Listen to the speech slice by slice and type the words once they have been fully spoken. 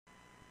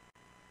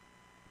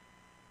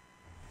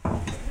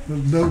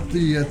Note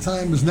the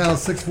time is now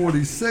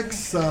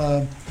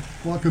 6:46.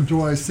 Welcome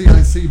to our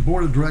CIC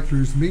Board of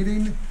Directors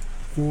meeting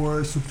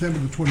for September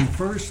the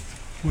 21st,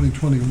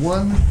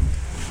 2021.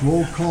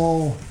 Roll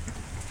call,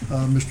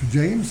 Mr.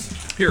 James.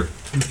 Here.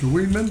 Mr.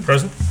 Weedman.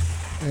 Present.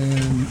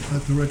 And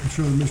let the record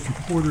show that Mr.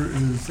 Porter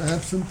is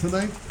absent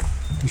tonight.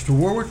 Mr.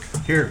 Warwick.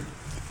 Here.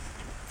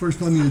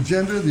 First on the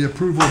agenda, the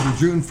approval of the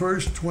June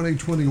 1st,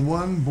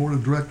 2021 Board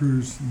of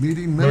Directors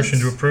meeting minutes.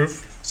 Motion to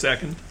approve.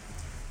 Second.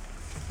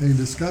 Any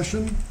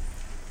discussion?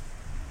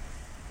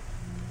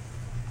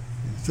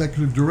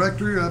 Executive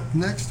Director up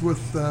next with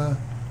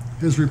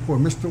his report.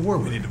 Mr.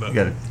 Warwick. We need to vote.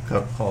 You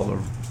got to call the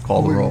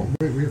roll.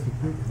 Wait, we have to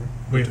approve it, right?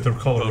 We have to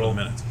call the roll.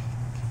 Minutes.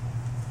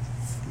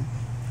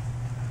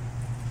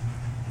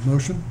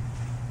 Motion?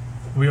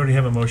 We already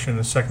have a motion and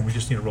a second. We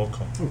just need a roll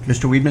call. Okay.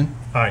 Mr. Weedman?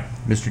 Aye.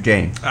 Mr.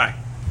 James? Aye.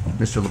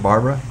 Mr.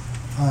 LaBarbera?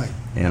 Aye.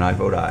 And I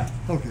vote aye.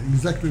 Okay,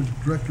 Executive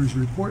Director's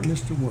report,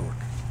 Mr. Warwick.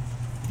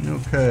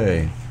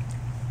 Okay.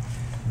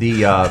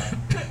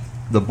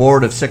 The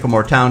board of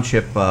Sycamore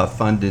Township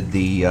funded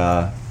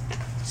the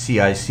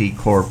CIC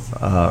Corp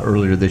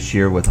earlier this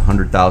year with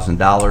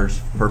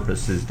 $100,000.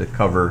 Purpose is to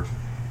cover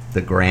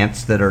the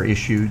grants that are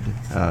issued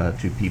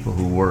to people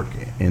who work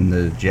in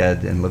the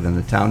JED and live in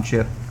the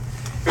township.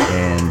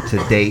 And to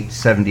date,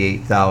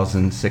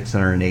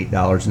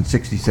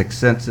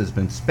 $78,608.66 has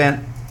been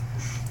spent,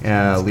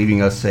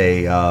 leaving us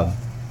an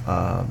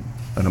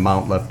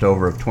amount left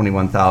over of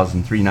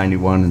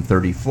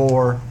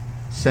 $21,391.34.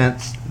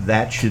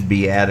 That should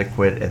be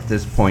adequate at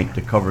this point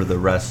to cover the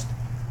rest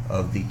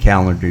of the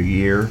calendar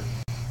year.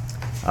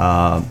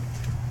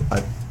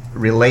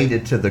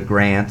 Related to the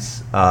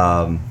grants,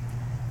 an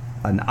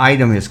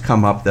item has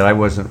come up that I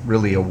wasn't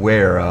really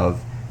aware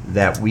of,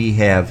 that we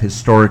have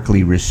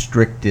historically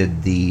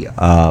restricted the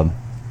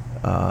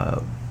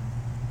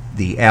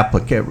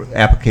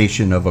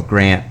application of a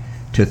grant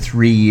to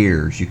 3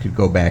 years. You could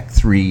go back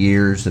 3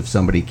 years if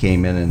somebody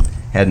came in and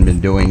hadn't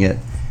been doing it.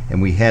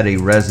 And we had a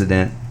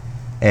resident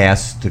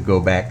asked to go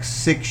back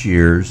 6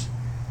 years,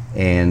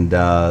 and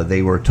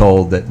they were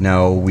told that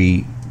no,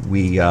 we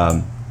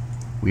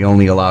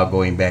only allow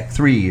going back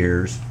 3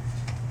 years.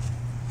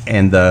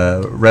 And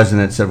the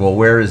resident said, well,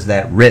 where is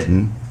that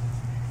written?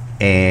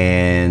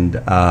 And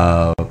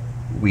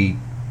we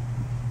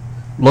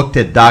looked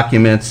at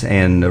documents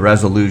and the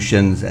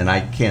resolutions, and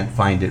I can't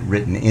find it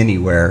written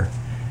anywhere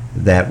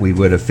that we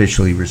would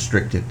officially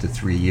restrict it to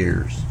 3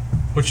 years.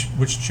 Which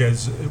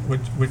JEDs,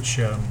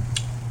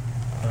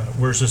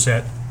 where's this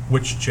at?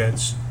 Which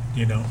JEDs, do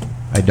you know?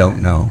 I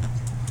don't know.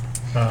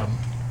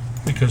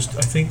 Because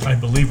I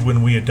believe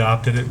when we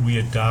adopted it, we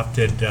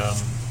adopted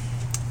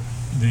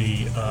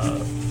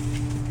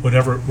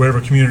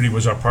whatever community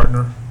was our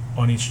partner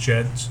on each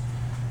JEDs.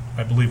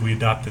 I believe we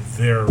adopted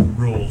their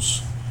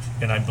rules,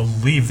 and I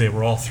believe they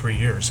were all 3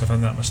 years, if I'm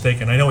not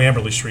mistaken. I know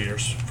Amberley's 3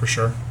 years for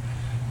sure,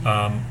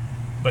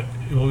 but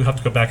we'll have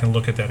to go back and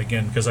look at that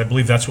again, because I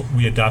believe that's what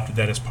we adopted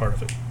that as part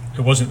of it.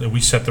 It wasn't that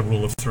we set the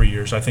rule of 3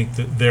 years. I think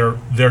that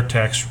their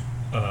tax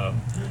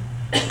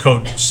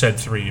code said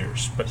 3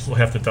 years, but we'll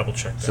have to double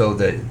check that. So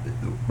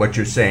what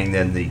you're saying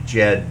then, the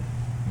JED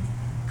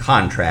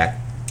contract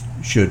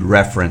should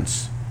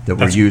reference that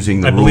we're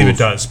using the rules? I believe it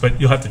does, but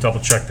you'll have to double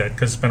check that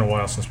because it's been a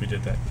while since we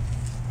did that.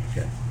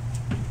 Okay.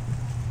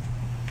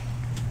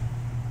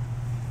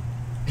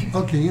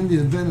 Okay, in the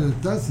event that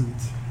it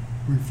doesn't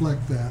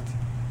reflect that,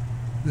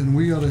 then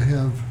we ought to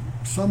have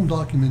some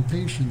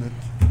documentation that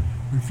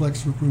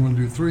reflects if we want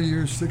to do 3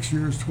 years, 6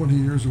 years, 20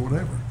 years, or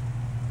whatever.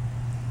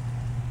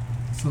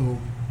 So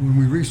when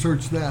we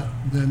research that,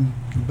 then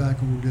come back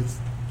and we'll get.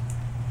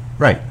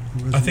 Right.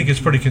 I think it's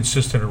pretty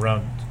consistent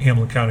around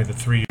Hamlin County. The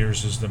 3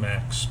 years is the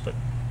max, but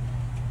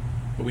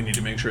we need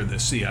to make sure the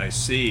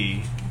CIC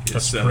is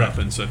That's set correct. up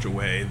in such a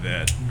way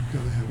that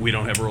we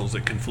don't have rules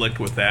that conflict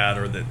with that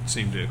or that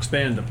seem to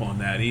expand upon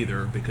that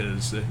either,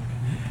 because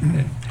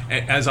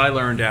as I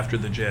learned after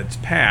the JEDs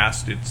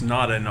passed, it's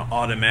not an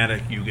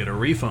automatic you get a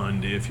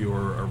refund if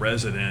you're a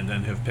resident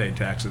and have paid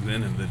taxes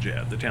in the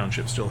JED. The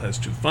township still has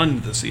to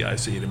fund the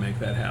CIC to make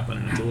that happen,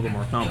 and it's a little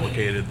more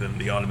complicated than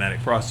the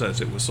automatic process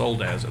it was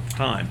sold as at the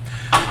time.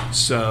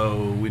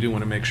 So we do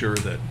want to make sure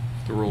that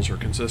the rules are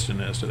consistent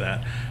as to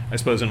that. I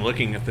suppose in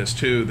looking at this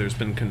too, there's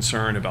been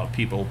concern about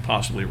people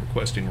possibly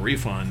requesting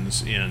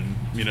refunds in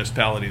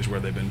municipalities where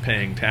they've been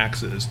paying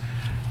taxes.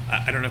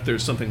 I don't know if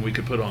there's something we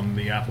could put on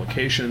the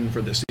application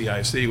for the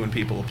CIC when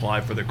people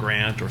apply for the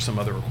grant or some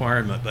other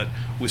requirement, but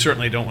we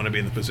certainly don't want to be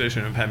in the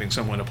position of having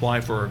someone apply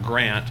for a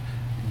grant,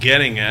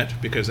 getting it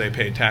because they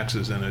paid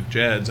taxes in a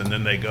JEDs, and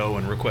then they go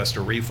and request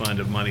a refund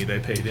of money they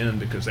paid in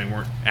because they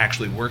weren't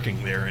actually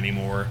working there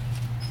anymore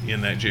in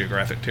that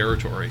geographic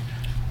territory,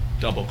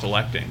 double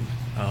collecting.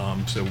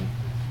 So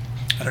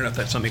I don't know if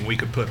that's something we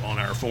could put on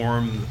our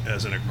form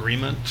as an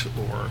agreement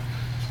or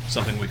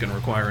something we can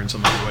require in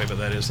some other way, but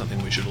that is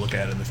something we should look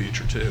at in the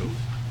future too.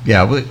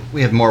 Yeah,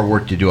 we have more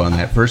work to do on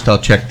that. First, I'll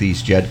check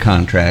these JED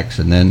contracts,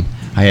 and then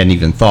I hadn't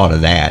even thought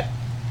of that.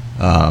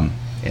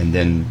 And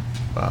then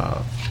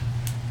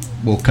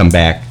we'll come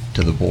back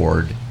to the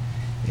board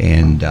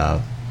and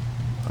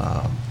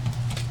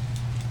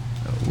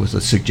was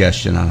a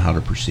suggestion on how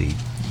to proceed.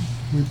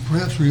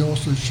 Perhaps we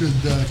also should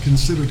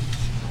consider,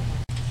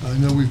 I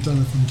know we've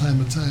done it from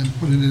time to time,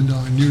 put it into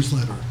our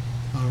newsletter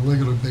on a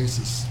regular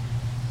basis.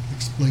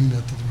 Explain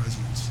that to the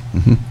residents.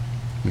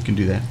 We can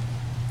do that.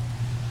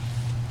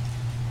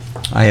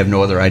 I have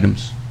no other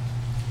items.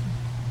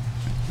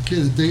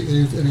 Okay, the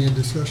date, any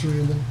discussion or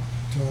anything?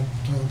 Tom?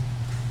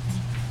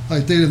 All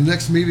right, date of the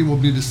next meeting will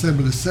be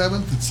December the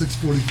 7th at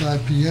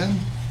 6:45 PM.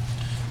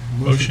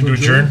 Motion to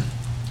adjourn?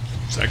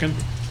 Second?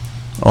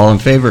 All in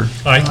favor?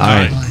 Aye.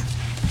 Aye.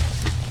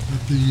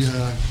 Let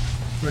the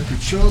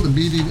record show the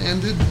meeting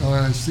ended,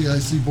 our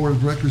CIC Board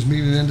of Directors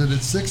meeting ended at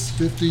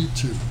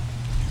 6:52.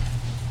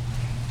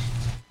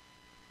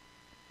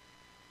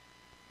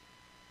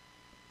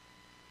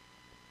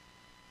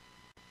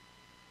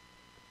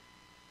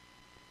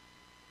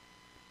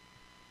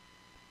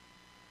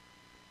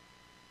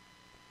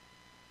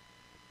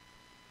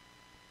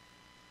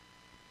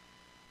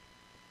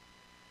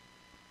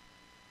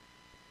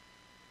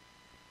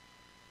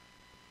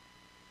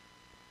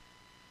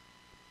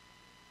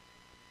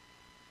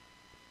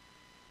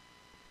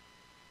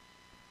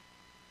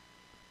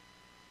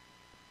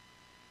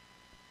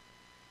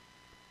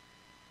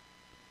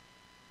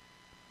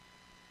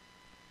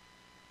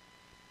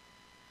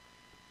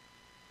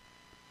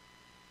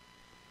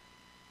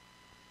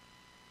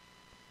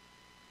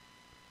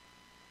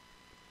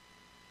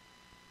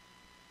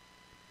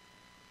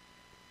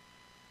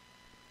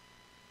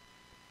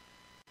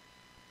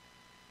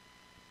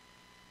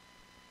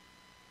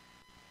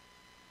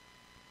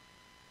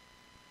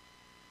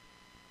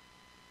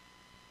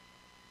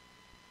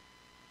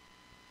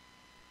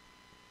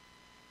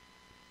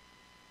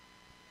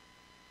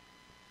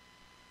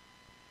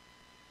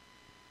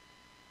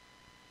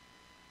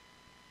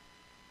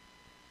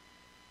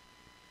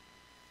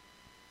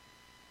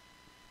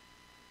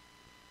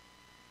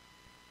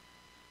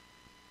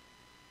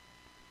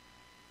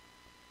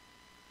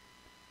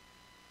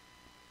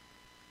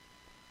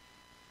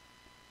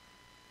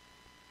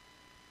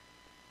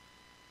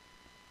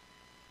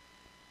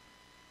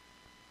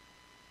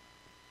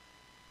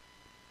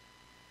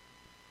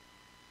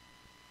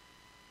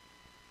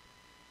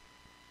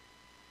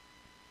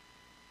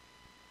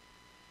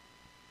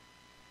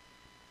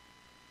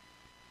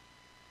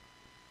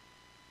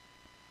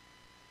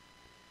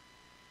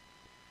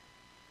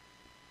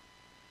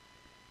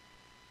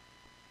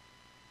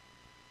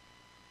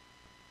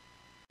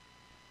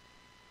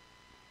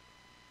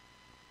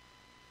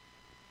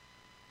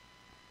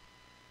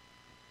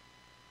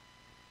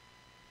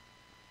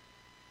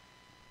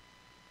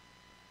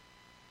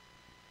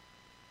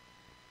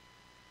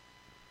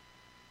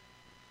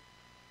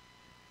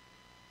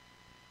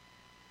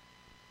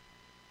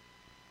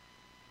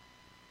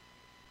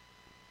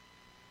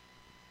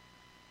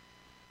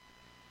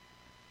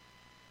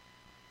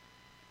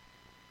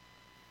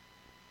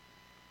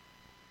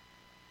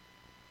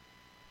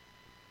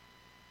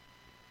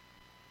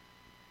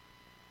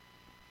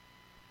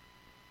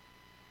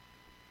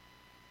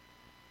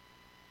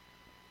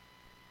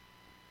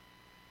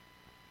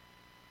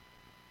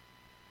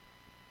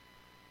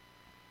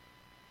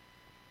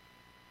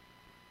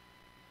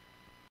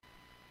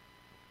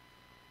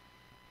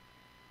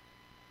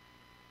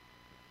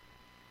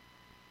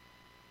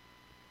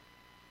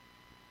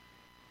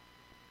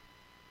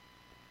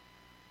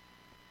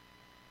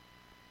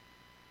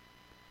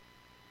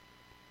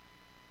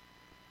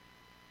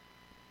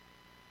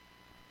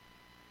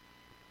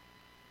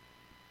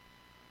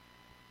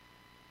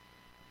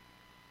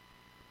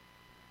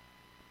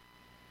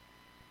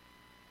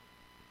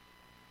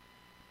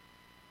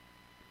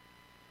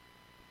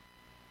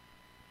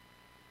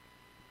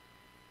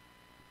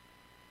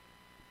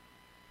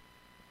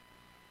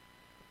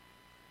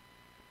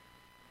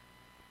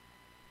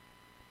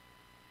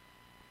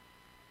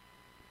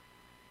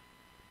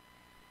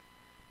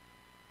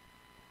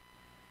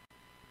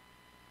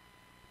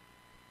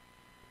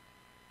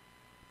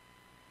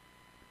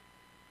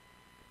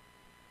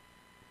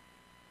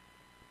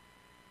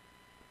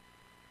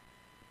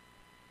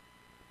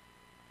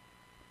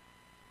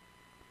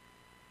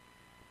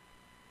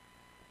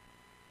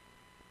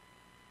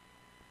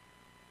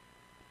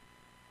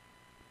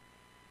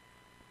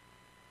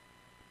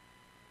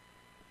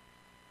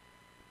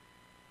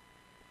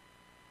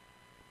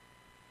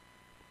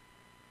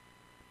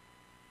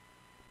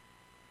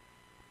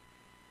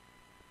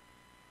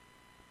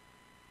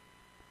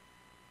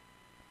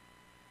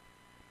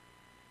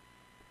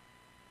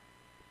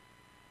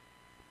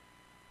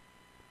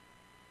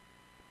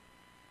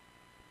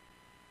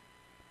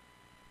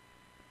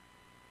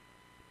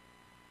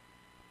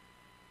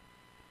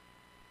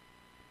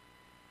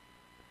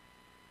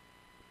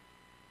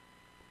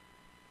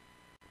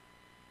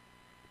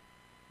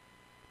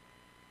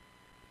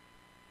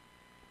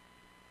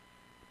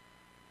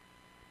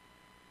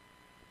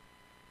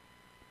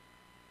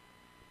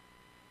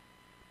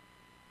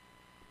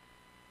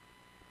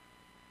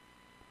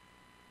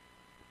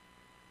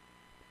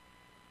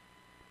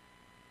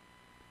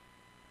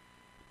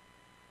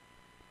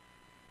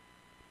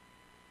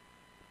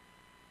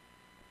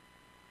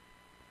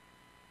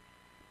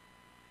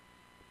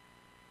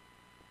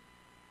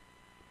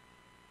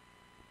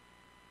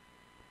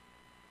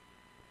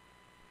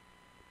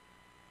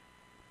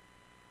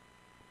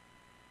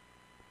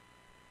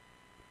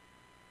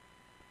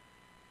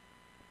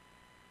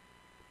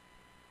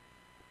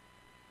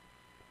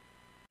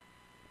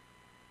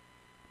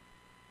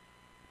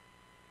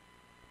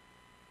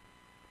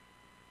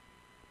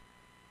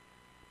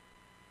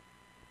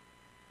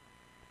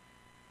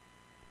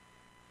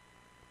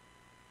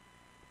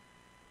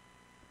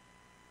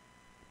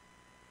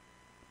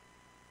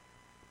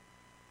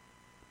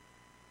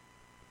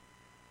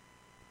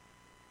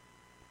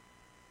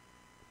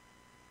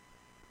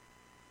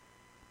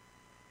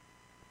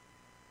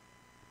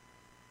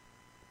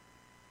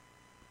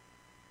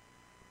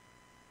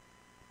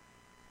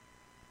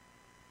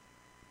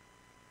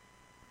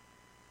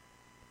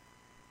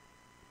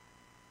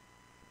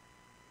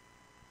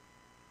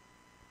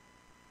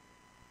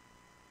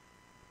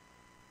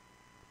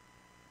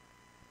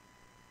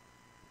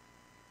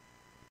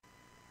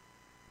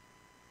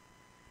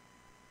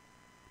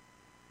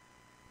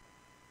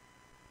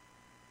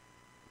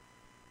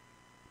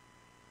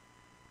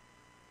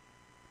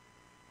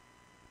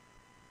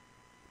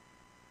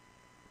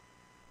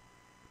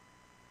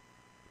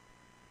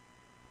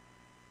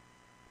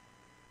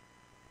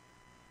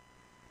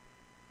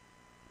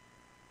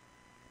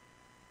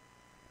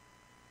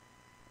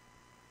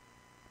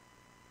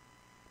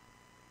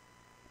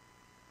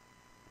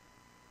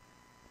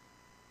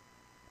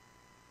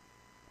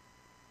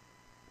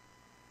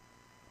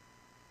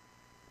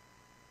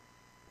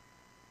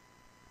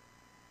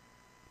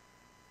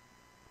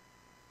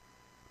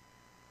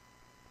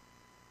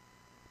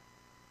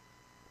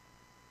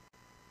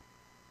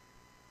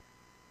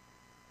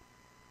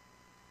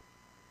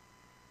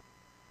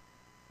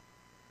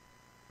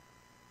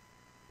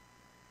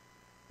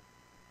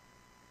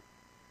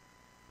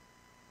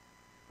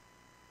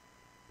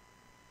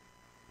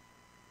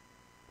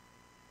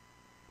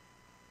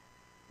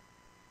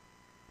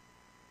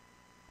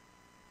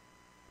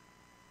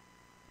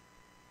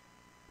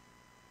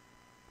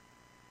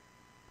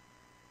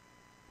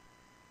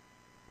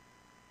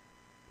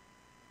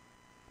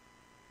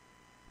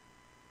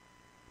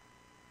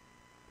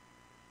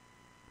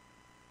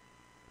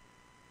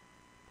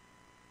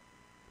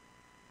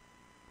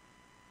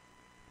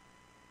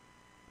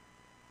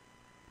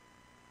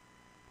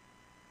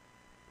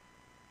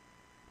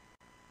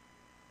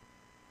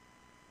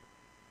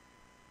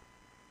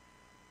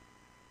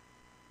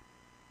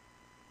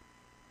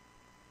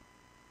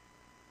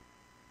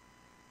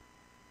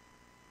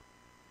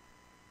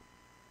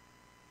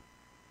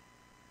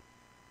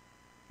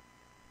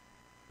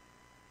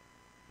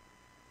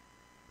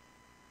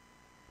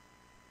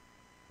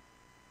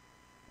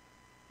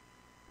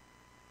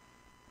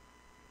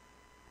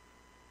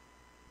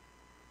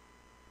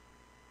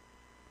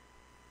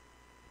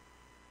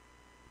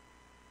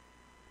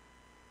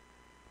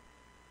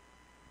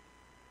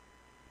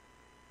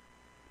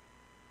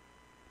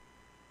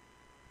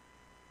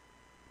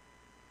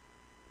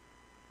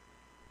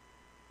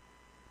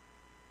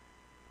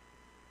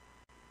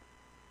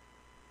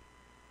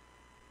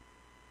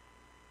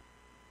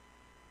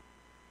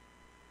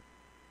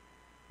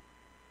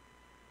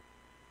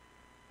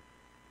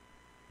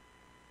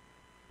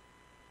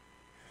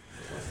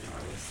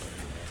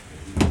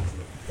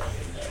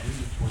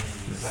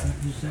 I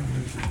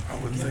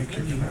would think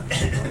you can have a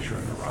structure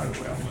in the right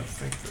of way. I would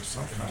think there's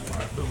some kind of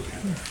liability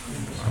there.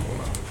 I don't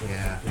know.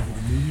 Yeah,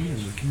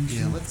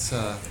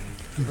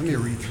 let me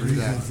read through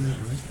that and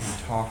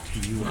talk to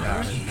you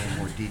about it in a little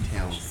more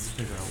detail. And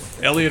figure out what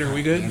the Elliot, are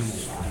we good?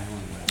 animals are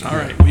doing with it. All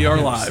right, we are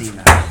I've live. seen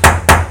that.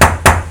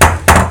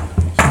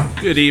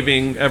 Good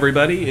evening,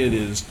 everybody. It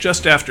is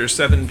just after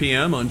 7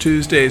 p.m. on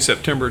Tuesday,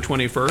 September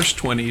 21st,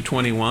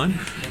 2021.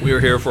 We are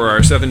here for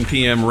our 7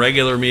 p.m.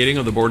 regular meeting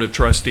of the Board of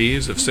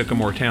Trustees of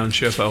Sycamore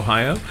Township,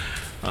 Ohio.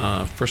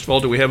 First of all,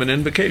 do we have an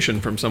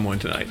invocation from someone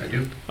tonight? I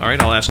do. All right,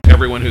 I'll ask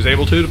everyone who's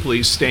able to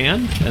please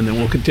stand, and then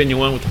we'll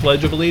continue on with the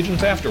Pledge of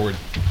Allegiance afterward.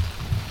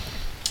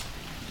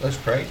 Let's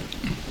pray.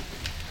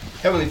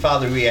 Heavenly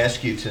Father, we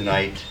ask you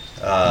tonight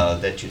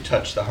that you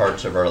touch the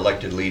hearts of our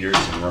elected leaders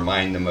and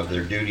remind them of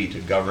their duty to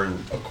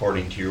govern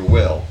according to your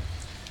will.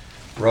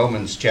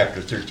 Romans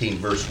chapter 13,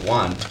 verse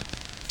 1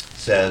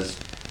 says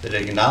that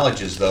it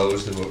acknowledges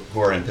those who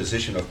are in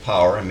position of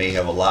power and may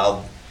have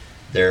allowed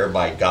there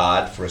by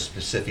God for a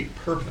specific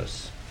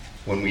purpose.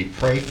 When we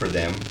pray for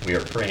them, we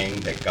are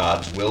praying that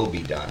God's will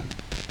be done.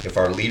 If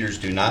our leaders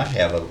do not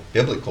have a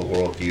biblical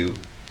worldview,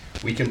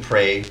 we can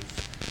pray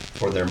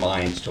for their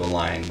minds to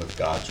align with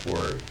God's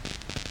word.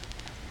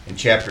 In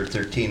chapter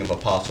 13 of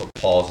Apostle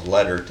Paul's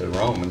letter to the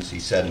Romans, he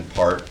said in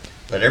part,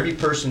 "Let every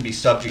person be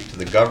subject to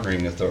the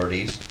governing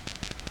authorities,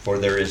 for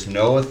there is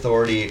no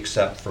authority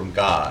except from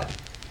God,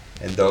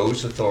 and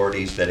those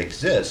authorities that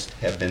exist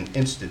have been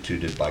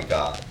instituted by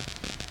God."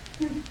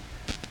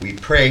 We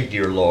pray,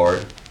 dear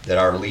Lord, that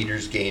our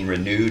leaders gain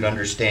renewed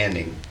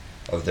understanding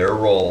of their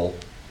role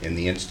in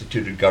the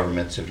instituted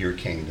governments of your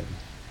kingdom.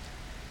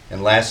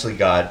 And lastly,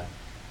 God,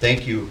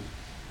 thank you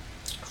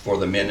for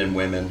the men and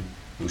women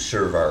who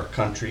serve our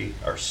country,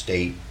 our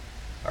state,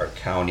 our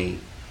county,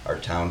 our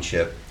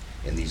township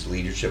in these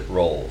leadership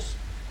roles.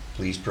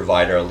 Please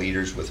provide our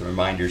leaders with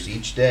reminders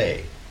each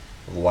day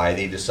of why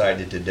they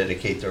decided to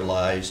dedicate their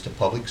lives to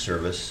public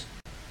service,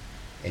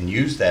 and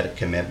use that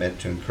commitment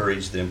to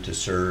encourage them to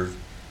serve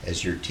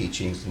as your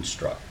teachings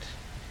instruct.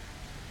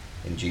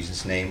 In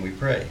Jesus' name we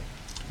pray.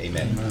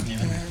 Amen.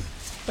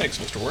 Thanks,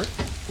 Mr. Ward.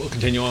 We'll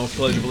continue on with the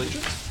Pledge of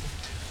Allegiance.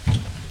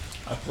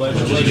 I pledge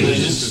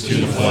allegiance to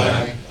the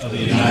flag of the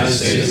United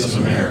States of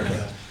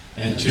America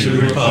and to the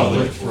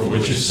republic for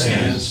which it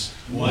stands,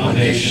 one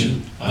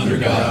nation, under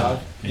God,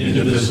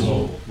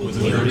 indivisible, with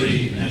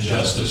liberty and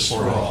justice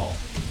for all.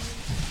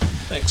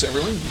 Thanks,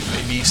 everyone.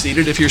 You may be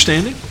seated if you're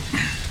standing.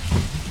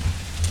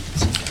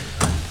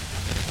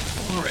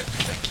 All right.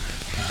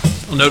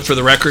 I'll note for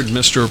the record,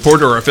 Mr.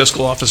 Porter, our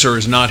fiscal officer,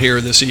 is not here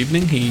this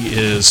evening. He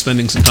is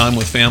spending some time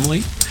with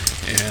family.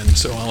 And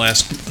so I'll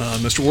ask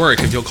Mr. Warwick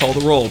if you'll call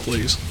the roll,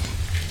 please.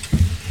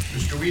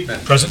 Mr.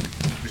 Weedman. Present.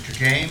 Mr.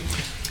 James.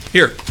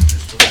 Here.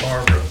 Mr.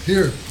 Barbara.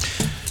 Here.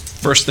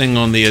 First thing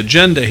on the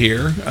agenda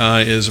here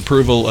is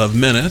approval of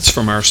minutes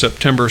from our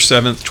September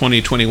 7th,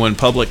 2021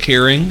 public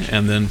hearing,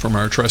 and then from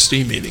our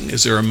trustee meeting.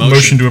 Is there a motion?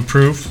 Motion to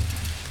approve.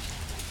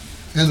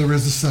 And there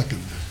is a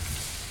second.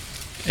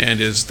 And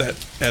is that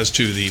as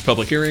to the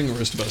public hearing or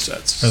as to both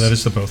sets? That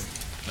is the both.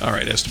 All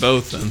right, as to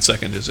both, and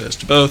second is as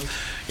to both.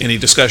 Any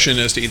discussion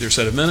as to either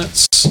set of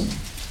minutes?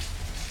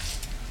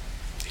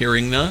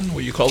 Hearing none,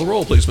 will you call the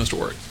roll, please, Mr.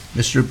 Ward?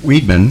 Mr.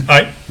 Weedman.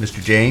 Aye.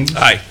 Mr. James.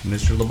 Aye.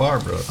 Mr.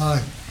 LaBarbera.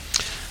 Aye.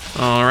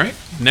 All right,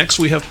 next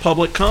we have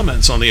public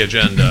comments on the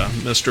agenda.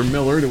 Mr.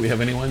 Miller, do we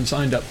have anyone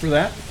signed up for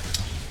that?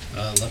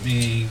 I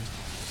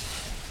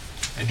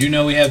do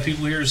know we have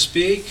people here to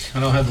speak.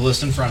 I don't have the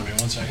list in front of me.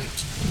 One second.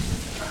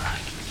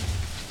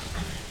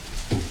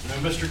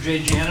 Mr. J.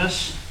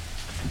 Janis,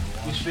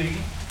 you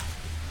speaking?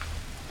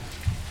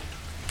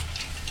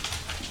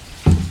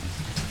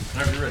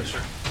 Whenever you're ready,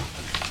 sir.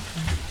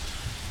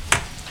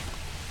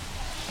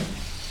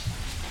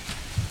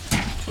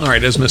 All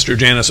right, as Mr.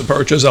 Janis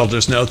approaches, I'll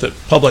just note that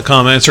public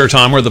comments are a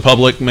time where the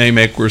public may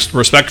make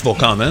respectful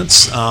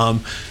comments.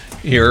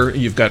 Here,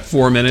 you've got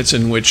 4 minutes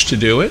in which to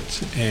do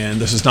it, and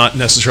this is not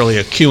necessarily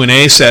a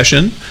Q&A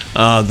session.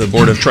 The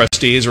Board of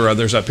Trustees or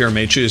others up here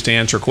may choose to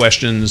answer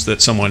questions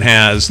that someone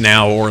has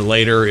now or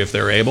later if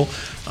they're able,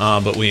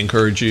 but we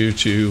encourage you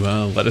to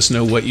let us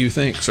know what you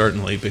think,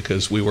 certainly,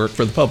 because we work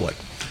for the public.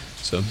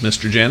 So,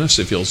 Mr. Janis,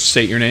 if you'll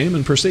state your name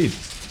and proceed.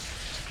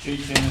 J.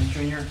 Janis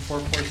Jr.,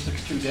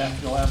 4462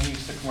 Daffodil Avenue,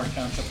 Sycamore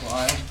Township,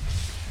 Ohio.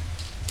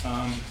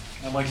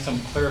 I'd like some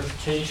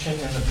clarification.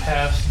 In the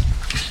past,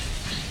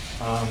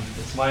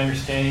 it's my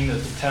understanding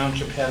that the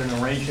township had an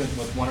arrangement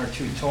with 1 or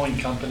 2 towing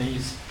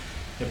companies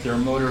if their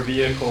motor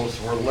vehicles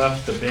were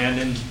left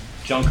abandoned,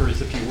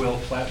 junkers, if you will,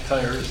 flat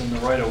tires in the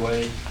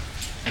right-of-way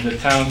in the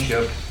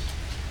township.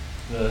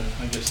 The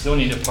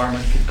zoning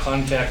department could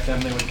contact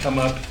them. They would come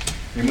up,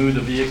 remove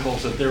the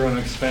vehicles at their own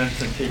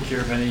expense, and take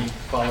care of any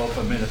follow-up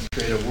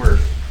administrative work.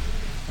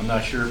 I'm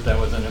not sure if that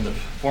was in the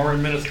former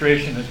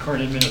administration, the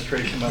current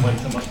administration. I'd like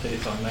some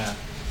updates on that.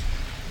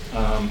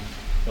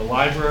 The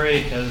library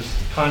has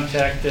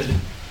contacted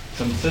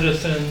some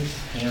citizens,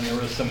 and there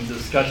was some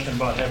discussion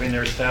about having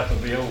their staff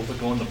available to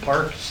go in the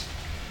parks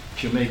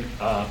to make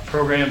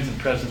programs and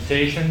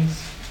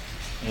presentations.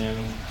 And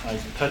I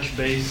touched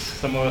base,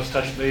 some of us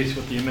touched base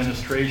with the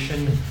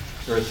administration.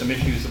 There are some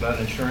issues about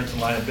insurance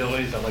and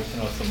liabilities. I'd like to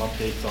know some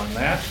updates on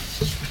that.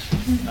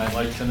 I'd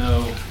like to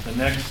know the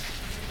next,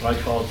 what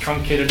I call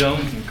truncated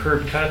domes and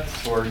curb cuts.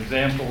 For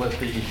example, at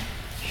the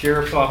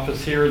sheriff's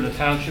office here in the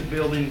township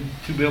building,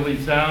 2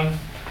 buildings down,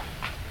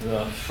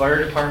 the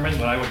fire department,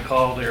 what I would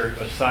call their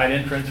side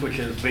entrance, which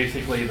is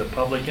basically the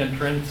public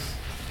entrance,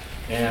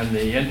 and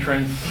the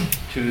entrance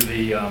to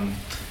the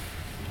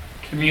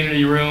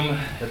community room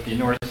at the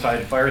north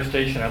side fire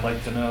station. I'd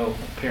like to know,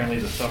 apparently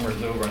the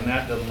summer's over on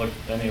that, doesn't look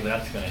any of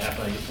that's going to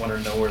happen. I just want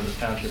to know where the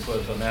township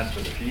was on that for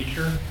the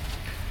future.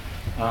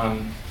 A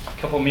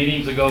couple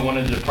meetings ago, one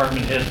of the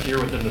department heads here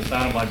within the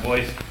sound of my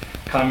voice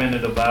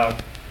commented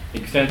about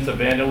extensive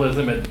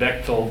vandalism at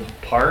Bechtold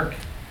Park.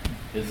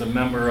 Is a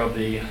member of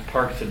the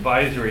Parks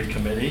Advisory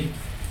Committee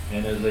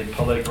and is a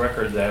public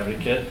records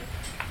advocate.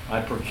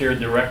 I procured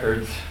the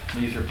records.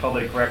 These are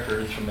public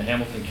records from the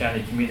Hamilton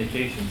County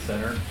Communications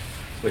Center,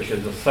 which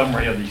is a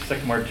summary of the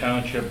Sycamore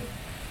Township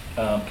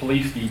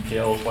police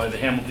details by the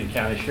Hamilton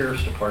County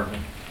Sheriff's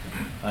Department.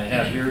 I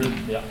have here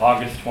the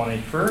August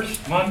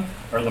 21st month,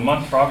 or the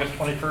month for August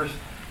 21st,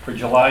 for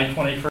July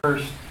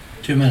 21st.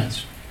 2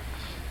 minutes.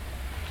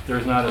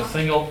 There's not a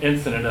single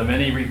incident of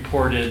any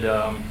reported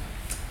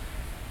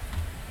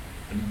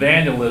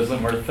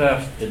vandalism or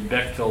theft at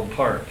Bechtold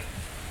Park.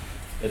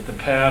 At the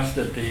past,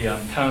 at the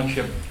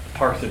Township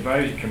Parks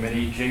Advisory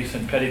Committee,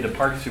 Jason Petty, the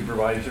park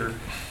supervisor,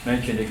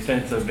 mentioned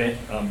extensive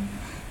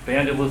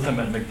vandalism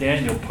at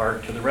McDaniel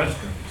Park to the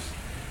restrooms.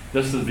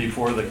 This is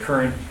before the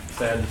current,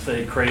 sad to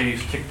say,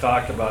 craze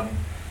TikTok about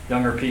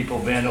younger people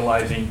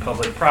vandalizing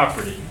public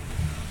property.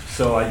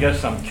 So I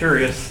guess I'm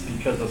curious,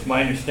 because it's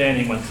my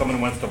understanding when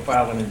someone wants to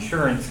file an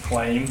insurance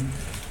claim,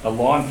 a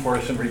law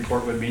enforcement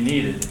report would be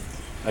needed.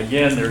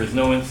 Again, there is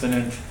no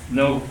incident,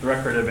 no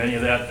record of any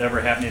of that ever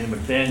happening in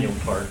McDaniel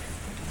Park.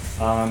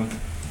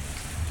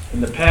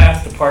 In the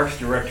past, the Parks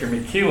Director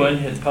McEwen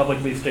had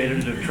publicly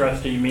stated at a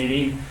trustee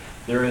meeting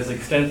there is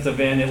extensive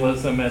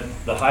vandalism at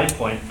the High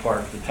Point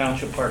Park, the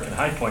Township Park and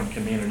High Point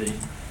community.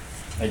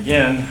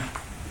 Again,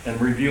 in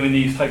reviewing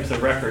these types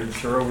of records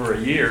for over a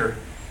year,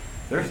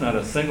 there's not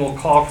a single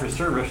call for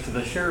service to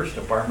the Sheriff's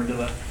Department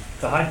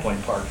to High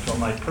Point Park. So in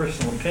my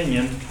personal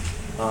opinion,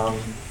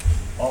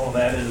 all of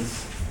that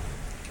is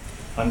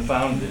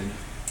unfounded.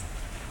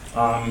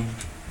 I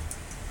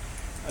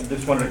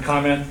just wanted to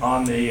comment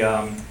on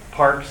the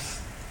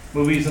parks,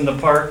 movies in the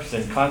parks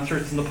and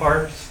concerts in the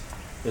parks,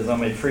 as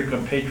I'm a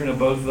frequent patron of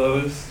both of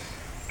those.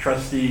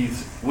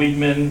 Trustees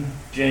Weidman,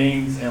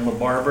 James, and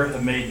LaBarbera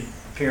have made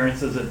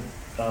appearances at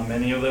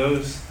many of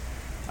those.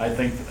 I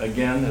think,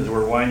 again, as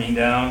we're winding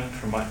down,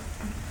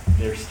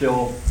 there's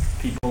still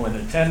people in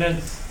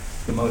attendance.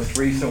 The most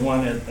recent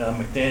one at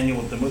McDaniel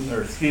with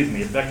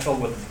at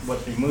Bechtold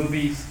with the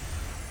movies.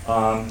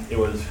 It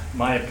was,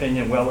 my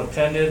opinion, well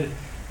attended.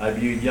 I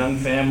viewed young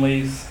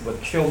families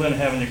with children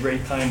having a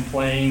great time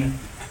playing,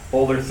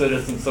 older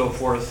citizens and so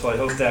forth, so I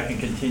hope that can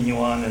continue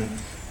on in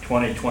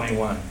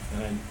 2021.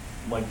 And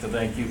I'd like to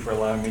thank you for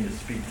allowing me to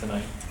speak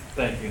tonight.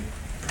 Thank you.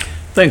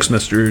 Thanks,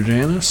 Mr.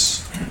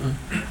 Janis.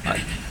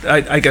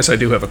 I guess I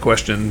do have a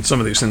question. Some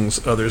of these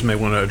things others may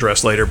want to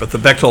address later, but the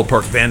Bechtold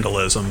Park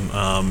vandalism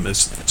is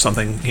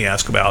something he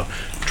asked about.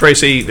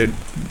 Tracy,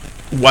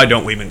 why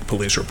don't we make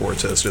police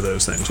reports as to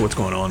those things? What's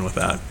going on with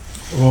that?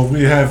 Well,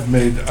 we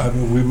made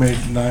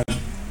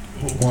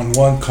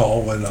 911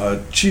 call when,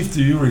 Chief,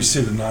 you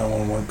received a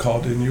 911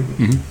 call, didn't you?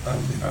 Mm-hmm. I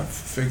mean, I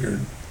figured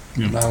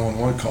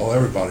 911 call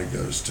everybody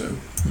goes to.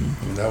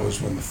 I mean, that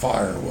was when the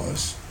fire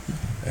was.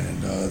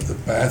 And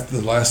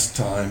the last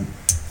time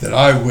that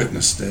I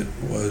witnessed it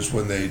was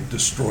when they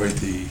destroyed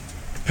the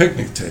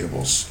picnic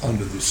tables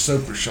under the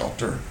super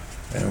shelter,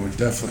 and we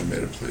definitely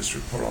made a police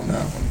report on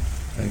that one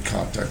and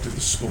contacted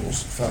the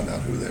schools and found out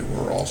who they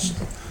were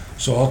also.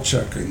 So I'll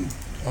check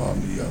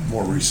on the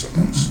more recent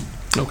ones.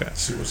 Okay.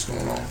 See what's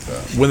going on with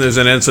that. When there's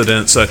an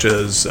incident such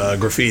as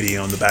graffiti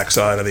on the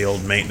backside of the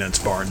old maintenance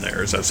barn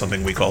there, is that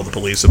something we call the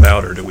police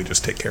about, or do we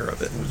just take care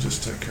of it? We'll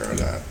just take care of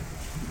that.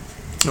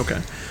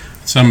 Okay.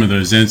 Some of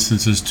those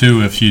instances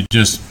too, if you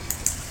just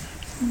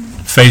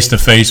face to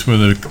face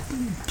with a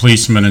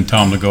policeman and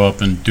tell them to go up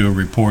and do a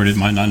report, it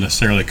might not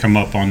necessarily come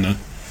up on the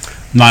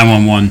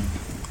 911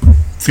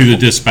 through the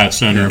dispatch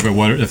center.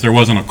 But if there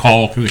wasn't a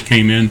call that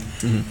came in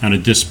and a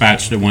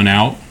dispatch that went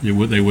out, they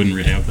wouldn't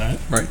really have that.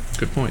 Right.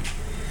 Good point.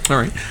 All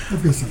right.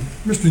 Okay, so,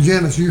 Mr.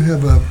 Janis, you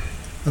have a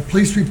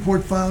police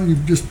report file. You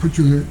just put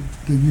you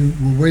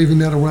were waving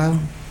that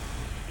around,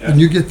 and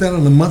you get that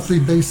on a monthly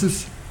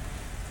basis.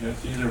 Yes,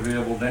 these are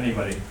available to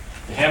anybody.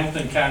 The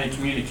Hamilton County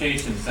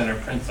Communications Center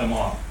prints them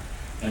off.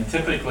 And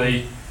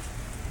typically,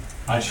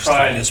 I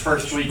try this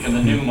first week in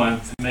the new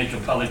month to make a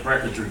public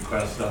records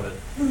request of it.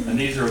 And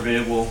these are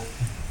available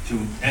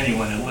to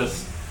anyone. It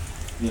lists,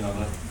 the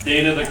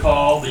date of the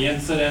call, the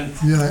incident,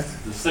 the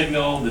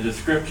signal, the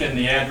description,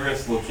 the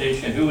address,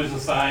 location, who was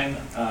assigned,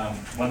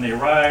 when they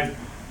arrived,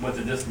 what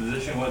the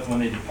disposition was when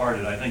they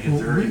departed. I think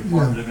it's very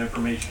informative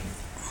information.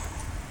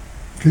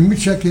 Can we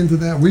check into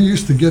that? We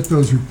used to get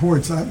those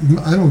reports. I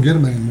don't get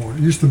them anymore.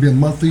 It used to be a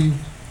monthly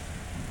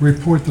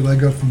report that I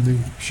got from the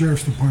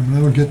sheriff's department.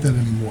 I don't get that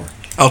anymore.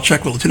 I'll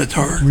check with Lieutenant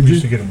Tar. Would We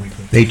used to you? get them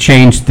weekly. They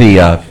changed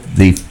the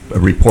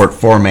report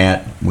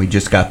format. We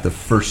just got the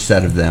first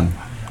set of them,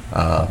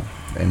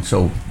 and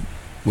so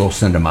we'll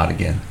send them out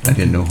again. I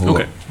didn't know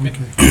Okay.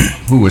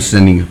 who was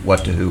sending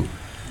what to who,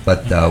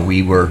 but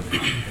we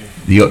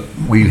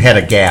had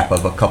a gap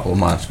of a couple of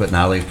months, but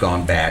now they've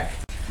gone back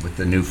with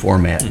the new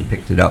format and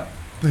picked it up.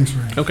 Thanks,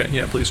 Ray. Okay,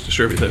 yeah, please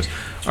distribute those.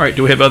 All right,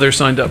 do we have others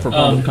signed up for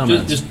public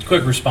comments? Just a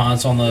quick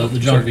response on the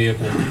junk Sure.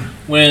 vehicle.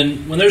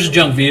 When there's a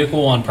junk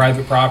vehicle on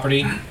private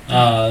property,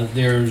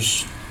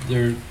 there's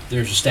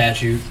a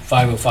statute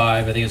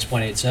 505, I think it's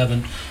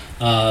 .87,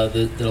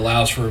 that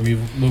allows for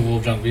removal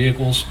of junk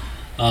vehicles.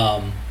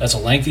 That's a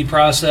lengthy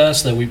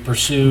process that we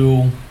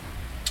pursue,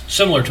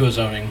 similar to a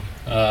zoning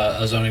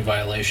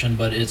violation,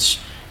 but it's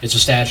a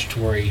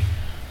statutory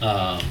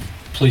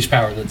police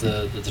power that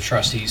the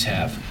trustees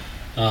have.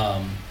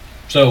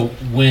 So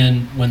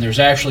when there's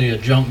actually a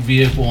junk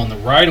vehicle on the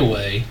right of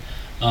way,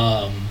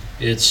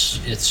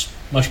 it's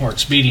much more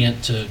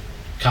expedient to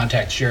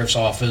contact the sheriff's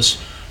office,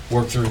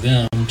 work through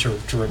them to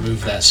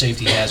remove that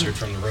safety hazard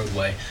from the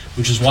roadway,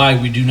 which is why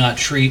we do not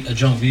treat a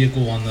junk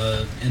vehicle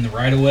in the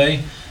right of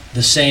way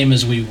the same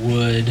as we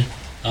would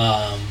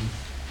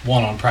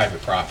one on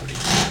private property.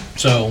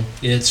 So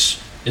it's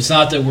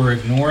not that we're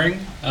ignoring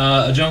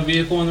a junk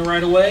vehicle in the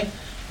right of way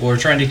or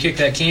trying to kick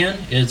that can.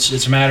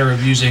 It's a matter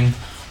of using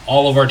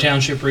all of our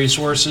township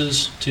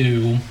resources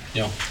to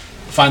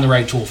find the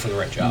right tool for the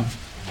right job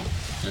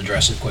and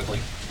address it quickly.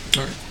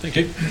 All right, thank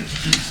you.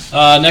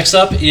 Next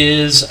up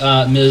is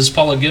Ms.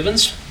 Paula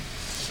Givens.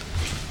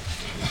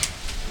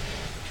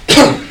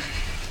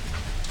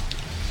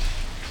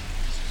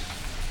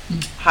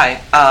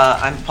 Hi,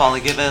 I'm Paula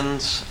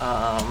Givens.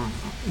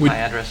 My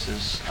address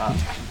is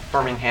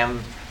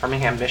Birmingham,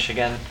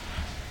 Michigan.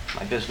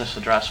 My business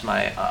address,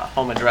 my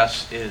home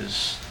address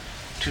is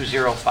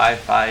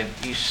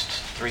 2055 East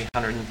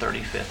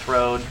 335th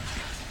Road,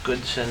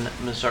 Goodson,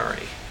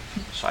 Missouri.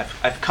 So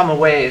I've come a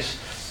ways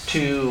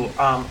to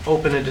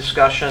open a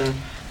discussion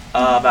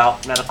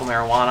about medical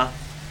marijuana.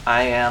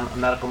 I am a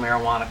medical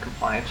marijuana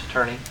compliance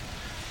attorney.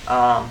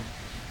 I'm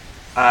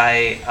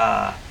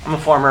a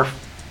former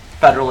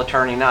federal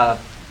attorney, not a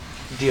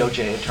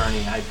DOJ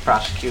attorney. I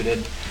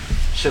prosecuted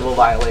civil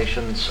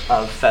violations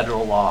of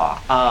federal law.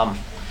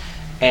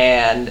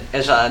 And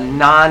as a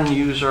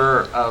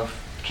non-user of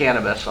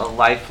cannabis, a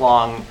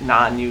lifelong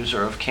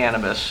non-user of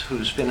cannabis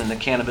who's been in the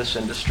cannabis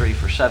industry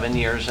for 7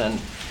 years,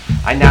 and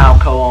I now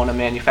co-own a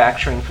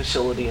manufacturing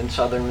facility in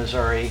southern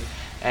Missouri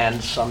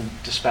and some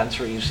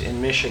dispensaries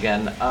in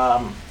Michigan.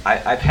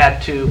 I've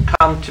had to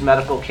come to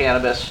medical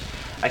cannabis,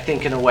 I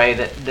think, in a way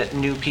that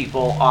new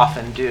people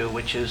often do,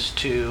 which is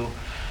to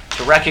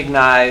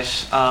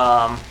recognize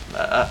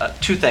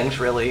two things,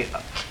 really: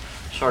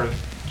 sort of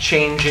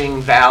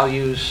changing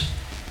values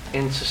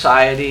in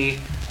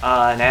society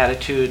and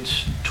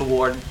attitudes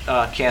toward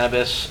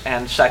cannabis,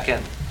 and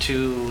second,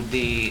 to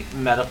the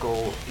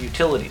medical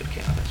utility of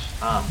cannabis.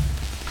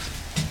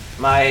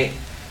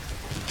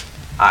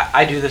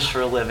 I do this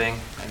for a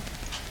living. I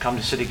come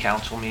to city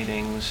council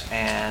meetings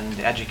and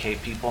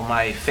educate people.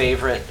 My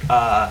favorite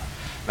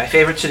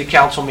city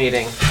council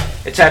meeting,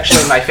 it's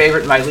actually my favorite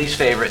and my least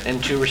favorite in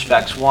two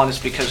respects. One is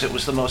because it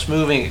was the most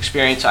moving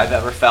experience I've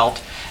ever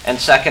felt, and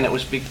second, it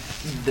was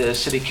the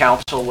city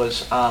council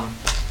was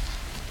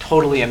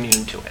totally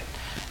immune to it.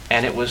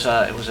 And it was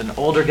an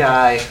older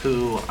guy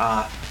who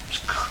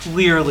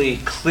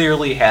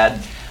clearly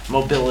had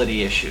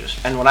mobility issues.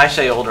 And when I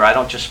say older, I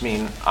don't just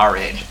mean our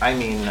age. I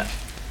mean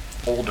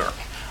older,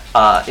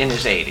 in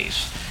his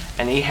 80s.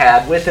 And he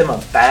had with him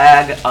a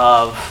bag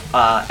of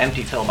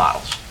empty pill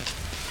bottles.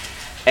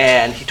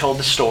 And he told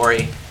the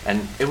story,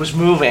 and it was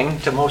moving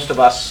to most of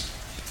us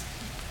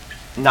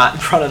not in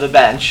front of the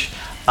bench,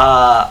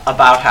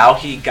 about how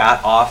he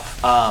got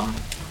off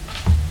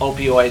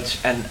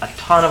opioids and a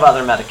ton of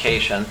other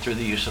medication through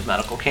the use of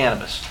medical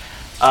cannabis.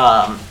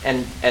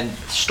 And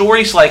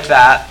stories like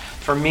that,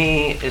 for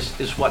me,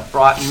 is what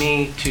brought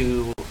me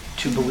to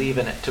believe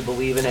in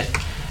it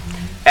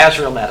as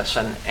real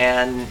medicine.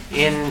 And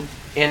in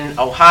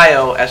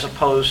Ohio, as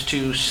opposed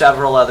to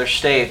several other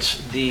states,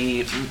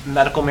 the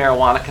Medical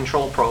Marijuana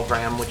Control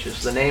Program, which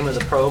is the name of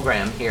the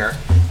program here,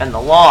 and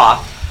the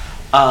law,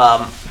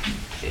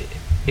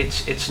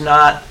 it's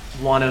not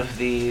one of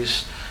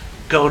these,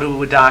 go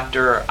to a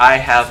doctor, I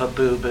have a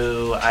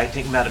boo-boo, I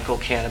think medical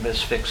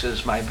cannabis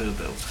fixes my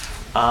boo-boo.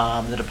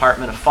 The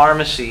Department of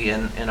Pharmacy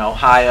in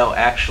Ohio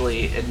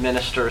actually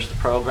administers the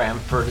program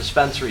for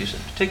dispensaries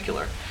in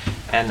particular.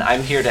 And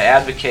I'm here to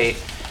advocate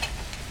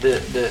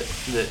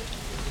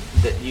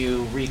that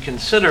you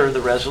reconsider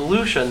the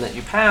resolution that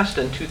you passed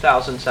in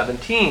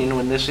 2017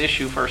 when this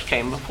issue first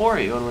came before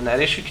you. And when that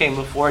issue came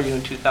before you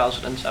in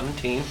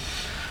 2017,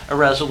 a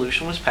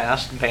resolution was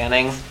passed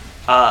banning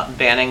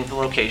the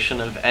location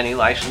of any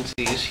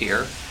licensees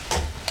here.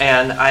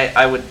 And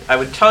I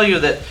would tell you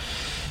that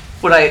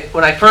when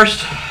I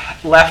first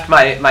left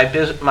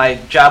my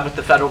job with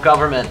the federal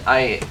government,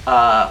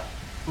 I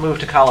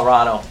moved to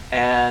Colorado,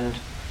 and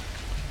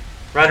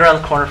right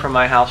around the corner from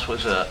my house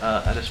was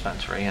a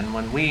dispensary. And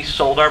when we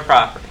sold our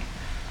property,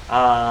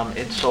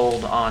 it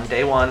sold on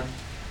day one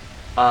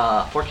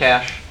for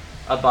cash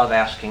above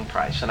asking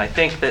price. And I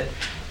think that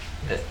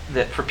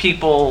for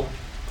people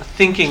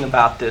thinking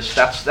about this,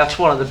 that's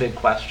one of the big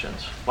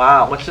questions.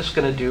 Wow, what's this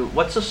going to do?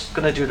 What's this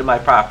going to do to my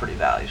property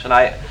values? And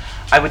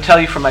I would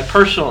tell you from my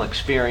personal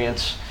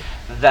experience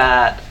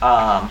that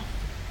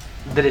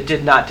that it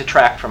did not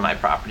detract from my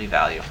property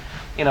value.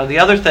 You know, the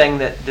other thing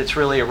that's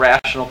really a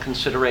rational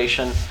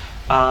consideration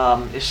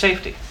is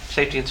safety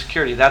and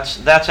security.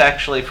 That's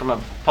actually, from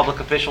a public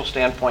official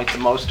standpoint, the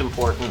most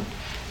important.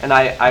 And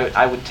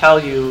I would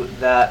tell you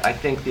that I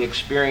think the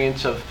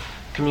experience of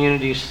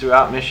communities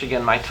throughout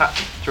Michigan,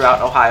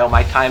 throughout Ohio,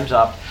 my time's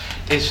up,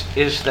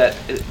 is that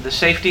the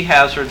safety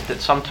hazard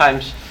that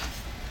sometimes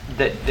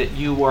that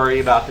you worry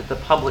about, that the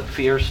public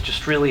fears,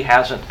 just really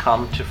hasn't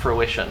come to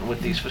fruition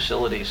with these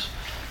facilities.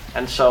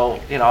 And so,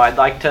 you know, I'd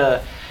like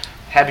to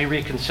have you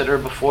reconsider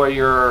before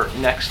your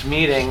next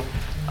meeting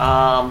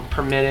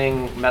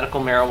permitting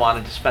medical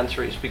marijuana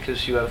dispensaries,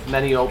 because you have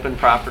many open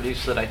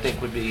properties that I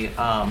think would be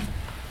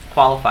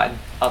qualified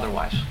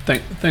otherwise.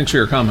 Thanks for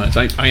your comments.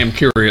 I am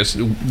curious,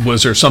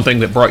 was there something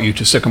that brought you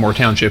to Sycamore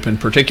Township in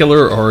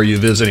particular, or are you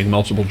visiting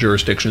multiple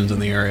jurisdictions in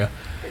the area?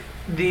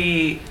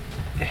 The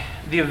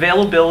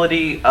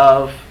availability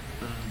of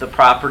the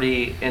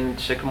property in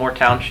Sycamore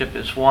Township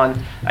is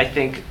one. I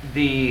think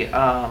the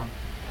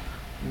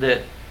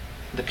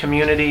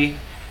community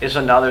is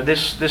another.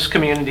 This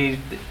community,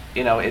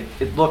 you know,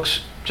 it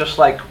looks just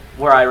like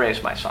where I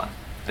raised my son.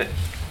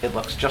 It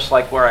looks just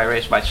like where I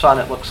raised my son.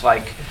 It looks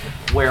like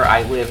where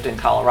I lived in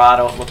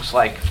Colorado. It looks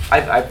like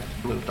I've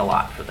moved a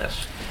lot for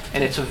this,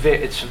 and it's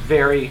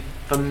very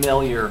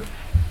familiar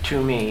to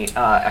me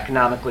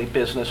economically,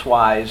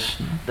 business-wise,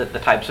 the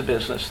types of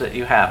business that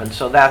you have, and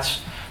so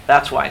that's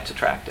why it's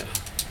attractive.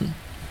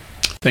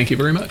 Thank you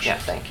very much. Yeah,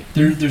 thank you.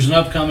 There's an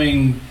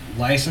upcoming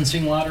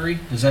licensing lottery.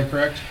 Is that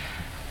correct?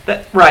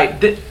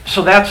 Right.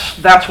 So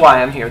that's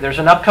why I'm here. There's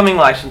an upcoming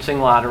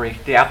licensing lottery.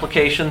 The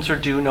applications are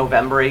due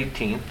November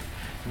 18th.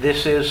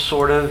 This is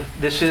sort of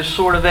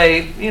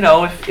a, you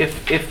know,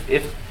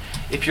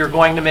 if you're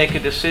going to make a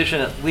decision,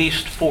 at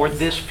least for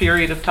this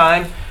period of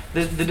time,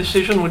 the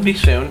decision would be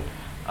soon.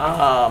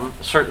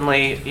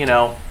 Certainly, you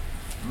know,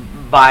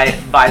 by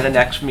the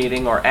next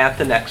meeting or at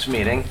the next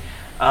meeting,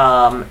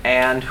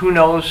 and who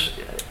knows,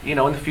 you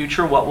know, in the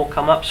future what will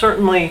come up.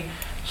 Certainly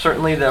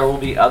there will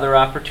be other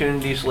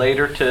opportunities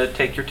later to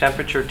take your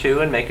temperature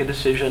too and make a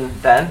decision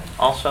then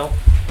also.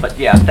 But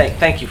yeah,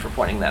 thank you for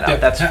pointing that out.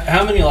 That's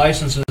how many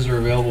licenses are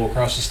available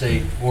across the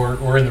state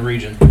or in the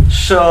region?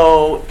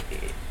 So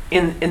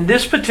in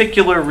this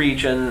particular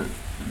region,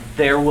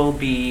 there will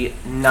be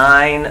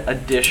 9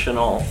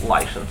 additional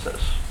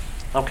licenses.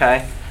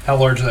 Okay. How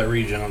large is that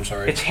region? I'm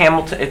sorry. It's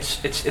Hamilton. It's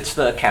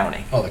the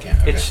county. Oh, the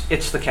county. Okay.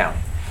 It's the county,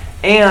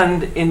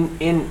 and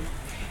in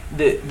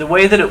the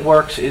way that it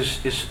works is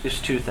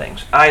 2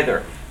 things.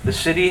 Either the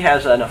city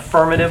has an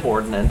affirmative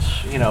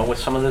ordinance, you know, with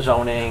some of the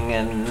zoning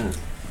and,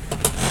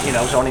 you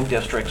know, zoning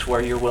districts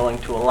where you're willing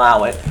to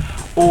allow it,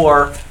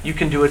 or you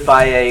can do it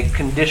by a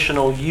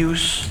conditional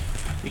use.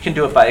 You can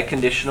do it by a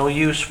conditional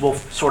use. We'll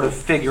sort of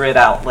figure it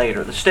out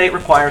later. The state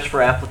requires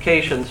for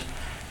applications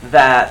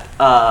that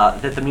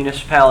that the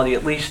municipality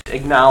at least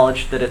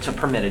acknowledge that it's a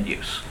permitted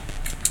use.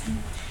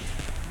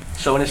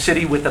 So in a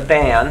city with a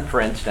ban, for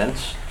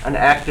instance, an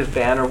active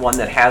ban or one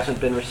that hasn't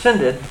been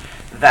rescinded,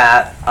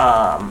 that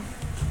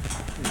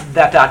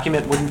that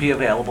document wouldn't be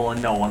available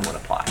and no one would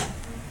apply.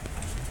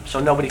 So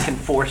nobody can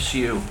force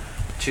you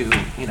to,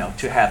 you know,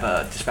 to have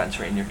a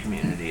dispensary in your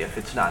community if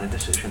it's not a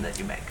decision that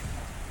you make.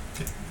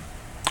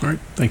 All right.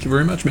 Thank you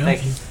very much, man.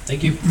 Thank you.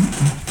 Thank you.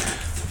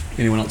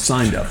 Anyone else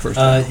signed up first?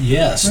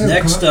 Yes. I have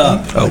Next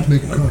up. I'd like to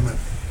make a comment.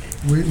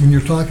 When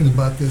you're talking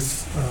about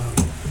this,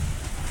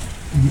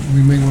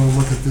 we may want to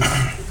look at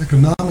this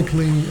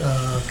economically.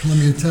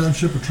 Columbia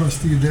Township, a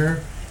trustee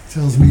there,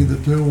 tells me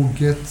that they will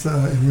get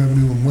in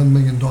revenue of $1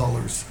 million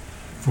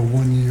for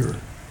 1 year.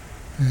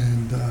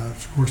 And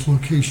of course,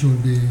 location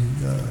would be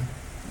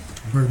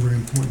very, very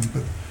important,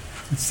 but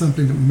it's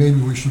something that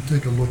maybe we should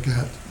take a look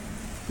at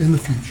in the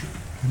future.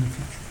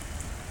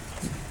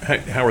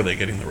 How are they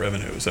getting the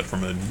revenue? Is that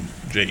from a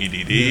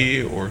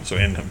JEDD or so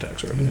income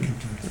tax revenue?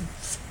 Income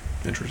tax.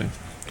 Interesting.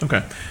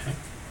 Okay.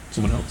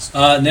 Someone else?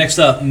 Next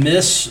up,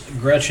 Miss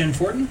Gretchen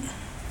Fortin.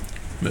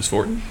 Miss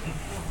Fortin?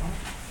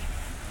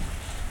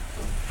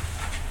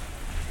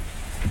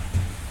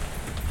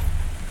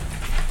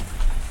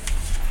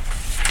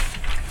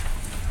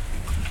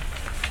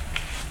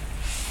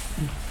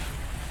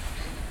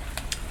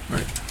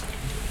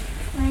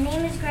 My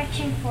name is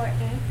Gretchen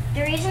Fortin.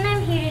 The reason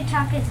I'm here to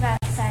talk is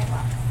about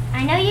sidewalks.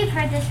 I know you've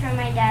heard this from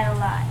my dad a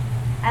lot.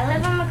 I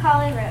live on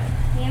Macaulay Road.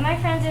 Me and my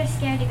friends are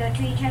scared to go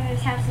to each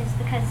other's houses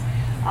because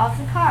of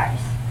the cars.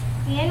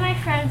 Me and my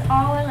friends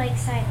all would like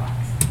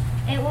sidewalks.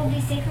 It will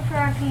be safer for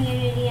our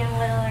community and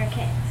littler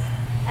kids.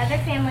 Other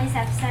families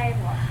have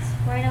sidewalks.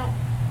 Why don't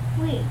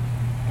we?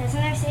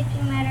 Doesn't our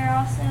safety matter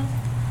also?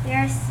 We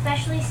are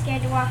especially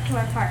scared to walk to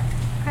our park.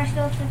 Cars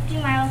go 50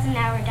 miles an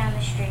hour down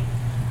the street.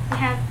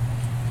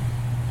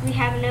 We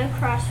have no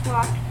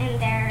crosswalk and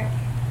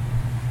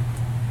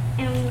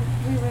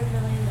we would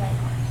really like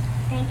one.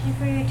 Thank you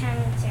for your time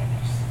and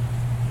service.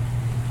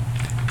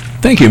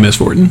 Thank you, Ms.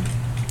 Fortin.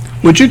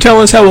 Would you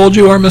tell us how old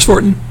you are, Ms.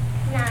 Fortin?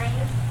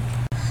 9.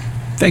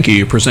 Thank you.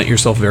 You present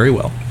yourself very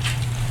well.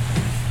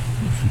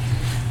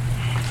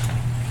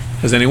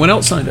 Has anyone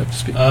else signed up to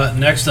speak?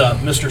 Next up,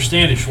 Mr.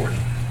 Standish Fortin.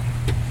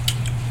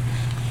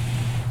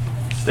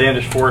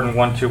 Standish Fortin,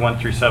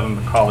 12137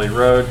 Macaulay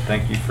Road.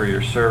 Thank you for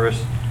your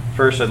service.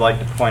 First, I'd like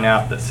to point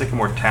out that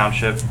Sycamore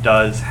Township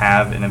does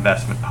have an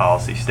investment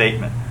policy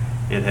statement.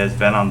 It has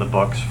been on the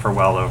books for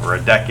well over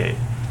a decade.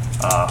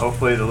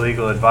 Hopefully the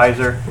legal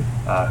advisor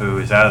who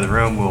is out of the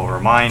room will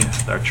remind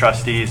our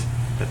trustees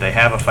that they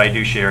have a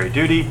fiduciary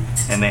duty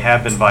and they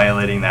have been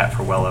violating that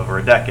for well over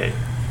a decade.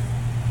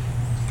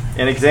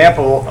 An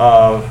example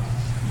of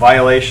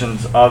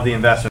violations of the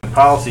investment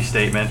policy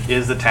statement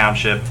is the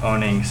township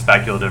owning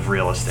speculative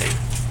real estate.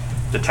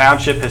 The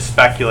township has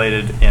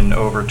speculated in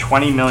over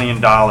 $20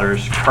 million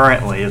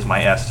currently, is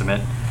my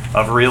estimate,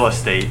 of real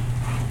estate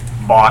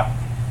bought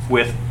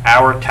with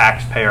our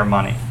taxpayer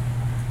money.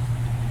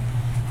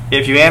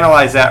 If you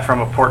analyze that from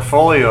a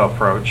portfolio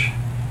approach,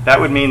 that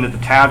would mean that the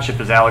township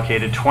has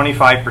allocated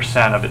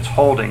 25% of its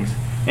holdings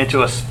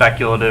into a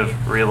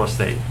speculative real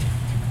estate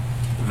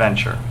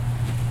venture.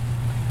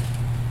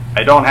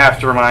 I don't have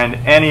to remind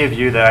any of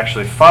you that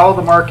actually follow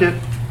the market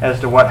as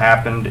to what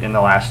happened in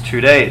the last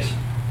 2 days.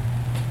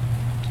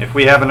 If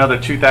we have another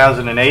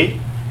 2008,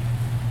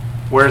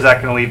 where's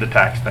that going to leave the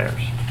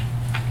taxpayers?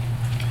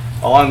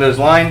 Along those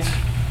lines,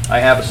 I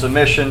have a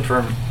submission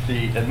from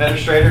the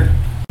administrator.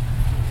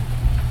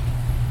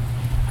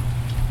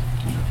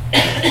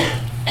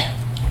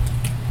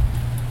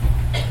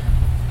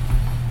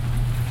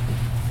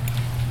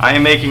 I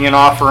am making an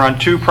offer on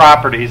 2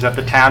 properties that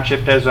the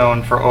township has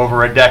owned for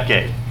over a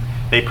decade.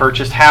 They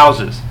purchased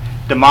houses,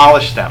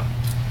 demolished them,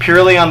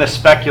 purely on the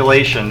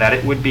speculation that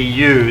it would be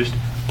used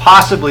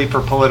possibly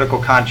for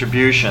political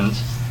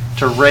contributions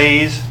to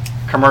raise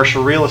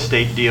commercial real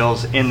estate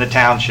deals in the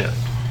township.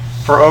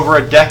 For over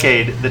a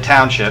decade, the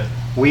township,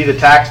 we the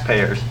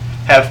taxpayers,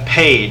 have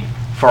paid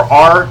for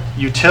our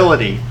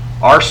utility,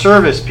 our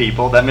service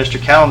people that Mr.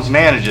 Kellums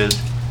manages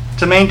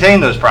to maintain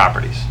those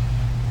properties.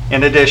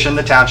 In addition,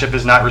 the township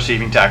is not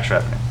receiving tax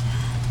revenue.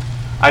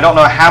 I don't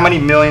know how many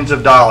millions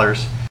of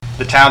dollars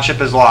the township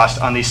has lost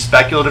on these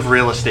speculative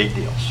real estate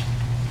deals.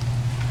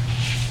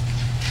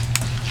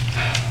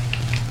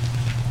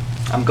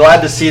 I'm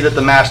glad to see that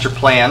the master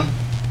plan,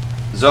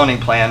 zoning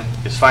plan,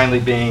 is finally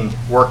being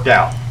worked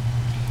out.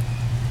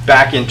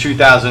 Back in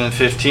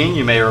 2015,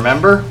 you may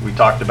remember, we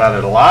talked about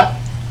it a lot,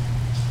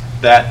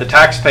 that the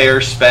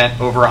taxpayers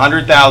spent over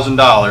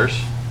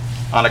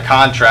 $100,000 on a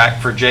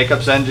contract for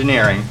Jacobs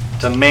Engineering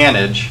to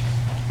manage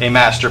a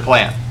master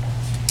plan.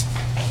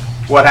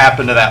 What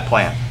happened to that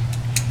plan?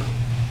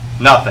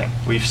 Nothing.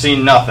 We've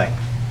seen nothing.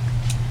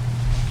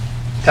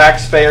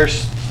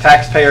 Taxpayers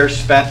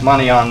spent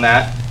money on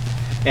that,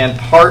 and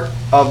part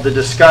of the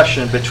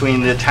discussion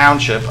between the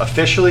township,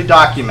 officially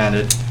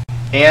documented,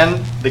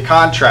 and the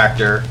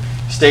contractor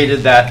stated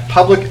that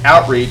public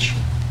outreach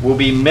will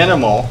be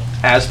minimal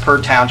as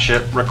per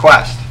township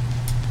request.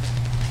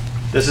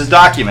 This is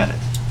documented.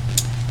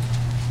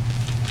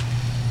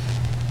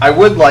 I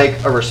would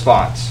like a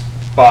response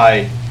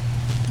by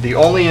the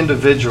only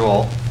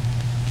individual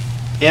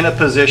in a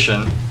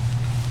position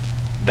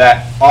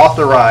that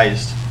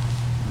authorized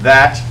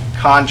that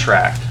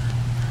contract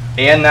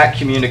and that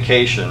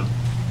communication,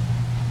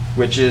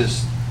 which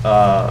is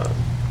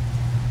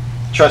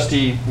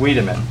Trustee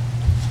Wiedemann,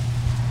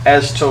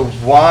 as to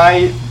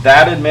why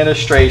that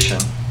administration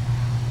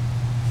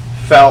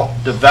felt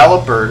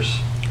developers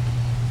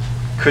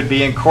could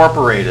be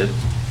incorporated,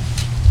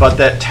 but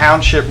that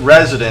township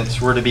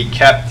residents were to be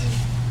kept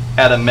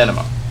at a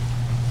minimum.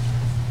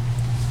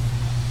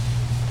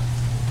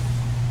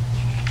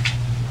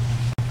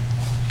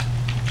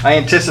 I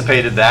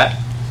anticipated that.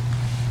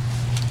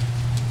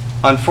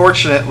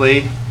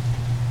 Unfortunately,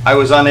 I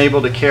was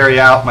unable to carry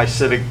out my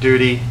civic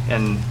duty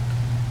in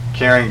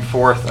carrying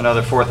forth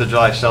another 4th of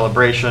July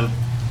celebration,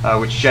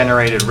 which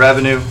generated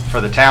revenue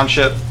for the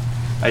township.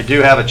 I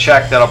do have a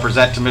check that I'll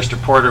present to Mr.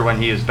 Porter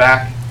when he is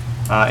back.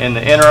 In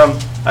the interim,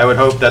 I would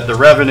hope that the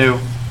revenue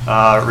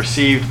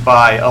received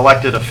by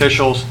elected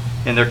officials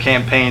in their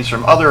campaigns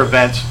from other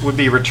events would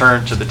be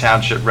returned to the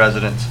township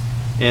residents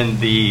in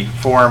the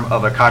form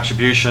of a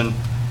contribution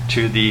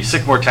to the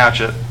Sycamore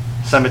Township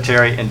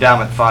Cemetery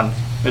Endowment Fund.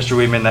 Mr.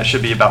 Wiedemann, that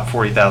should be about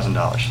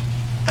 $40,000.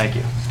 Thank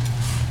you.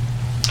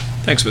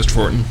 Thanks, Mr.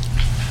 Fortin.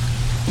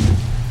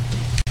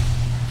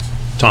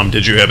 Tom,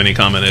 did you have any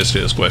comment as to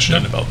his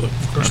question about the?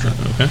 Of course not.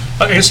 Okay.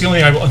 I guess the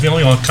only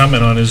I'll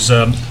comment on is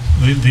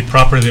the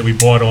property that we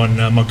bought on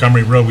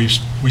Montgomery Road. We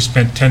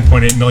spent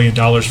 $10.8 million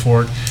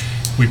for it.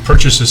 We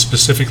purchased it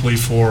specifically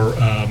for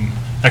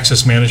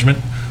excess management.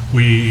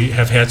 We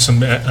have had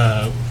some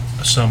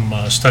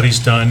studies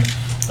done.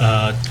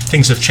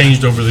 Things have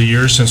changed over the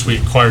years since we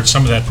acquired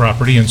some of that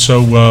property, and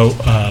so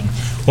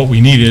what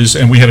we need is,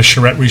 and we had a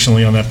charrette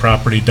recently on that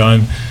property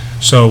done,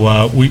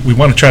 so we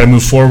want to try to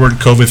move forward.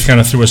 COVID kind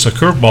of threw us a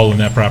curveball in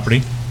that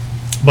property.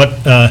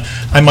 But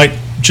I might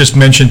just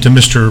mention to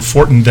Mr.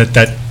 Fortin that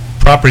that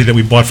property that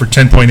we bought for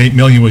 $10.8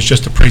 million was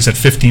just appraised at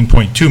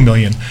 $15.2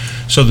 million.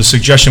 So the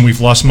suggestion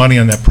we've lost money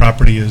on that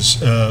property is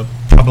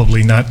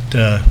probably not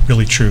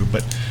really true.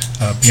 But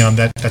beyond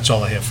that, that's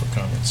all I have for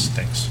comments.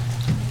 Thanks.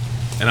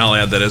 And I'll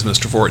add that, as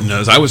Mr. Fortin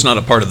knows, I was not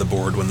a part of the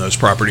board when those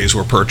properties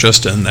were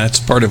purchased, and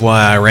that's part of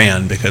why I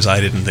ran, because I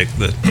didn't think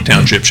the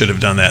township should have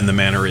done that in the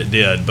manner it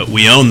did. But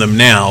we own them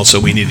now, so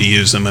we need to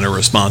use them in a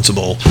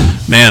responsible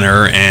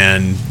manner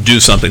and do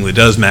something that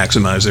does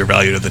maximize their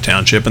value to the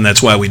township, and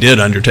that's why we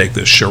did undertake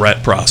this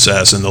charrette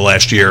process in the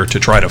last year to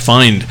try to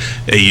find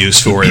a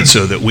use for it,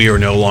 so that we are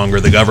no longer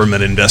the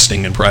government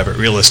investing in private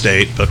real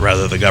estate, but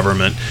rather the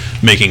government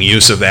making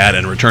use of that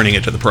and returning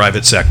it to the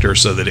private sector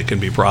so that it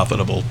can be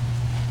profitable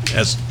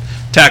as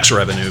tax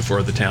revenue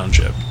for the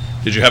township.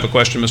 Did you have a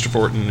question, Mr.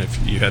 Fortin?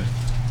 If you had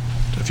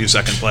a few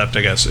seconds left,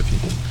 I guess. If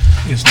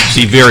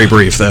you be very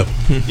brief, though.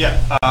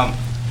 Yeah.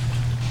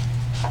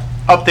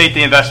 Update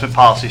the investment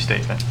policy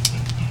statement.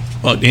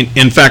 Well,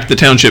 in fact, the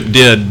township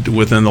did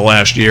within the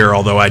last year,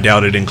 although I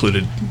doubt it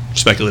included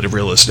speculative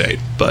real estate,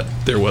 but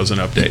there was an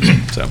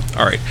update. So,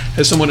 all right.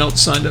 Has someone else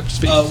signed up to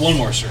speak? One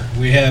more, sir.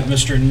 We have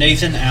Mr.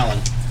 Nathan Allen,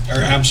 or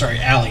I'm sorry,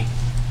 Alley.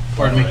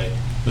 Pardon me.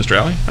 Mr.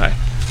 Alley? Hi.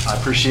 I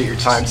appreciate your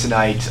time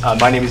tonight.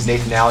 My name is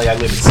Nathan Alley. I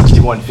live at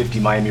 6150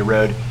 Miami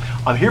Road.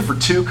 I'm here for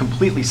two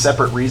completely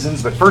separate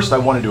reasons, but first I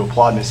wanted to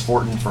applaud Ms.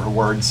 Fortin for her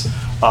words.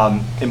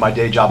 In my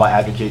day job, I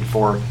advocate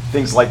for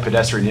things like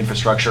pedestrian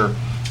infrastructure,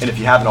 and if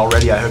you haven't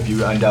already, I hope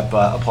you end up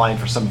applying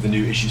for some of the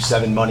new Issue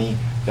 7 money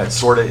that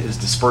sort of is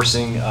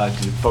dispersing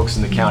to folks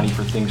in the county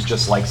for things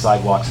just like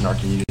sidewalks in our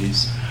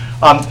communities.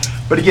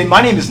 But again,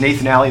 my name is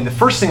Nathan Alley, and the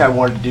first thing I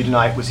wanted to do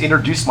tonight was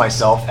introduce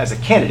myself as a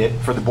candidate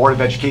for the Board of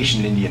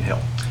Education in Indian Hill.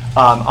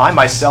 I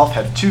myself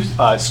have two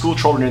school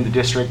children in the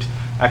district.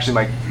 Actually,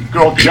 my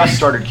girl just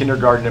started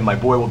kindergarten and my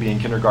boy will be in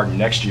kindergarten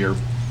next year.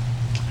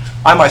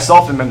 I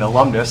myself am an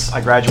alumnus.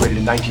 I graduated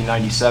in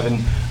 1997,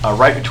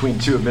 right between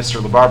two of Mr.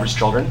 LaBarber's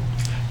children.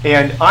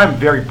 And I'm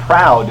very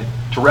proud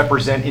to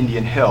represent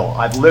Indian Hill.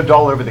 I've lived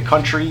all over the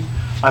country.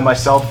 I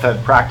myself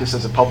have practiced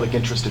as a public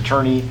interest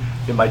attorney.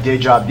 In my day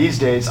job these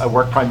days, I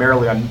work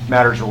primarily on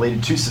matters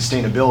related to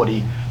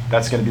sustainability.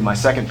 That's going to be my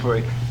second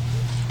point.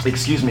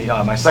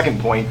 My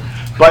second point.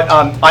 But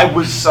I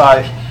was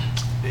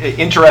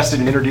interested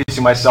in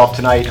introducing myself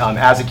tonight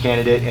as a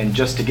candidate and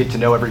just to get to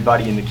know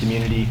everybody in the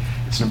community.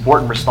 It's an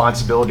important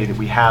responsibility that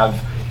we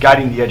have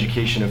guiding the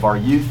education of our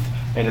youth,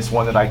 and it's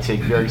one that I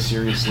take very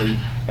seriously,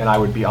 and I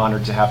would be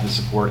honored to have the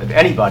support of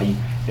anybody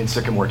in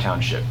Sycamore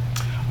Township.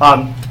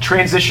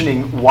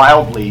 Transitioning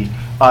wildly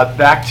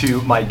back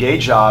to my day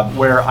job,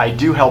 where I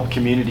do help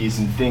communities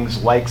in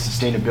things like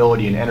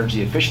sustainability and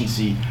energy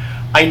efficiency,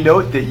 I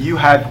note that you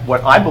have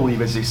what I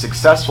believe is a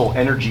successful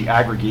energy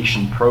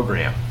aggregation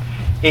program.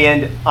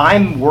 And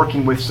I'm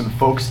working with some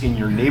folks in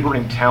your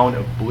neighboring town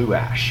of Blue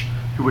Ash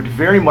who would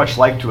very much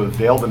like to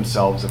avail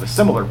themselves of a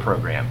similar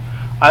program.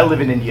 I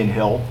live in Indian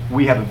Hill.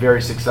 We have a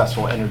very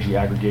successful energy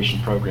aggregation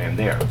program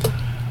there.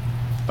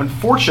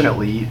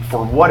 Unfortunately,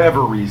 for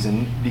whatever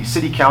reason, the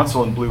City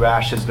Council in Blue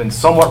Ash has been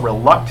somewhat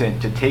reluctant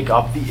to take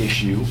up the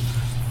issue.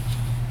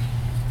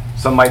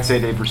 Some might say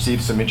they've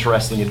received some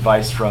interesting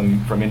advice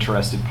from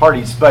interested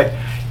parties, but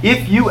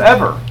if you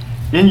ever,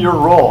 in your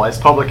role as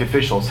public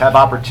officials, have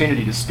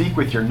opportunity to speak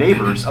with your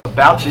neighbors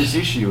about this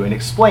issue and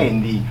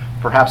explain the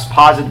perhaps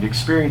positive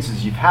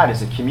experiences you've had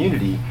as a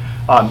community,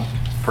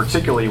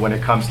 particularly when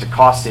it comes to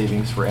cost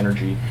savings for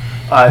energy,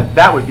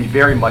 that would be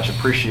very much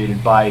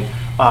appreciated by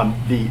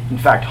in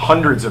fact,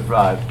 hundreds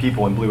of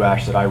people in Blue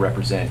Ash that I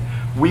represent.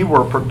 We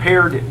were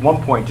prepared at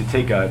one point to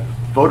take a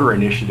voter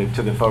initiative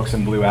to the folks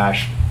in Blue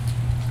Ash.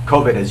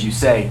 COVID, as you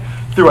say,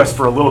 threw us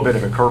for a little bit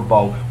of a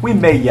curveball. We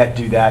may yet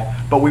do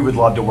that, but we would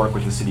love to work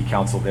with the City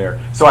Council there.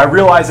 So I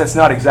realize that's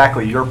not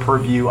exactly your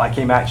purview. I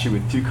came at you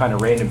with two kind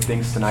of random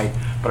things tonight,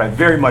 but I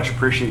very much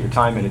appreciate your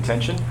time and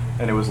attention,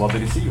 and it was lovely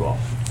to see you all.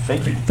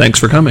 Thank you. Thanks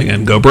for coming,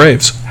 and go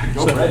Braves.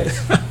 Go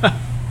Braves.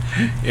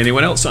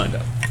 Anyone else signed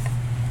up?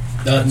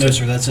 No,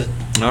 sir, that's it.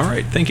 All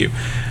right, thank you.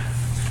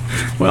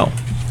 Well,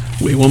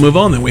 we will move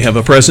on then. We have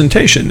a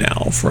presentation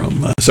now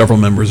from several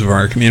members of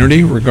our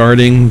community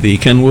regarding the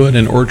Kenwood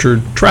and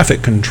Orchard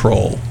traffic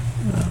control.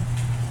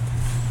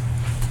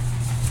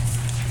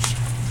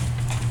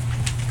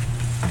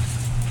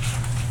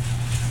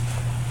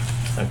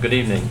 Good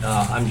evening.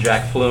 I'm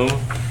Jack Flume.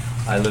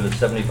 I live at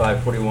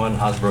 7541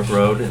 Hosbrook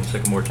Road in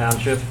Sycamore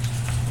Township,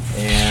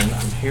 and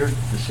I'm here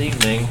this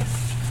evening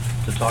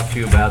to talk to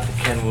you about the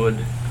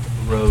Kenwood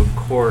Road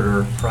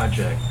Corridor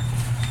project,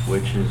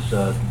 which is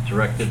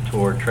directed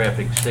toward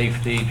traffic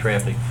safety,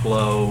 traffic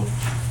flow,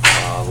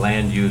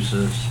 land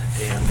uses,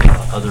 and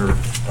other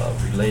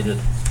related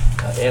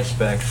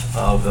aspects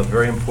of a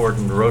very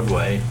important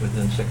roadway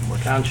within Sycamore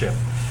Township.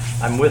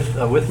 I'm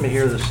with me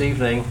here this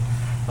evening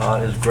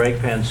is Greg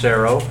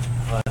Pansero.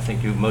 I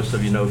think most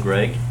of you know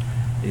Greg.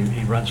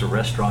 He runs a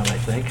restaurant, I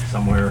think,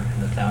 somewhere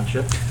in the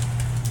township.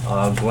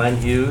 Glenn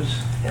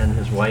Hughes and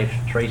his wife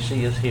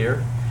Tracy is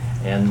here,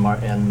 and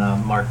Mark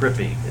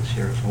Rippey is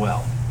here as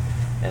well.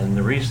 And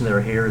the reason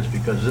they're here is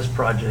because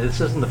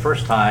this isn't the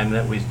first time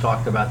that we've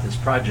talked about this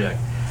project.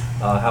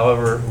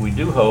 However, we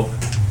do hope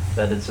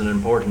that it's an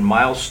important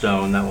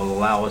milestone that will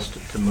allow us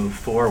to move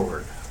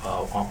forward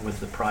with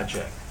the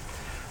project.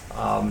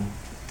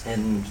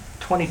 In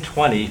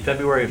 2020,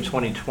 February of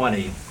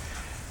 2020,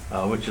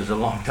 which is a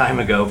long time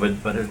ago,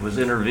 but it was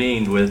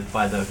intervened with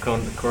by the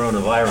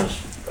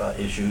coronavirus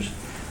issues.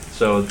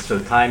 So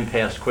time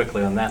passed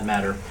quickly on that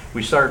matter.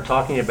 We started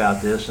talking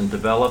about this and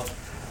developed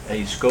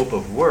a scope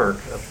of work,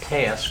 of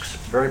tasks,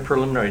 very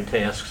preliminary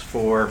tasks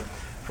for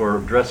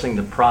addressing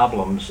the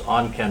problems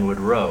on Kenwood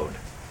Road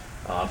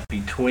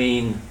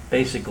between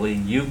basically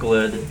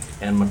Euclid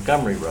and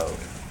Montgomery Road.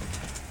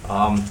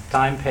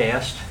 Time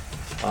passed,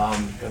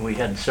 and we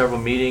had several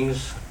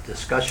meetings,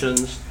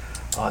 discussions.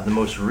 The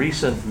most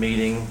recent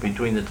meeting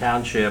between the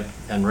township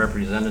and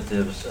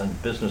representatives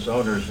and business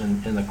owners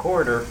in the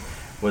corridor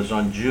was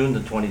on June the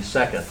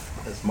 22nd.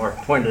 As Mark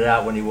pointed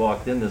out when he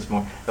walked in this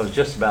morning, that was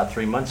just about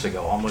 3 months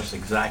ago, almost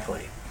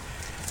exactly.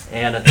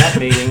 And at that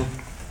meeting,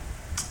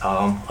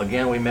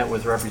 again, we met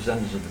with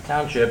representatives of the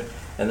township,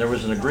 and there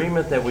was an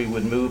agreement that we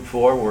would move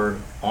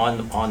forward on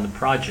the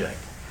project.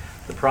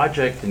 The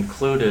project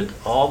included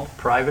all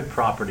private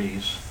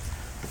properties.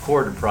 The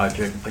corridor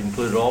project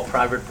included all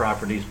private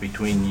properties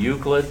between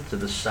Euclid to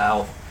the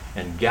south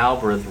and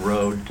Galbraith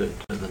Road to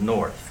the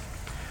north.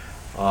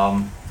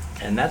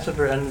 And that's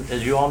and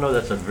as you all know,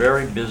 that's a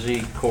very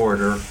busy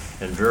corridor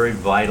and very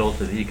vital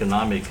to the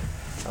economic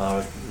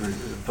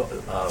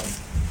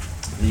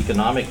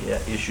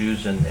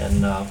issues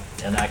and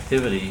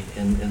activity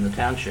in the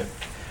township.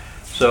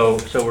 So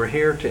we're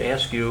here to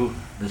ask you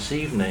this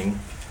evening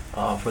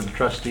for the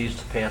trustees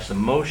to pass a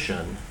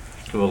motion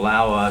to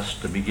allow us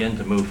to begin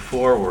to move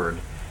forward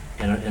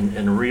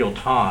in real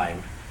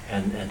time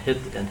and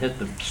hit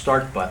the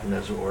start button,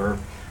 as it were,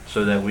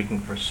 so that we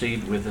can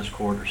proceed with this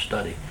corridor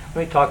study.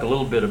 Let me talk a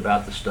little bit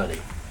about the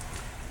study.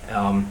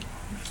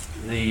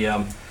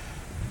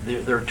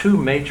 There are two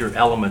major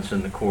elements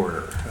in the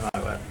corridor,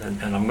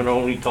 and I'm going to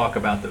only talk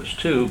about those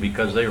two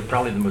because they are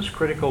probably the most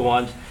critical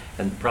ones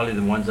and probably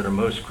the ones that are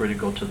most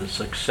critical to the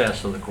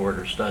success of the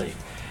corridor study.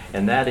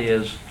 And that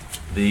is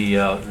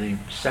the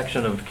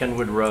section of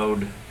Kenwood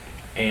Road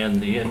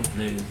and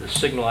the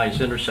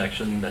signalized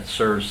intersection that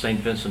serves St.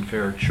 Vincent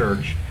Ferrer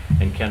Church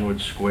and Kenwood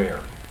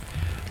Square.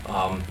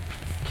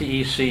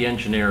 TEC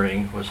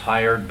Engineering was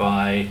hired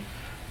by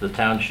the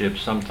township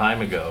some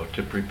time ago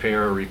to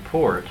prepare a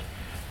report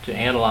to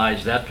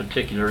analyze that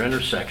particular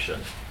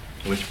intersection,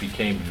 which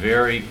became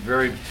very,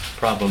 very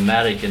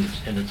problematic in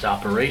its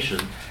operation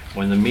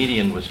when the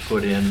median was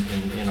put in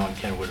on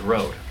Kenwood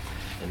Road,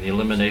 and the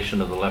elimination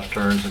of the left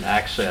turns and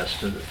access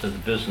to the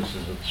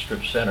businesses at the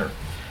strip center.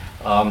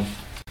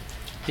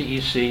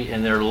 TEC,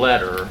 in their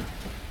letter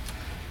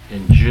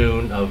in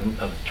June of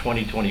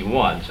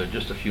 2021, so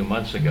just a few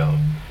months ago,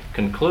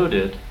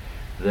 concluded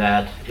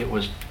that it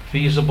was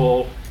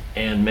feasible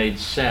and made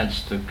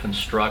sense to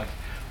construct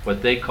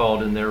what they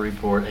called in their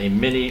report a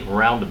mini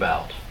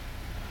roundabout.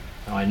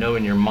 Now, I know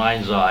in your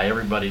mind's eye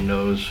everybody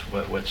knows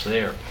what's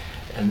there,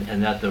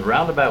 and that the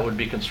roundabout would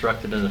be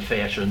constructed in a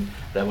fashion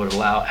that would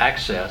allow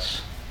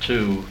access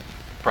to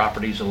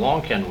properties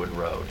along Kenwood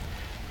Road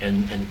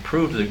and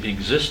improve the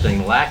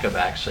existing lack of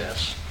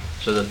access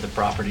so that the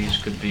properties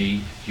could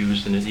be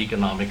used in an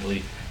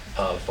economically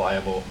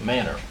viable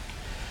manner.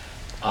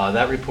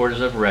 That report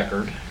is of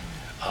record.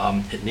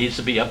 It needs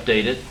to be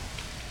updated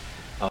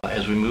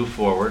as we move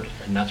forward,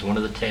 and that's one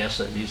of the tasks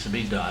that needs to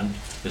be done,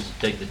 is to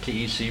take the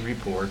TEC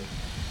report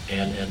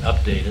and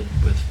update it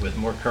with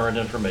more current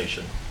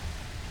information.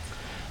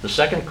 The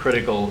second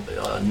critical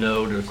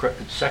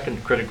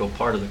second critical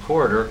part of the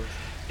corridor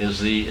is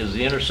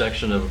the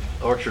intersection of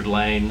Orchard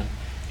Lane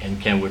and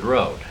Kenwood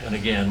Road. And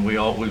again, we've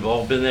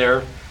all been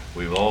there.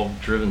 We've all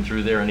driven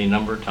through there any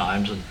number of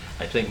times, and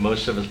I think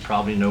most of us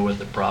probably know what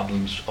the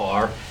problems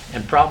are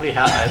and probably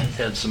have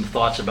had some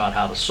thoughts about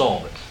how to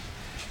solve it.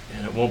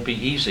 And it won't be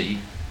easy,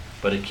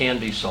 but it can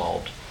be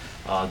solved.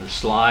 The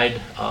slide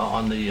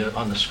on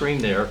the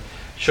screen there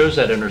shows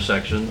that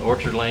intersection,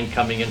 Orchard Lane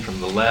coming in from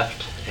the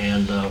left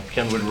and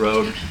Kenwood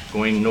Road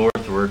going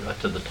northward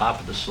to the top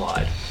of the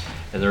slide.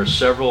 And there are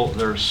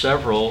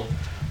several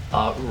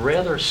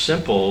rather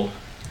simple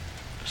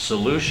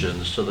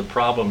solutions to the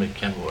problem at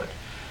Kenwood.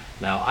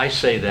 Now, I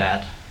say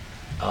that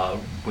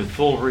with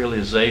full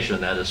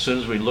realization that as soon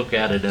as we look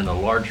at it in a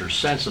larger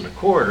sense in a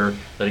corridor,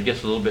 that it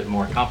gets a little bit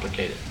more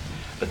complicated.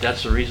 But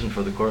that's the reason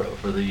for the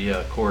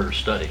corridor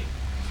study.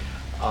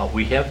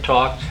 We have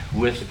talked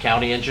with the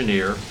county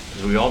engineer.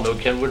 As we all know,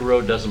 Kenwood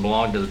Road doesn't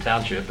belong to the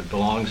township. It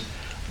belongs,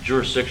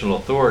 jurisdictional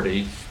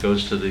authority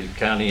goes to the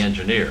county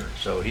engineer.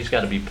 So he's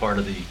got to be part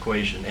of the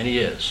equation, and he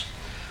is.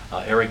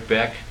 Eric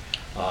Beck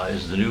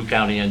is the new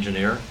county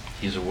engineer.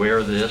 He's aware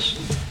of this.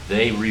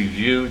 They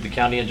reviewed, the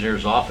county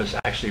engineer's office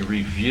actually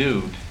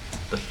reviewed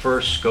the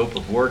first scope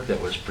of work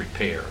that was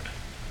prepared.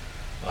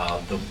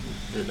 A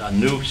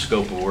new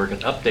scope of work, an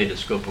updated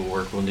scope of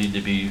work will need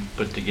to be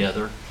put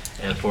together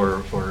and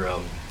for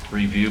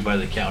review by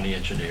the county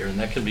engineer, and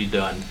that can be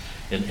done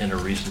in a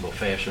reasonable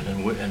fashion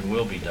and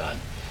will be done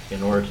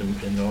in order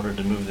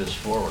to move this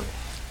forward.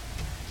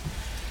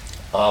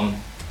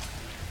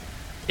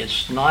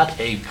 It's not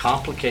a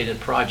complicated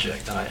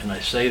project, and I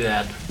say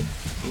that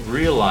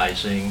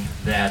realizing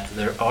that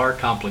there are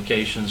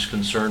complications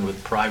concerned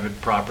with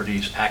private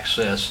properties,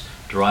 access,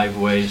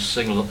 driveways,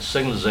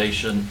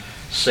 signalization,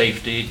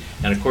 safety,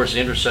 and of course the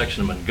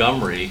intersection of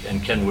Montgomery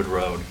and Kenwood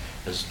Road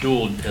has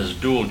dual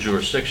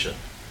jurisdiction.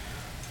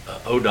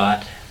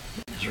 ODOT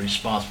is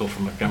responsible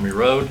for Montgomery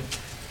Road,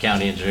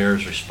 county engineer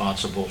is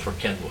responsible for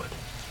Kenwood.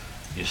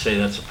 You say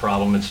that's a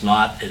problem, it's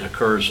not. It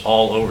occurs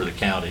all over the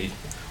county,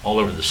 all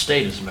over the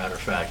state as a matter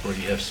of fact, where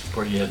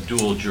you have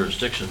dual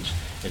jurisdictions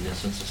in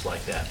instances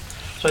like that.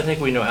 So I think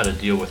we know how to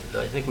deal with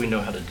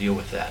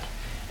that,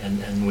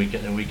 and we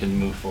can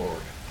move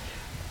forward.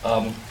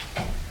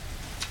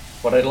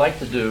 What I'd like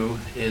to do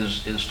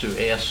is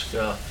to ask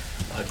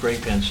Greg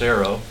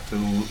Pansero,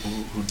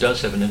 who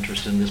does have an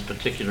interest in this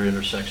particular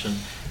intersection,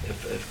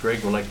 if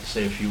Greg would like to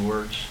say a few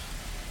words.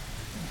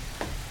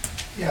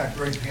 Yeah,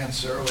 Greg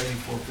Pansero,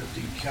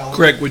 8450 Keller.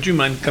 Greg, would you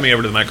mind coming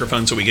over to the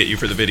microphone so we get you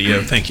for the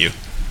video? Thank you.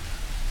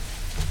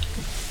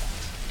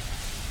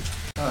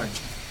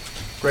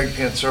 Greg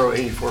Pansero,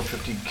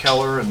 8450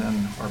 Keller, and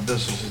then our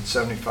business at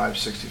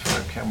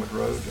 7565 Kenwood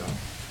Road.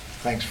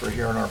 Thanks for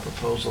hearing our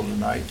proposal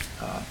tonight.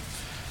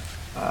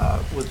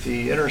 With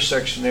the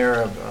intersection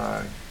there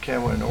of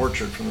Kenwood and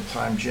Orchard, from the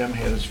time Jim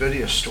had his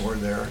video store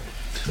there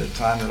to the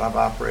time that I've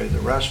operated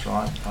the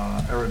restaurant,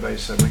 everybody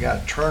said, we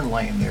got a turn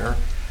lane there.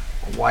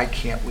 Well, why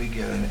can't we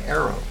get an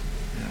arrow,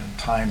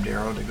 timed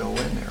arrow to go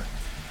in there?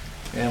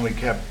 And we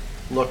kept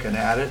looking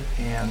at it,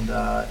 and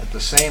at the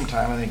same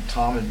time, I think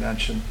Tom had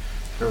mentioned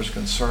there was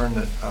concern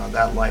that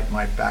that light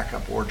might back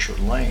up Orchard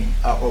Lane,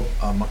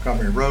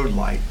 Montgomery Road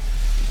light.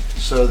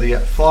 So the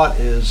thought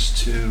is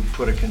to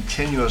put a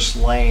continuous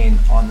lane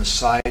on the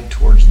side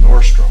towards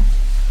Nordstrom,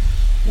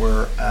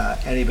 where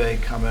anybody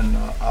coming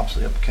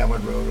opposite up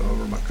Kenwood Road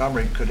over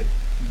Montgomery could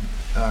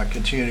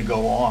continue to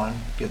go on,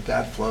 get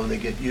that flow, they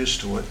get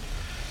used to it.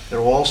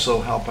 It'll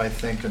also help, I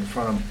think, in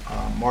front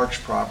of Mark's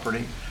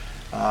property,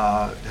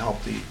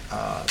 help the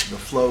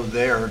flow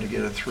there to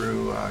get it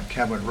through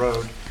Kenwood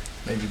Road,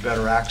 maybe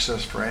better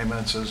access for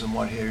ambulances and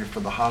what have you for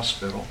the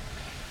hospital.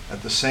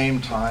 At the same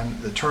time,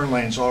 the turn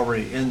lane's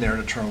already in there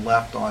to turn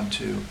left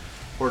onto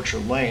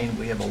Orchard Lane.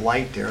 We have a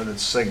light there that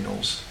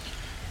signals.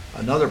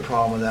 Another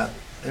problem with that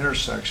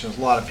intersection is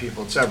a lot of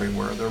people, it's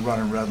everywhere, they're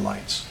running red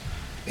lights.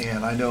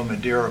 And I know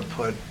Madeira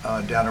put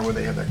down there where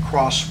they have that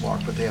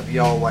crosswalk, but they have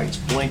yellow lights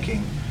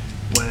blinking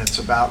when it's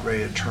about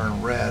ready to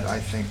turn red. I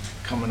think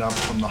coming up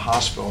from the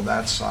hospital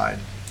that side,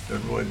 it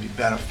would really be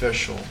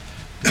beneficial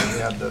that we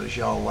have those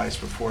yellow lights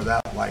before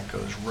that light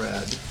goes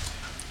red.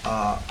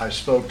 I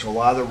spoke to a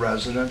lot of the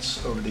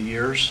residents over the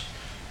years,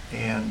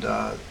 and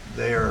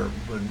they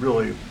would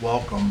really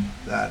welcome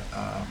that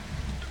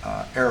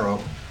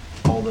arrow,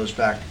 all those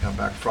back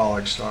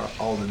Frolic Star,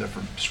 all the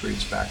different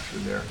streets back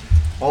through there.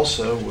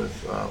 Also,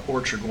 with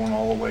Orchard going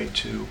all the way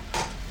to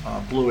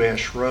Blue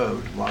Ash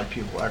Road, a lot of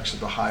people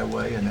exit the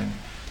highway, and then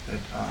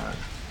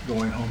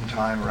going home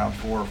time around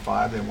 4 or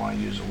 5, they want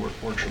to use the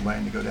Orchard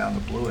Lane to go down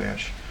to Blue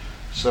Ash.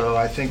 So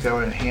I think that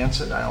would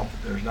enhance it.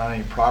 There's not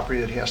any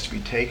property that has to be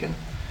taken.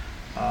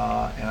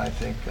 And I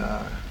think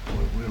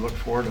we look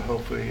forward to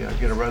hopefully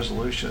get a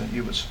resolution that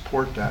you would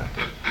support that.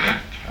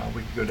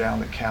 We could go down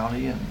the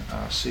county and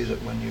see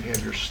that when you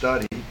have your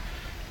study,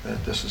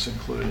 that this is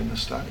included in the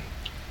study.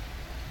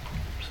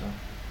 So,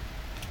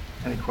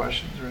 any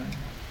questions or anything?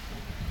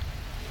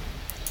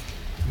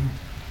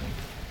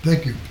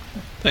 Thank you.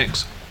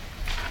 Thanks.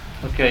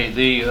 Okay,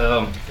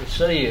 the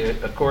city,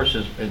 of course,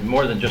 is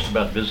more than just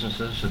about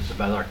businesses. It's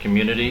about our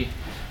community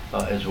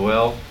as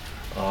well.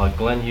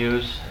 Glenn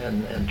Hughes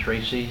and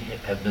Tracy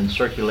have been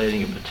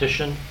circulating a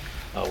petition.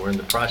 We're in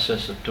the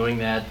process of doing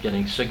that,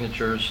 getting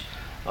signatures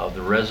of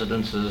the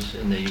residences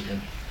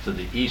to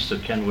the east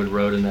of Kenwood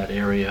Road in that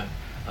area,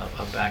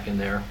 back in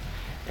there,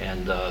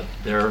 and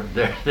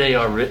they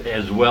are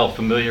as well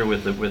familiar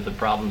with the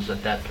problems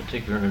at that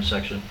particular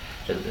intersection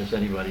as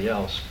anybody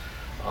else.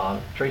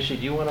 Tracy,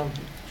 do you want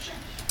to?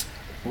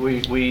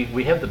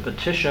 We have the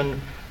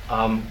petition.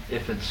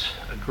 If it's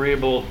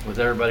agreeable with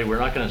everybody, we're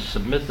not going to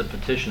submit the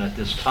petition at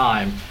this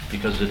time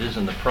because it is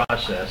in the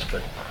process,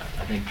 but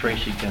I think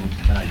Tracy can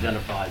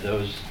identify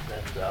those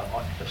that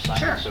have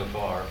signed it so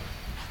far.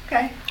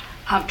 Okay.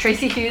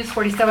 Tracy Hughes,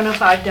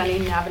 4705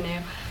 Dunning Avenue.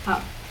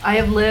 I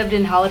have lived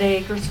in Holiday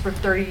Acres for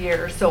 30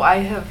 years, so I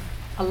have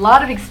a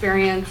lot of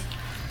experience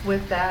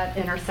with that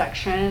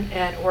intersection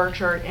at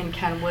Orchard and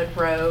Kenwood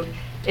Road.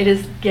 It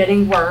is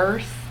getting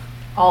worse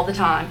all the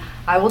time.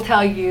 I will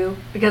tell you,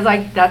 because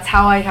that's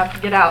how I have to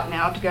get out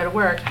now to go to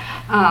work.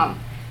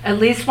 At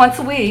least once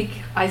a week,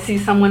 I see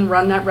someone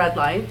run that red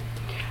light.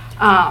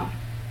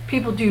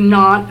 People do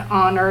not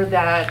honor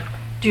that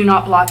do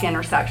not block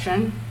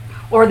intersection,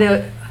 or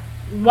the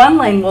one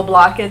lane will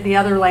block it, the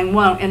other lane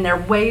won't, and they're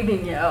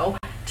waving you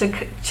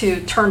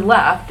to turn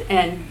left,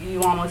 and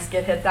you almost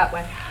get hit that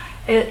way.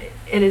 It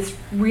is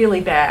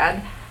really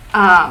bad.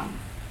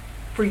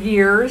 For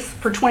years,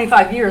 for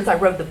 25 years, I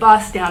rode the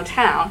bus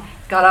downtown,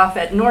 got off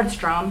at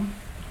Nordstrom,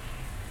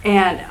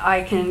 and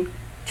I can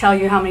tell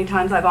you how many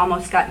times I've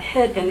almost gotten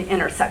hit in the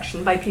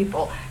intersection by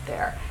people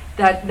there.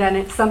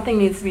 Something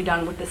needs to be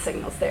done with the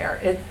signals there.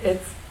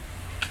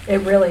 It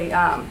really,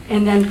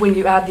 and then when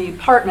you add the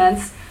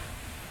apartments,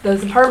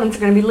 those apartments are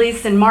going to be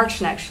leased in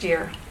March next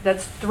year.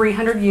 That's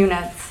 300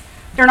 units.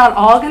 They're not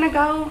all going to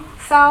go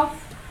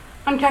south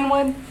on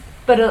Kenwood,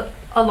 but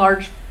a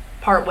large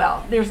part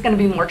will. There's going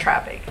to be more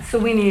traffic. So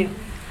we need,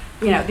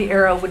 the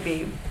arrow would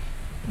be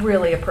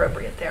really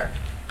appropriate there.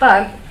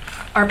 But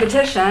our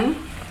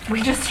petition,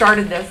 we just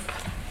started this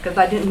because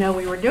I didn't know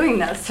we were doing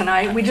this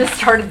tonight. We just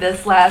started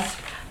this last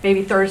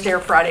maybe Thursday or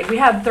Friday. We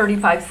have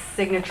 35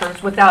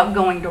 signatures without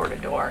going door to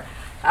door.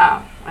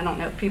 I don't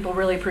know if people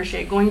really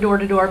appreciate going door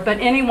to door, but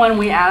anyone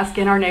we ask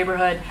in our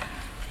neighborhood,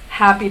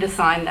 happy to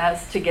sign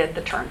this to get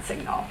the turn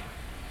signal.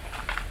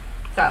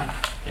 So,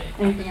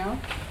 anything else?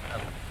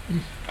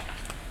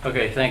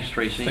 Okay, thanks,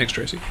 Tracy. Thanks,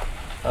 Tracy.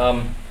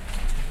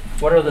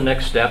 What are the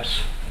next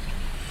steps?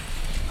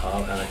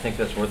 And I think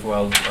that's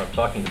worthwhile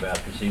talking about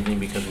this evening,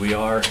 because we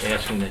are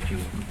asking that you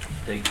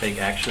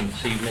take action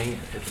this evening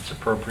if it's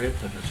appropriate,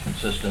 if it's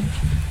consistent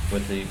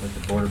with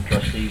the Board of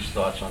Trustees'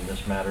 thoughts on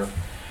this matter.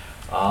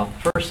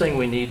 First thing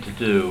we need to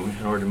do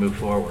in order to move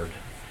forward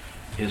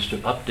is to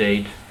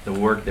update the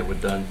work that was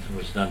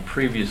done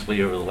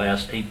previously over the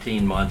last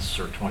 18 months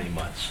or 20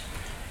 months,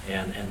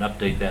 and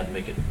update that and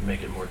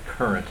make it more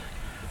current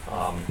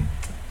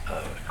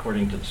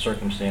according to the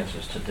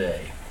circumstances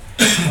today.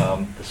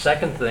 The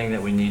second thing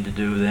that we need to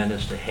do then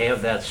is to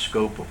have that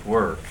scope of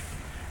work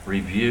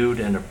reviewed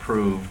and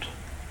approved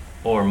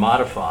or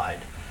modified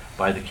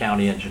by the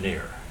county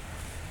engineer.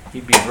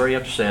 He'd be very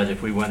upset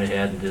if we went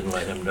ahead and didn't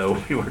let him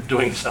know we were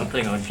doing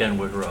something on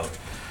Kenwood Road.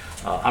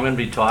 I'm going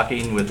to be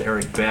talking with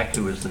Eric Beck,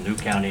 who is the new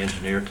county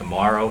engineer,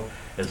 tomorrow,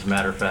 as a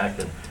matter of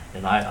fact,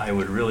 and I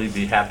would really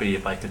be happy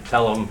if I could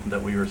tell him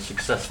that we were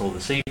successful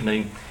this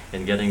evening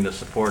in getting the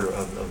support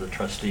of the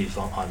trustees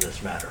on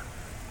this matter.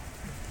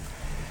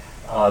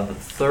 The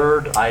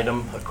third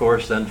item, of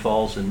course, then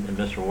falls in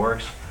Mr.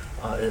 Warwick's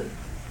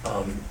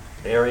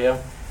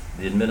area,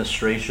 the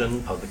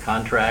administration of the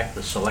contract,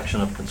 the selection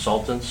of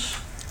consultants.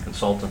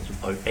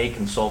 A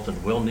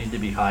consultant will need to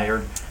be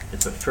hired.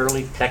 It's a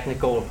fairly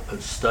technical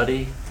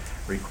study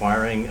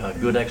requiring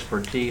good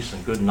expertise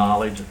and good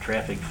knowledge of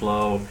traffic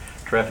flow,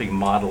 traffic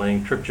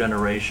modeling, trip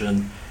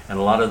generation, and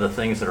a lot of the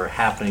things that are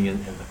happening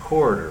in the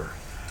corridor.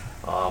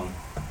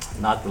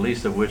 Not the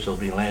least of which will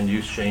be land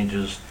use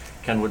changes.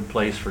 Kenwood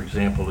Place, for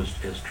example, is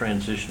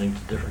transitioning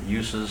to different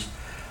uses.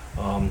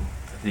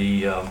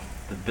 The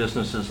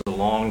businesses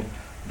along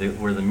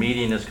where the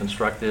median is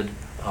constructed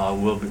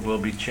will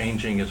be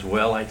changing as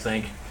well, I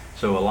think.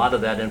 So a lot of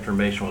that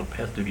information will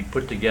have to be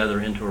put together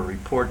into a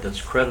report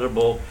that's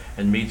credible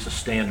and meets the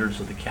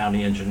standards of the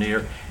county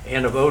engineer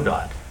and of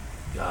ODOT.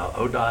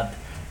 ODOT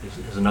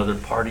is another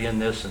party in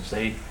this, since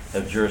they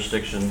have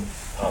jurisdiction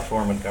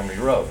for Montgomery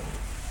Road.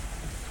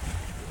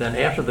 Then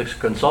after the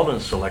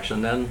consultant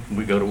selection, then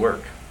we go to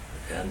work.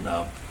 And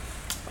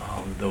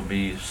there'll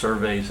be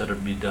surveys that will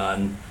be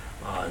done,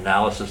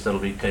 analysis that will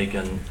be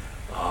taken,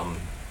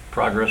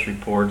 progress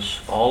reports,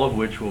 all of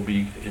which will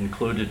be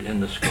included in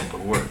the scope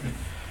of work.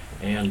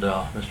 And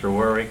Mr.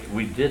 Warwick,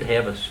 we did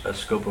have a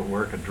scope of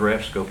work, a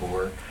draft scope of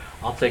work.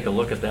 I'll take a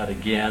look at that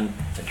again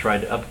and try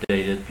to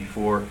update it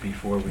before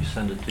we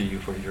send it to you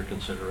for your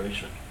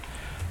consideration.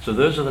 So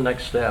those are the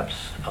next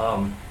steps.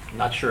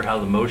 Not sure how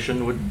the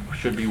motion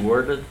should be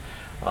worded.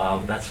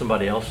 That's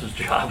somebody else's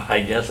job,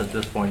 I guess, at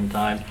this point in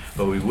time.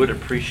 But we would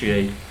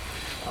appreciate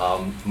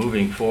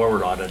moving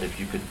forward on it if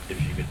you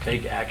could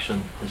take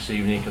action this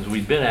evening, because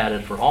we've been at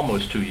it for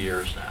almost 2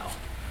 years now,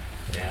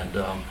 and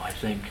I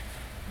think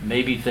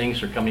maybe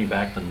things are coming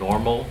back to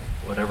normal,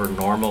 whatever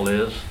normal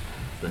is,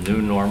 the new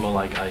normal,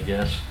 I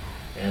guess.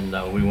 And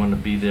we want to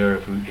be there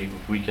if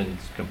we can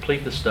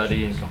complete the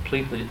study and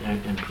complete the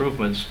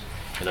improvements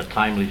in a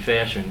timely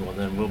fashion. Well,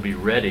 then we'll be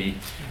ready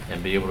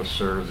and be able to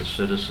serve the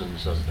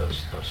citizens of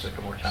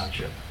Sycamore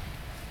Township.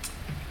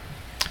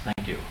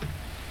 Thank you.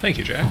 Thank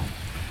you, Jack.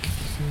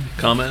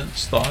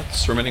 Comments,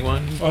 thoughts from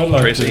anyone? I'd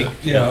like Tracy?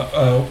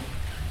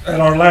 At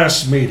our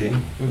last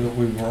meeting,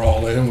 we were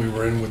all in, we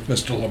were in with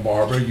Mr.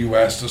 LaBarbera. You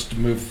asked us to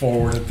move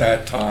forward at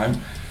that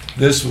time.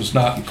 This was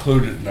not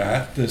included in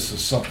that. This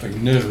is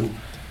something new.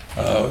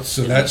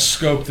 So that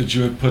scope that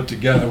you had put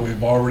together,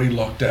 we've already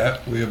looked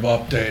at, we have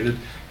updated.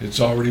 It's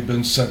already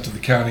been sent to the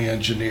county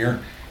engineer.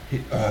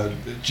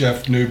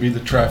 Jeff Newby, the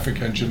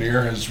traffic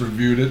engineer, has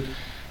reviewed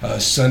it,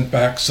 sent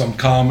back some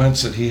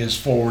comments that he has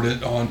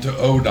forwarded on to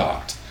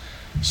ODOT.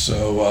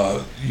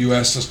 So you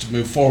asked us to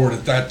move forward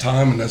at that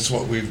time, and that's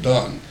what we've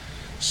done.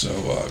 So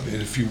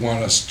if you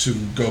want us to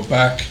go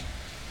back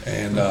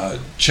and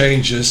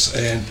changes.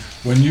 And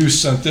when you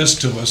sent this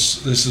to us,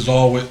 this has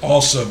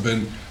also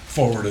been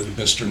forwarded to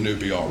Mr.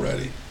 Newby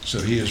already. So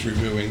he is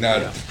reviewing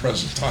that at the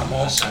present time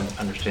also. I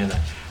understand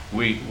that.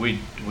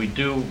 We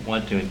do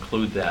want to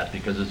include that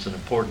because it's an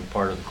important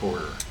part of the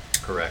corridor,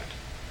 correct?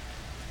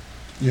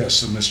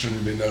 Yes, and Mr.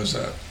 Newby knows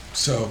that.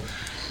 So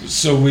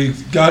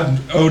we've gotten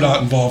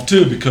ODOT involved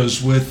too,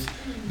 because with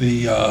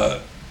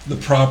the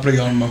property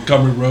on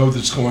Montgomery Road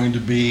that's going to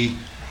be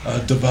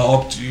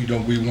developed,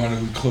 we want to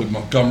include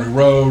Montgomery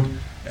Road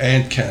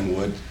and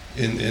Kenwood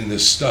in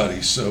this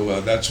study. So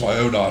that's why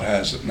ODOT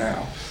has it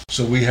now.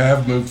 So we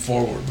have moved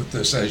forward with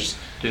this as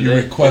you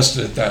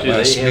requested at that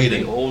last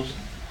meeting.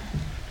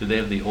 Do they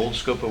have the old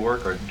scope of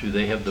work, or do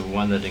they have the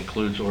one that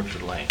includes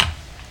Orchard Lane?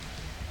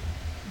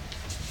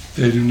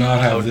 They do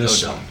not have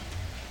this one.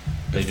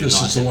 They If do this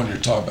not is the have one that.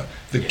 you're talking about.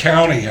 The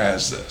county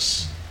has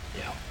this.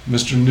 Yeah.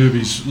 Mr.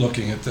 Newby's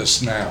looking at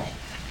this now.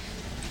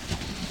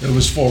 It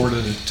was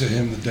forwarded to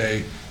him the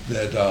day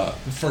that,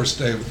 the first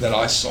day that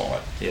I saw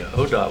it. Yeah,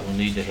 ODOT will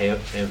need to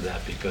have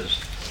that because,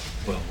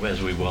 well,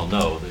 as we well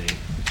know, the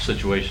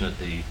situation at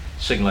the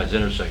signalized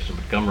intersection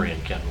of Montgomery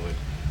and Kenwood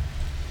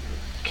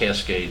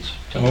cascades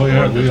to the Oh, yeah,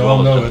 north we as all well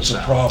as know to the it's a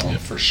south. problem,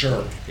 for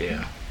sure.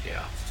 Yeah.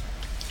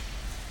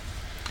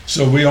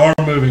 So we are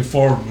moving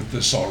forward with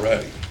this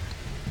already.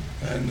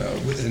 And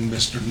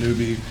Mr.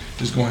 Newby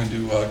is going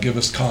to give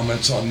us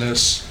comments on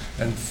this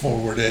and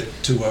forward it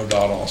to ODOT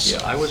also.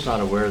 Yeah, I was not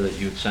aware that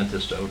you had sent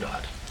this to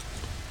ODOT.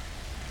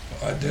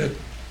 I did.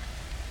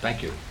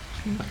 Thank you.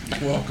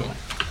 You're welcome.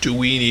 Do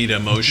we need a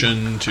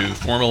motion to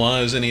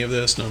formalize any of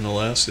this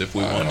nonetheless, if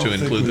we want to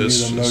include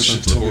this? I don't think we need a motion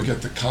since the until we board-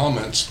 get the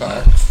comments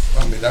back.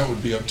 I mean, that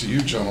would be up to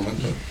you, gentlemen,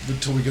 but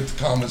until we get the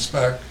comments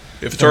back.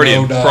 If it's already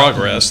in from ODOT,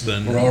 progress,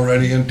 then. We're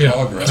already in Yeah.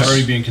 progress. It's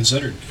already being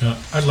considered. Yeah,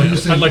 I'd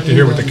like to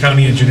hear what the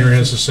county engineer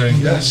has to say.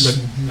 Yes.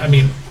 But, I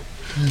mean,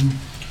 And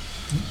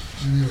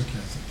the other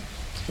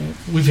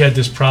Kathy. we've had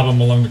this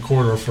problem along the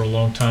corridor for a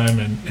long time,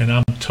 and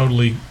I'm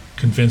totally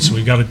convinced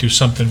we got to do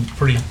something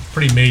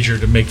pretty major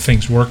to make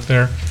things work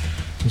there.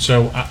 And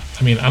so,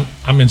 I mean,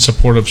 I'm in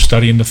support of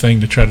studying the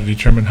thing to try to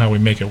determine how we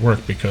make it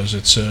work, because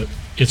it's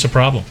a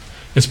problem.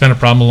 It's been a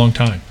problem a long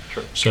time.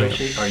 So,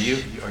 Tracy,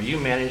 are you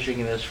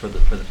managing this for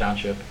the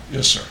township?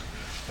 Yes, sir.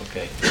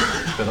 Okay.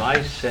 Could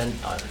I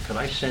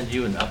send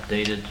you an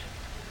updated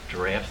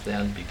draft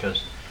then?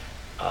 Because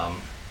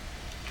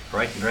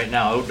right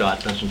now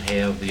ODOT doesn't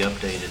have the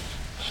updated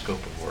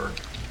scope of work.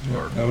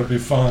 That would be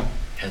fine.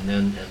 And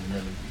then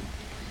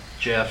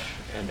Jeff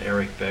and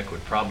Eric Beck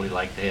would probably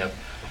like to have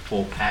a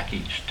full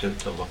package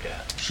to look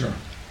at. Sure.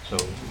 So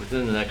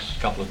within the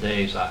next couple of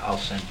days, I'll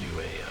send you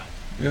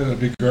Yeah, that'd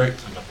be great.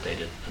 an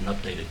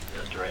updated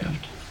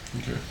draft.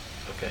 Okay.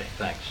 Okay,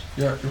 thanks.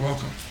 Yeah, you're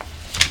welcome.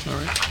 All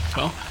right.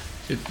 Well,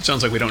 it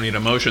sounds like we don't need a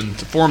motion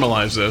to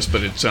formalize this,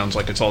 but it sounds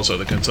like it's also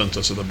the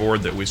consensus of the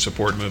board that we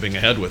support moving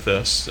ahead with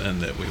this and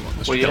that we want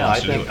Well, Mr. yeah,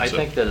 Jones to do it. I so.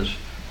 think that is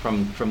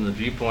from the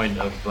viewpoint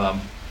of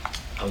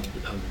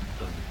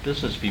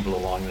business people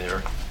along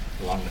the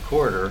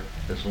corridor,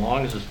 as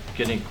long as it's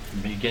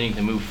beginning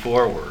to move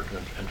forward,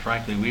 and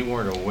frankly, we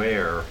weren't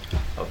aware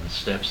of the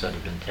steps that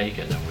have been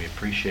taken, and we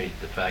appreciate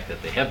the fact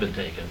that they have been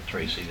taken,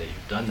 Tracy, that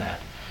you've done that.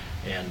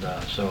 And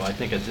so I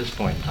think at this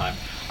point in time,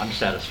 I'm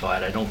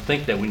satisfied. I don't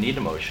think that we need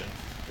a motion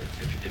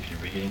if you're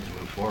beginning to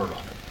move forward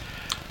on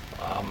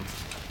it.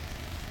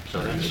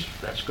 So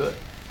that's good.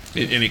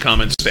 Any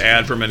comments to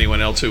add from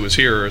anyone else who was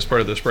here as part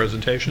of this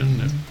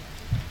presentation?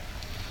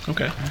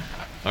 Okay.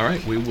 All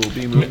right, we will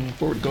be moving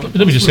forward. Go ahead.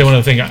 let me just say one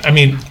other thing. I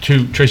mean,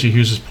 to Tracy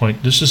Hughes'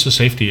 point, this is a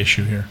safety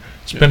issue here.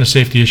 It's been a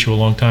safety issue a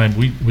long time.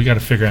 We got to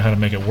figure out how to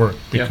make it work,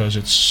 because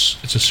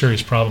it's a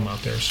serious problem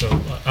out there. So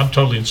I'm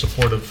totally in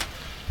support of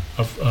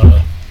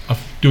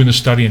doing the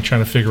study and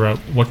trying to figure out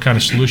what kind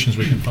of solutions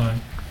we can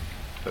find.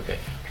 Okay,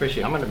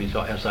 Tracy, I'm going to be,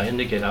 as I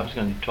indicated, I was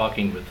going to be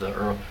talking with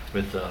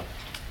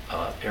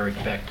Eric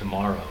Beck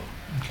tomorrow,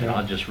 Okay. and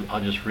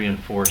I'll just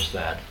reinforce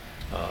that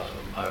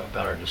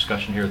about our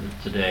discussion here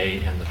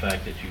today and the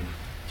fact that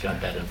you've got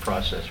that in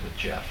process with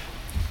Jeff.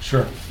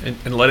 Sure.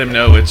 And let him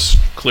know it's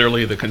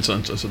clearly the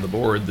consensus of the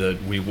board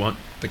that we want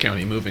the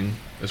county moving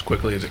as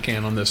quickly as it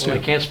can on this. Well, I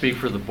can't speak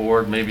for the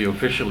board, maybe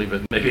officially,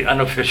 but maybe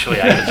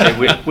unofficially, I can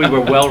say we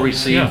were well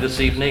received this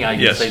evening. I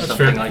can say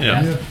something like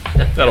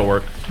that. That'll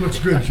work. Looks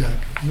good, Jack.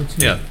 Looks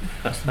good. Yeah.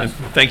 And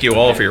thank you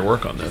all for your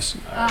work on this.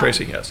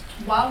 Tracy, yes.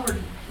 While we're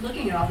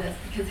looking at all this,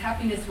 because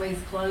Happiness Way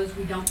is closed,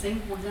 we don't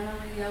think we're gonna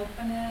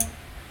reopen it,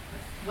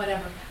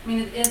 whatever. I mean,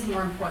 it is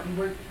more important.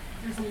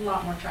 There's a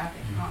lot more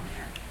traffic on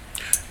there.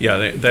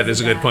 Yeah, that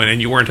is a good point.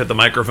 And you weren't at the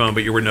microphone,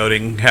 but you were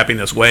noting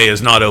Happiness Way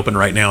is not open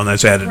right now, and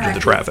that's added to the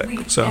traffic.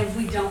 And So,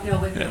 we don't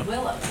know if it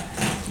will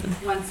open.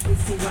 Once we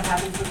see what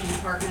happens with the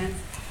apartments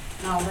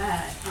and all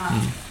that,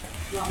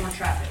 a lot more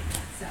traffic,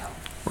 so.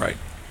 right.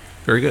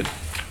 Very good.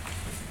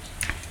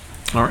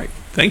 All right.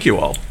 Thank you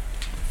all.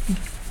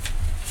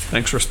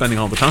 Thanks for spending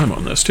all the time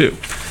on this, too.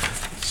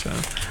 So,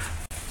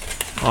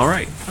 all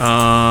right.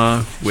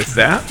 With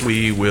that,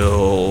 we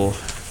will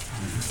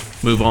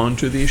move on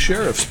to the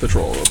Sheriff's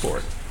Patrol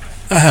report.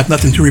 I have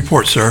nothing to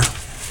report, sir.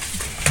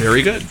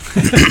 Very good.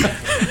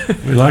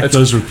 We like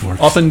those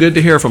reports. Often good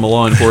to hear from a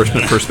law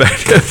enforcement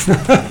perspective.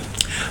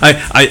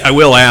 I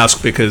will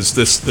ask, because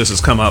this has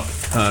come up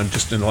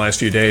just in the last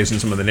few days in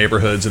some of the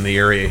neighborhoods in the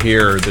area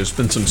here. There's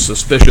been some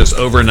suspicious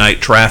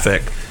overnight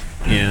traffic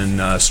in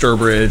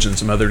Sturbridge and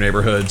some other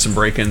neighborhoods, some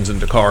break-ins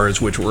into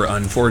cars which were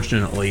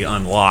unfortunately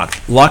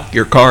unlocked. Lock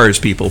your cars,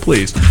 people,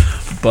 please.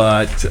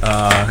 But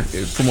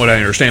from what I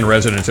understand,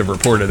 residents have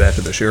reported that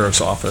to the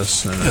sheriff's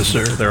office. And Yes,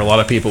 sir. there are a lot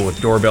of people with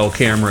doorbell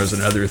cameras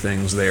and other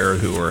things there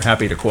who are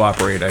happy to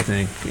cooperate, I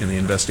think, in the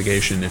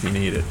investigation if you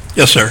need it.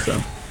 Yes, sir. So,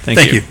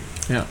 thank you.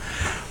 Yeah.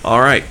 All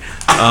right.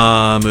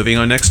 Moving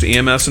on next to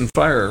EMS and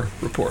fire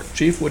report.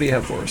 Chief, what do you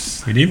have for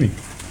us? Good evening.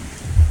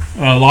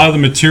 A lot of the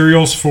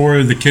materials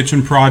for the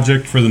kitchen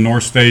project for the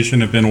North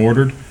Station have been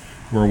ordered.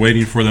 We're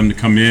waiting for them to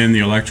come in. The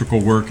electrical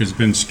work has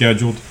been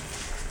scheduled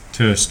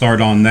to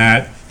start on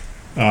that.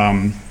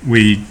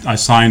 I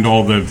signed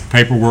all the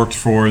paperwork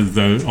for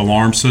the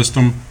alarm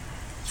system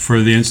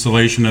for the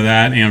installation of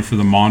that and for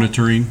the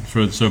monitoring.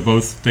 So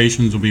both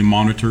stations will be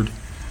monitored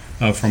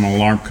from an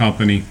alarm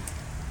company.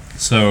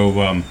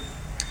 So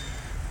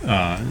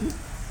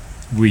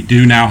we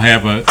do now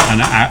have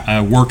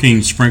a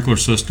working sprinkler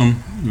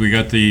system. We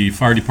got the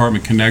fire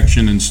department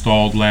connection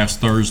installed last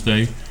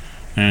Thursday,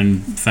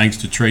 and thanks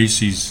to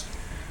Tracy's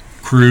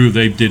crew,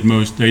 they did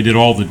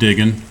all the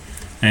digging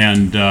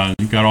and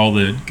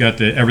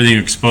got everything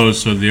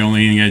exposed. So the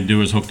only thing they had to do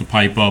was hook the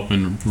pipe up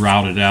and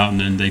route it out, and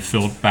then they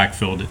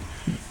backfilled it.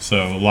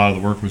 So a lot of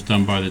the work was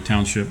done by the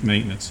township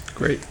maintenance.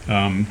 Great.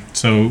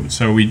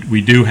 So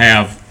we do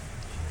have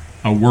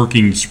a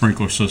working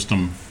sprinkler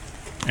system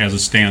as it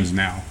stands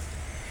now.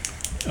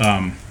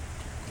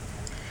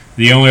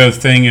 The only other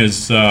thing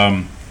is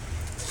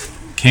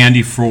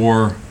candy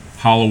for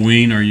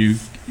Halloween. Are you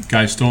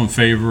guys still in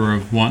favor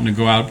of wanting to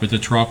go out with the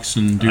trucks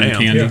and do the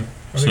candy? Yeah.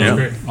 I think that's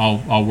great.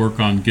 I'll work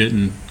on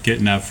getting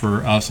that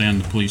for us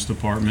and the police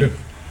department. Good.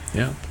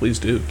 Yeah, please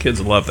do.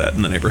 Kids love that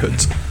in the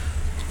neighborhoods.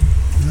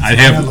 I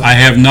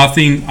have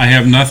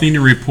nothing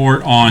to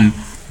report on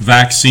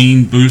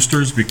vaccine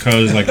boosters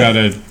because I got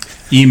an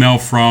email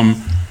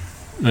from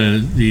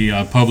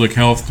the public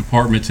health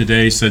department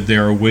today, said they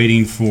are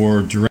waiting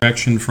for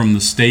direction from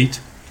the state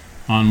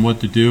on what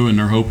to do, and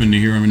they're hoping to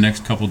hear in the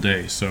next couple of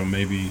days. So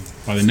maybe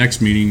by the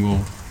next meeting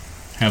we'll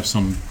have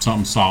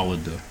something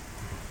solid to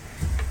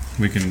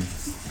we can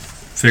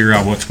figure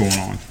out what's going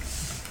on.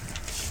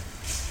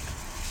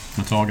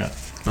 That's all I got.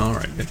 All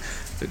right.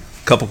 A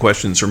couple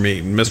questions for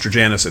me. Mr.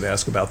 Janis had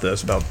asked about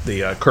this, about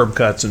the curb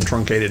cuts and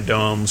truncated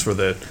domes for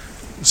the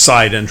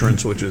side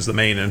entrance, which is the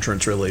main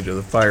entrance really to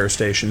the fire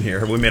station here.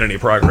 Have we made any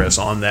progress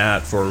on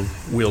that for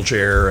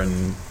wheelchair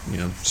and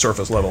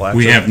surface level access?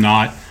 We have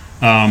not.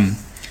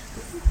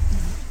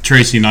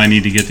 Tracy and I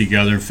need to get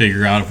together and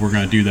figure out if we're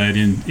going to do that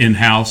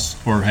in-house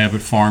or have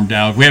it farmed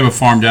out. If we have it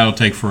farmed out, it'll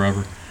take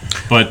forever.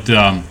 But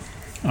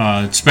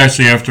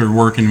especially after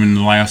working in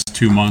the last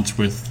 2 months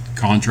with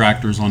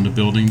contractors on the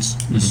buildings,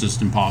 it's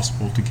just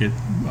impossible to get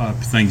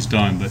things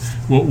done. But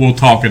we'll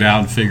talk it out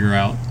and figure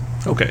out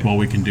what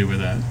we can do with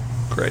that.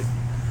 Great.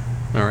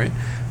 All right.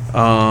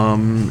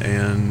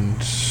 And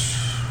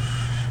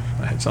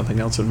I had something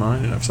else in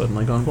mind, and I've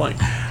suddenly gone blank.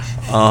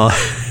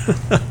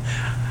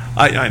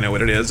 I know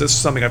what it is. This is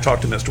something I've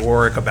talked to Mr.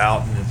 Warwick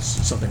about, and it's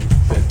something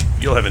that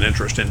you'll have an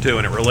interest in too,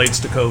 and it relates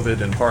to COVID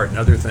in part and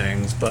other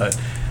things. But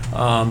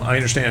I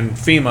understand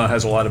FEMA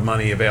has a lot of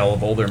money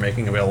available. They're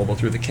making available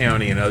through the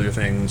county and other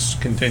things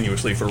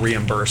continuously for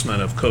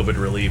reimbursement of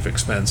COVID relief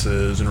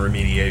expenses and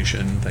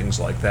remediation, things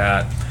like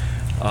that.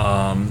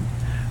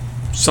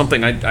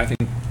 Something I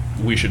think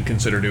we should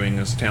consider doing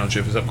as a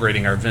township is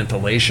upgrading our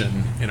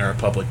ventilation in our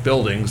public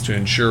buildings to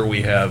ensure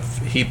we have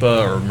HEPA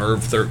or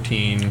MERV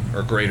 13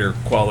 or greater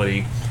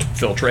quality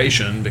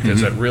filtration,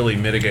 because that really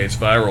mitigates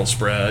viral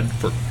spread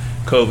for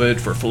COVID,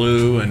 for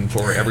flu, and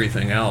for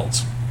everything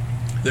else.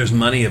 There's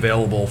money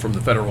available from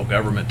the federal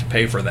government to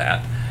pay for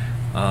that.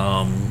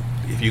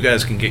 If you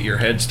guys can get your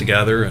heads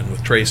together, and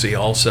with Tracy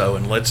also,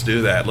 and let's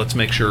do that. Let's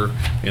make sure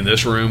in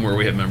this room where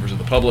we have members of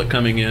the public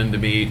coming in to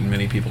meet and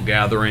many people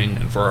gathering,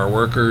 and for our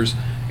workers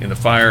in the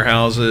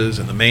firehouses,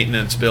 in the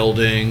maintenance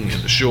building,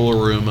 in the Schuler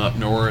room up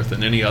north,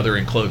 and any other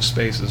enclosed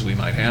spaces we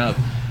might have.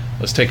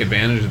 Let's take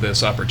advantage of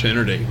this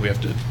opportunity. We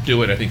have to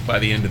do it, I think, by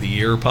the end of the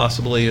year,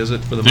 possibly. Is it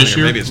for the money? This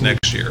year? Or maybe it's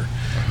next year.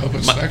 I hope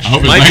it's next It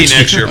year. might be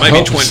next year. It might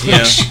be 20.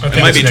 Yeah, it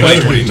might be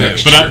 2020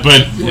 next year.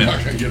 But We're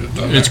not going to get it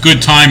done. it's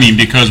good timing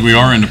because we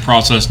are in the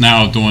process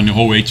now of doing the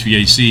whole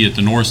HVAC at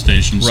the North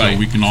Station, so Right.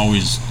 we can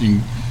always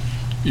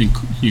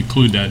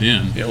include that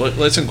in. Yeah,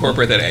 let's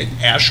incorporate that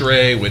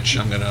ASHRAE, which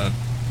I'm going to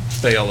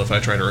fail if I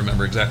try to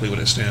remember exactly what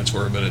it stands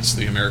for, but it's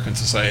the American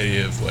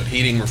Society of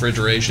Heating,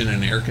 Refrigeration,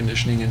 and Air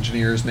Conditioning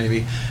Engineers,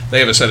 maybe. They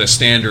have a set of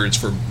standards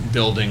for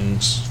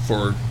buildings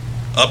for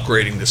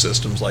upgrading the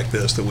systems like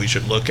this that we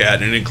should look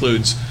at, and it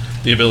includes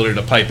the ability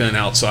to pipe in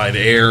outside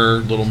air, a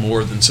little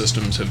more than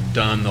systems have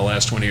done the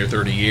last 20 or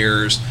 30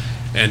 years,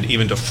 and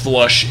even to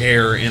flush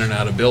air in and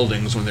out of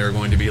buildings when there are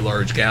going to be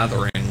large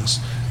gatherings.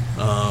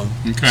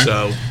 Okay.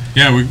 So,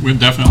 Yeah, we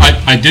definitely,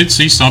 I did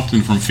see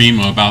something from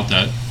FEMA about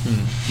that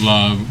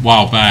a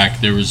while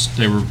back. They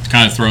were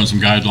kind of throwing some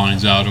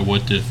guidelines out of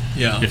what to,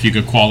 Yeah. if you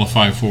could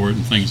qualify for it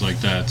and things like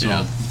that. So Yeah.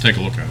 I'll take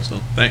a look at it.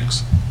 so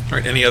thanks. All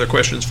right, any other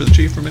questions for the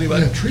chief from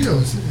anybody? Yeah,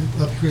 Trio's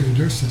upgraded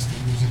their system.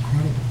 It was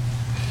incredible.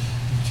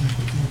 We'll check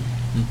with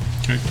them.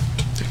 Okay.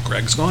 I think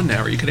Greg's gone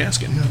now, or you could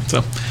ask him. Yeah.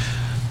 So,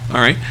 all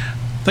right.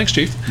 Thanks,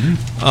 Chief.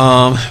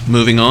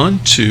 Moving on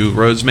to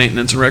roads,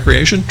 maintenance, and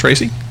recreation.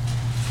 Tracy?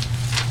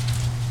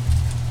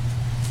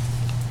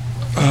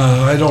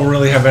 I don't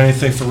really have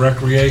anything for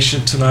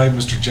recreation tonight.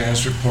 Mr.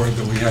 Jans reported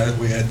that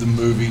we had the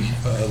movie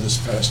this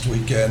past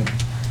weekend.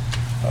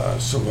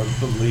 So I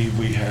believe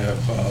we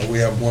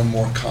have one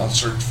more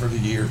concert for the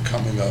year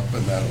coming up,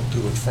 and that'll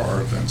do it for our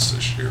events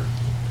this year.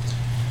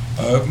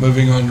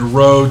 Moving on to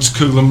roads,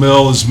 Kugler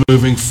Mill is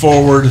moving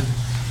forward.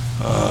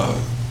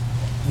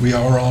 We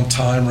are on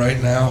time right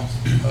now.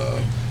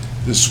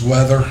 This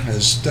weather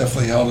has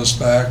definitely held us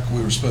back.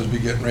 We were supposed to be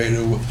getting ready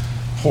to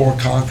pour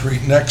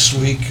concrete next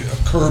week.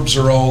 Curbs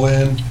are all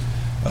in.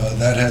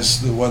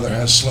 The weather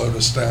has slowed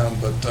us down,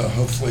 but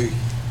hopefully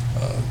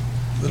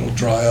it'll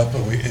dry up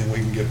and we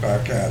can get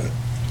back at it.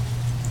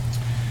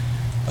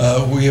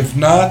 We have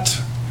not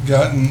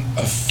gotten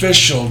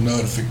official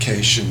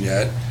notification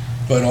yet,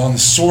 but on the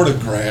SORTA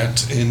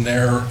grant in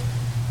their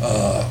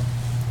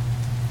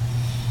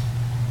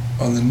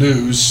on the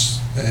news,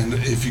 and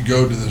if you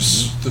go to the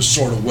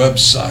SORTA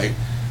website,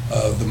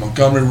 the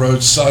Montgomery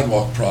Road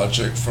Sidewalk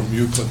project from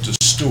Euclid to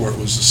Stewart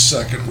was the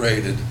second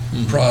rated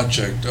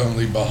project,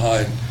 only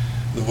behind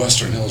the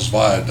Western Hills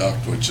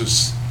Viaduct, which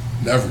is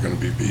never going to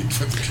be beat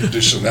with the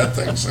condition that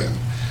thing's in.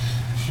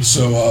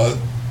 So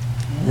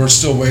we're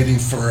still waiting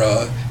for,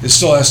 it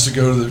still has to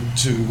go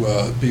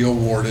to be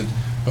awarded,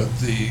 but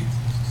the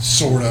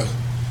SORTA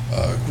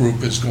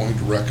group is going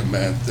to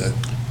recommend that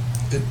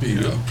it be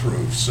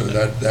approved. So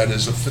that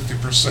is a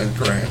 50%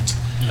 grant.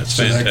 That's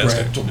so fantastic.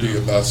 that grant will be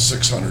about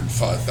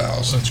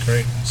 $605,000. That's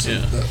great. So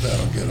Yeah.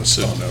 that'll get us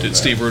So on over did that.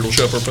 Steve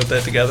Rudelshofer put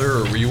that together,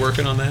 or were you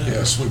working on that?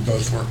 Yes, we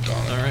both worked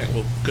on it. All right,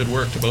 well, good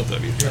work to both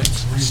of you.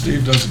 Thanks.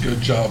 Steve does a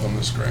good job on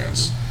his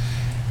grants.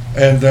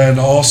 And then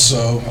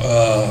also,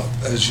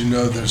 as you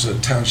know, there's a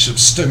township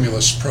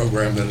stimulus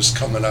program that is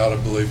coming out. I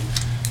believe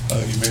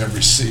you may have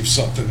received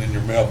something in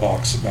your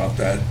mailbox about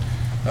that.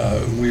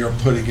 We are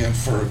putting in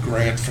for a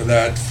grant for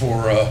that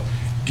for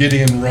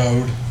Gideon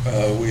Road.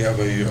 We have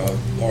a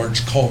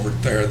large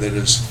culvert there that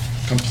is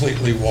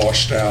completely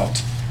washed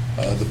out.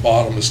 The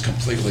bottom is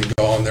completely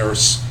gone.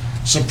 There's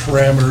some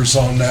parameters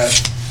on that.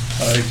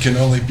 It can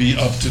only be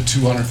up to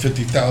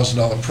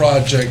 $250,000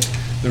 project.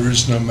 There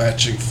is no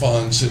matching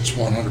funds. It's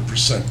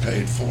 100%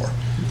 paid for.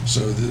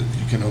 So you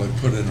can only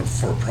put in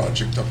for a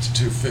project up to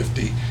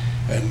 $250,000,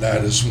 and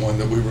that is one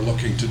that we were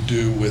looking to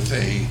do with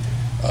a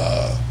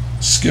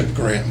SKIP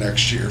grant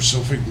next year. So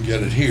if we can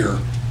get it here,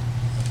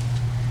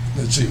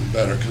 it's even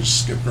better because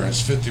SKIP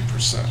grant's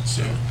 50%.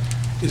 So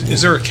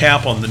Is there a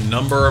cap on the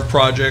number of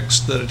projects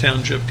that a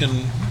township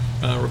can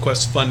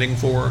request funding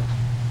for,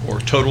 or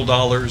total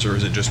dollars, or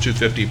is it just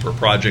 $250 per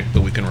project,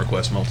 but we can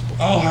request multiple?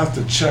 I'll have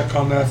to check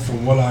on that.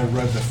 From what I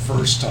read the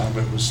first time,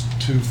 it was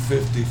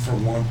 $250 for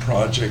one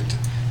project,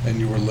 and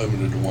you were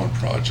limited to one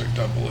project,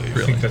 I believe.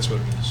 I think that's what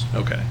it is.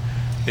 Okay.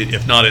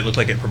 If not, it looked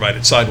like it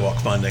provided sidewalk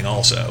funding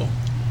also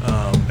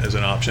as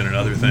an option and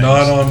other things.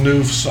 Not on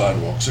new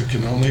sidewalks. It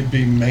can only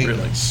be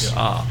maintenance. Really?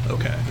 Ah,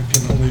 okay. It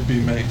can only be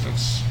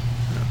maintenance.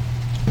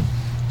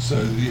 So,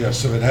 yeah,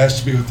 so it has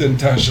to be within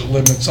township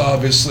limits,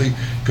 obviously,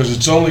 because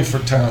it's only for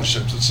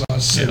townships. It's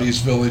not cities,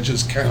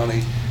 villages,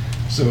 county.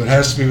 So it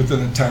has to be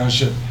within the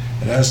township.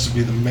 It has to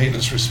be the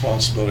maintenance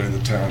responsibility of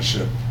the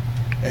township.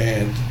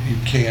 And you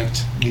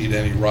can't need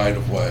any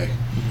right-of-way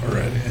or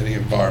any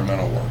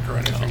environmental work or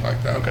anything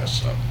like that. Okay.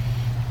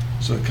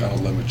 So it kind of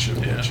limits you to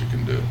what you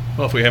can do.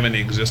 Well, if we have any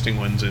existing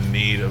ones in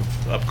need of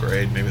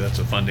upgrade, maybe that's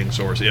a funding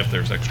source if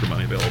there's extra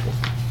money available.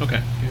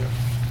 Okay. Yeah.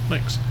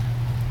 Thanks.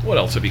 What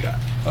else have you got?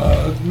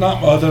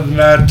 Not other than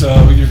that,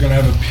 you're going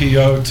to have a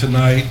PO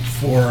tonight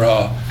for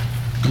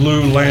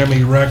glue lamb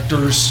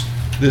erectors.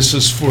 This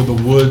is for the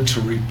wood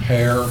to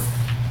repair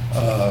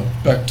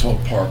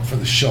Bechtold Park for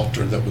the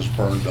shelter that was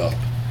burned up.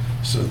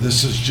 So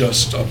this is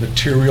just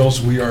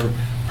materials. We are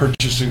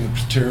purchasing the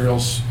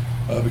materials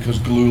because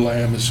glue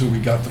lamb is who we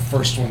got the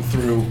first one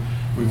through.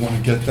 We want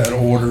to get that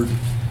ordered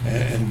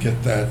and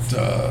get that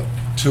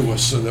to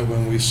us so that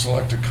when we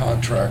select a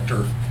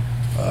contractor,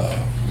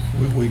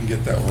 we can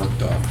get that work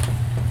done.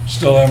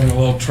 Still having a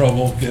little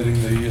trouble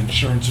getting the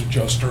insurance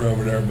adjuster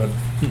over there, but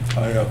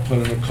I put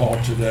in a call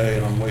today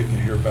and I'm waiting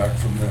to hear back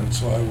from them,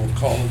 so I will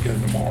call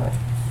again tomorrow.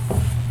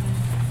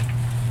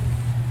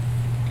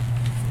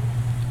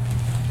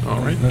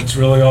 All right. That's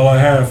really all I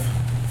have.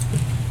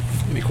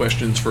 Any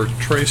questions for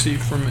Tracy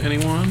from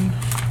anyone?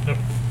 Nope.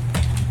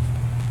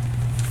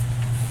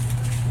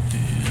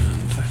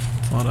 And I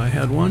thought I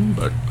had one,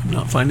 but I'm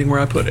not finding where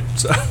I put it,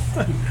 so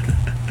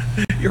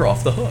you're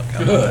off the hook.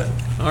 How about Good.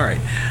 that? All right.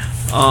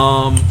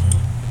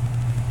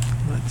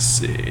 Let's Let's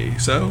see.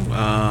 So,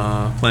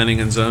 planning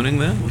and zoning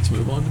then. Let's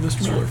move on to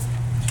Mr. Miller.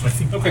 I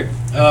think. Okay.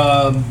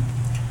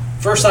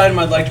 First item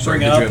I'd like to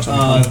bring up.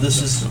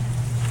 This is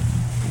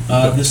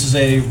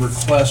a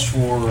request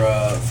for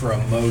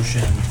a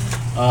motion.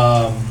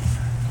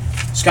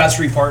 Scott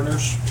Street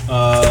Partners,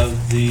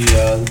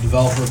 the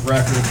developer of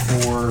record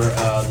for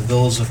the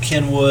Villas of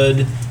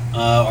Kenwood,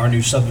 our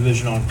new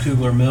subdivision on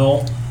Kugler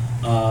Mill,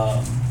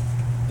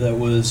 that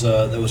was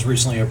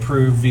recently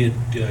approved via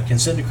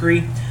consent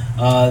decree.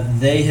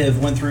 They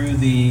have went through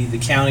the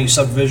county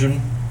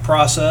subdivision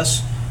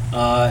process,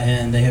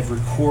 and they have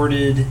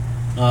recorded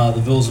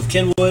the Villas of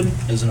Kenwood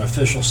as an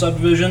official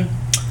subdivision.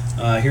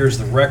 Here's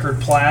the record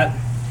plat,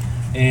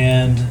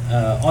 and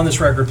on this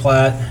record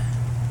plat,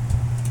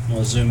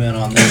 I'll zoom in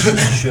on this to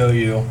show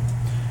you.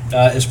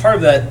 As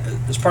part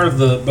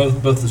of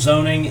both the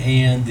zoning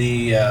and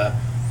the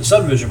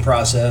subdivision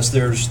process,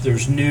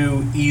 there's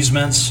new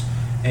easements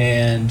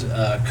and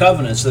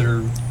covenants that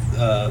are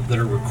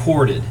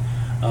recorded.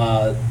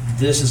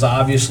 This is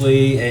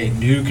obviously a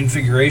new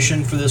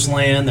configuration for this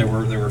land. There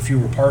were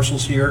fewer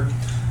parcels here,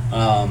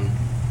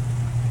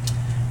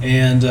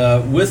 and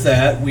with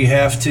that, we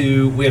have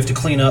to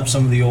clean up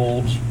some of the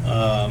old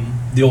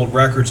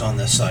records on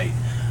this site.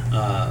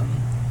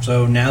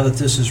 So now that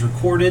this is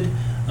recorded,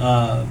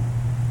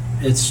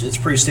 it's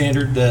pretty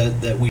standard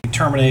that we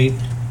terminate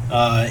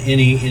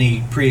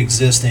any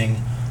pre-existing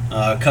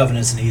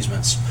covenants and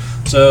easements.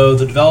 So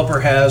the developer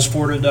has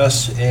forwarded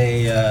us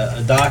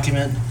a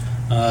document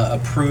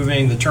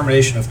approving the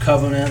termination of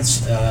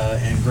covenants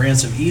and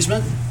grants of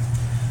easement.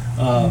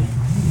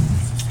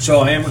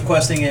 So I am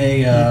requesting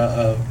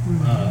a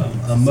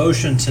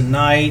motion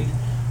tonight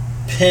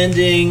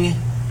pending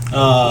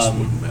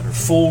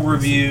full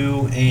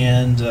review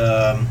and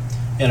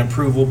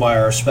approval by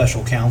our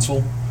special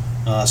counsel,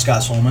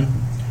 Scott Solomon.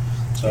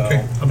 So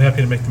Okay, I'm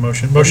happy to make the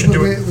motion. Motion to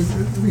Wait,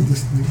 let me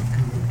just make a comment.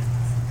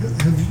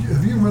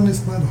 Have you run this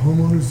by the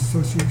homeowners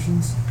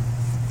associations?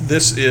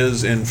 This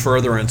is in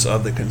furtherance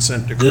of the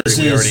consent decree.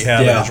 We already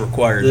have it as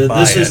required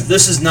by it.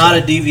 This is not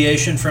a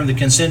deviation from the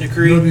consent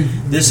decree.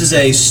 This is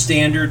a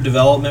standard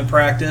development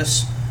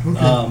practice.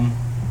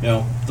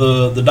 Okay.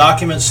 The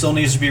document still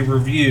needs to be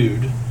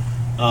reviewed,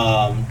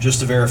 just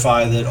to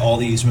verify that all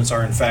the easements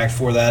are in fact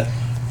for that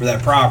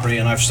property,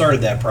 and I've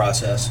started that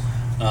process.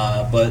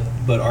 But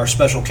our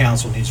special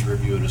counsel needs to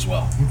review it as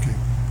well. Okay.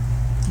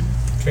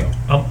 Okay,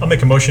 I'll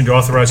make a motion to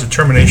authorize the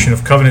termination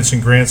of covenants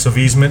and grants of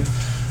easements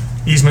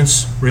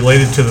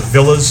related to the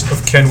Villas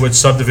of Kenwood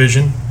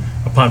subdivision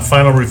upon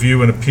final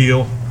review and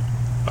appeal,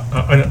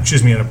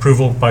 and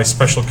approval by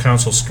special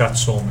counsel Scott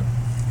Solomon.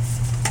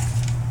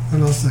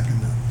 And I'll second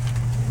that.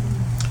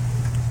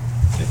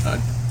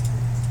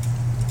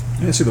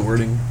 Can I see the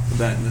wording of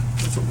that?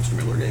 That's what Mr.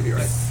 Miller gave you,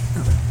 right?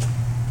 Okay.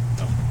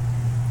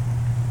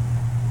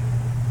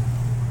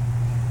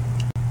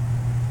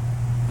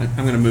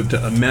 I'm going to move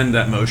to amend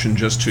that motion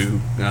just to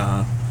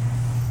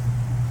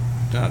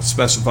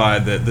specify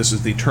that this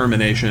is the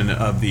termination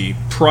of the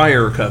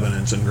prior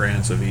covenants and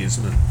grants of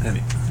easement,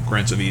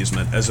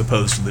 as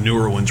opposed to the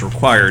newer ones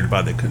required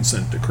by the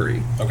consent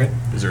decree. Okay.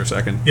 Is there a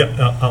second?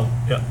 I'm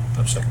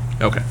second.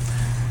 Okay.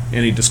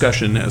 Any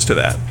discussion as to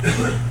that?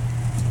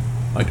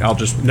 I'll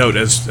just note,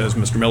 as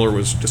Mr. Miller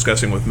was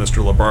discussing with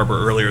Mr.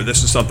 LaBarbera earlier,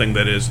 this is something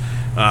that is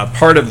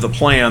part of the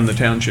plan the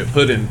township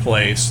put in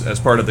place as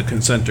part of the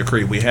consent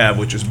decree we have,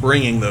 which is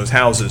bringing those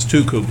houses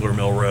to Kugler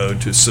Mill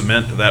Road to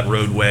cement that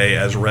roadway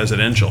as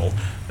residential,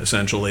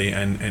 essentially,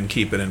 and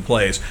keep it in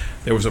place.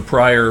 There was a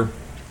prior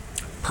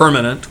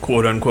permanent,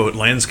 quote-unquote,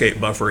 landscape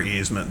buffer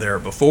easement there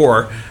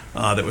before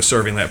that was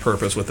serving that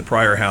purpose with the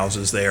prior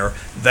houses there.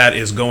 That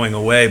is going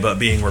away, but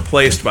being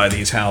replaced by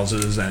these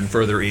houses and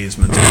further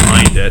easements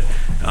behind it.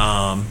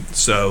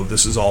 So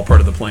this is all part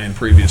of the plan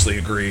previously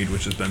agreed,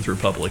 which has been through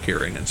public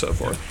hearing and so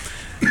forth.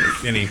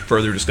 Any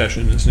further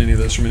discussion as to any of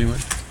this from anyone?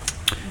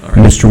 All right.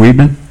 Mr.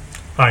 Weedman?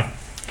 Aye.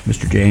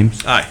 Mr.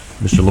 James? Aye.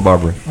 Mr.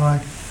 LaBarbera?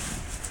 Aye.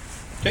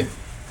 Okay.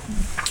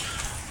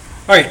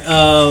 All right,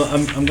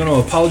 I'm going to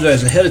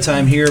apologize ahead of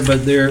time here,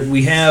 but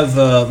we have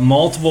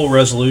multiple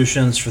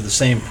resolutions for the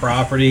same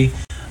property.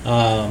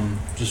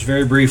 Just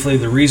very briefly,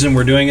 the reason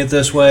we're doing it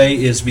this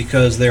way is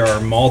because there are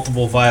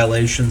multiple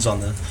violations on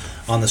the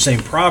same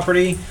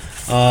property.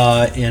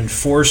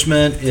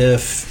 Enforcement,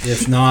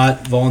 if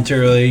not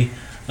voluntarily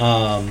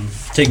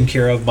taken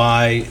care of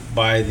by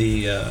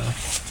the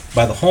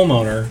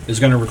homeowner,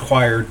 is going to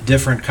require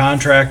different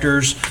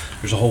contractors.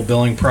 There's a whole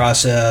billing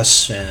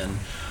process and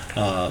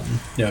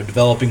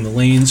developing the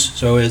liens.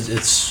 So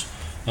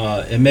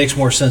it makes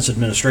more sense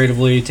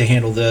administratively to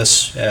handle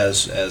this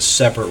as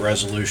separate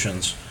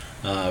resolutions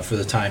for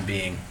the time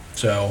being.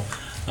 So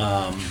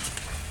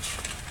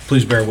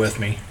please bear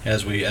with me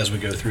as we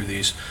go through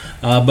these.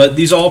 But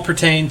these all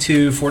pertain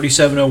to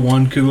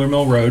 4701 Kugler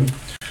Mill Road.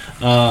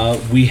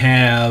 We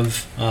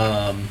have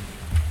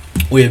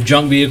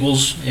junk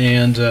vehicles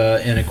and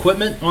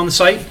equipment on the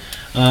site.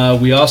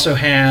 We also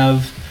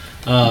have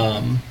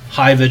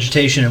high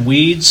vegetation and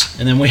weeds,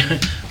 and then we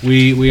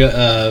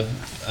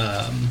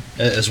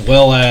as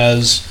well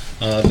as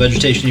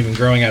vegetation even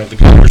growing out of the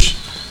gutters.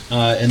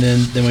 And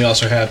then we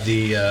also have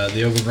the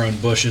overgrown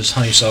bushes,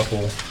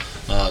 honeysuckle,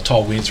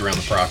 tall weeds around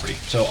the property.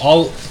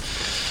 So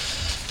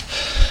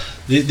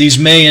these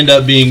may end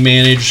up being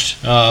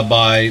managed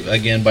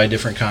by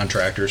different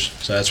contractors.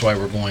 So that's why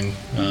we're going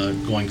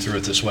through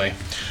it this way.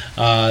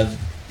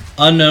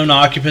 Unknown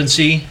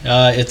occupancy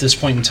at this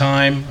point in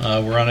time.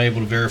 We're unable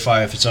to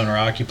verify if it's owner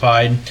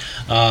occupied.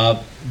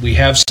 We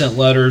have sent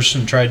letters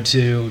and tried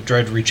to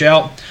reach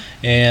out,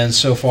 and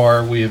so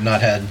far we have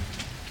not had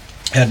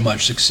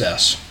much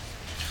success.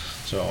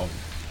 So I'll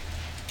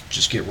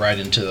just get right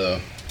into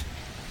the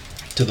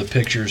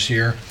pictures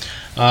here.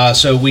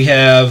 So we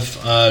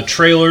have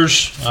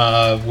trailers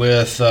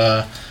with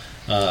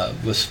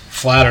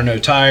flat or no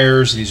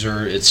tires.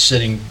 It's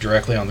sitting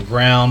directly on the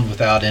ground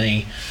without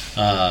any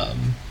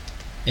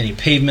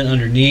pavement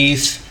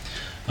underneath.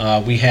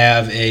 We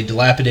have a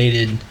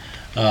dilapidated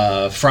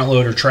front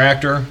loader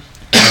tractor,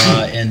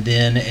 and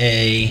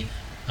then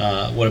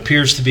what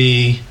appears to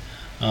be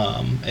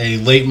a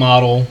late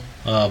model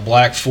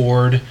black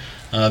Ford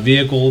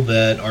vehicle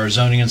that our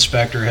zoning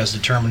inspector has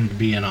determined to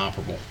be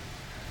inoperable.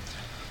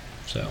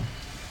 So.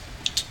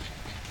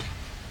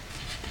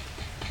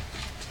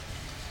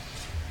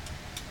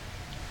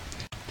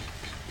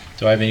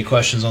 Do I have any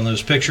questions on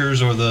those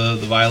pictures or the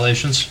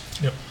violations?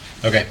 Yep.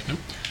 Okay.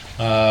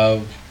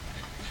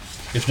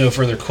 If no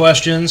further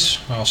questions,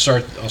 I'll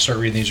start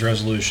reading these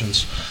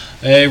resolutions.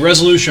 A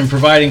resolution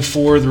providing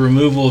for the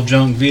removal of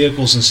junk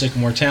vehicles in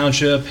Sycamore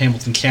Township,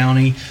 Hamilton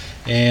County,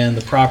 and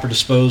the proper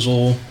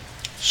disposal,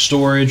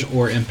 storage,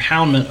 or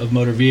impoundment of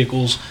motor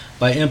vehicles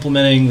by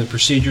implementing the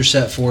procedure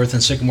set forth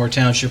in Sycamore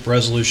Township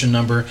Resolution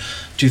Number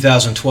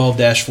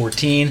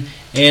 2012-14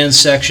 and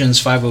Sections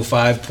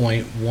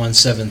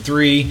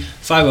 505.173,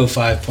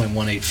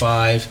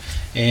 505.185,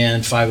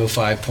 and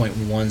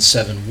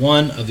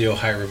 505.171 of the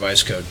Ohio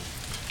Revised Code.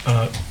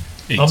 I'll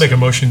make a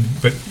motion,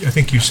 but I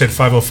think you said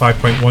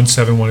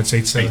 505.171, it's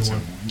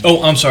 871.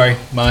 Oh, I'm sorry,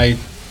 my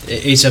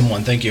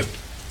 871, thank you.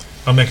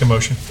 I'll make a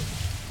motion.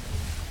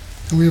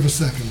 And we have a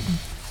second.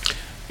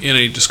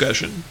 Any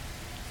discussion?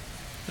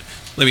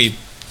 Let me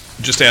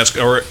just ask,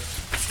 are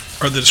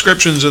the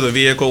descriptions of the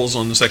vehicles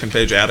on the second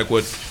page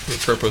adequate for the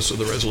purpose of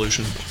the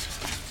resolution?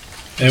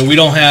 And we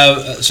don't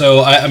have,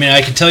 so I mean,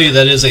 I can tell you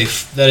that is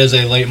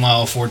a late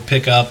model Ford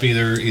pickup,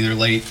 either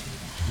late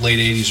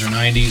 80s or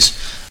 90s,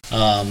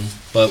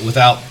 but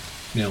without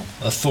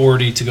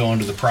authority to go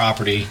into the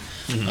property,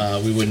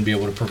 we wouldn't be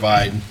able to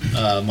provide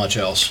much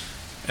else.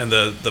 And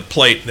the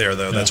plate there,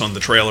 though, that's on the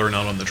trailer,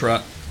 not on the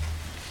truck.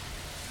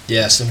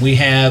 Yes, and we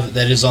have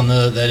that is on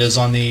the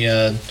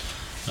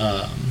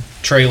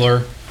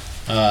trailer,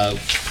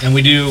 and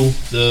we do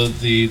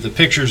the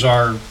pictures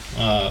are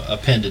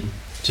appended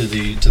to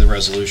the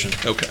resolution.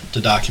 Okay.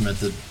 To document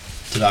the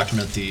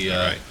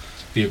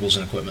vehicles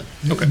and equipment.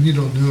 Okay. And you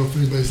don't know if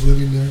anybody's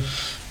living there?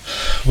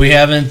 We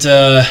haven't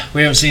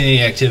seen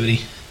any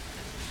activity,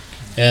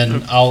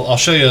 and I'll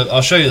show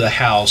you the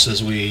house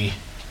as we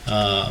go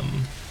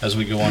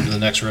on to the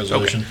next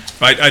resolution.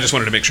 Okay. I just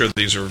wanted to make sure that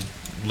these are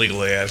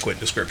legally adequate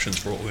descriptions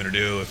for what we're going to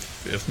do.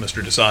 If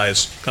Mr. Desai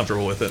is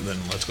comfortable with it,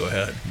 then let's go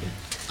ahead.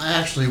 I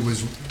actually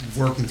was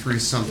working through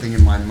something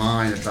in my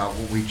mind about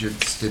what we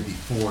just did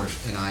before,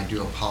 and I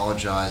do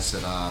apologize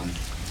that I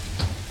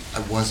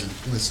wasn't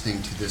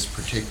listening to this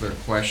particular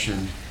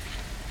question.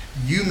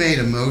 You made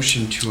a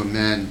motion to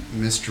amend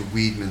Mr.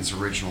 Weedman's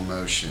original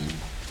motion,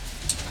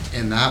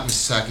 and that was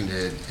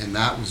seconded, and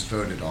that was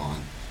voted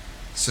on.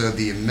 So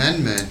the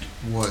amendment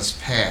was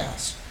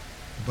passed,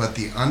 but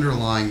the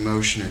underlying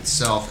motion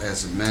itself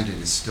as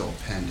amended is still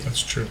pending.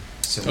 That's true.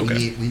 So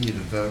Okay. we need to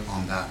vote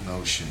on that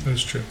motion.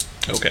 That's true.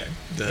 Okay.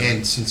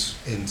 And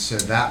so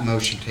that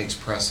motion takes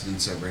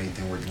precedence over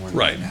anything we're doing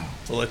right now.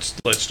 Well,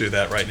 let's do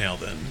that right now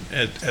then.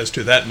 As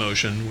to that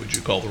motion, would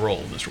you call the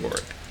roll, Mr.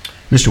 Warwick?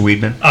 Mr.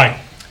 Weedman?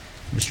 Aye.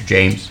 Mr.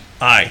 James?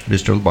 Aye.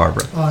 Mr.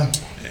 LaBarbera? Aye.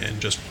 And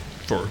just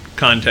for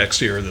context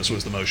here, this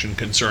was the motion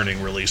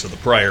concerning release of the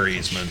prior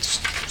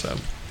easements. So,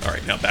 all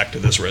right, now back to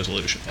this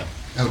resolution.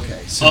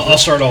 Okay. So I'll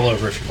start all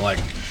over if you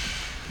like.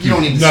 you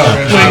don't need to No,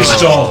 start it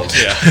please out.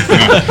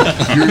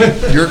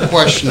 don't. Your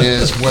question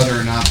is whether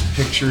or not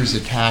the pictures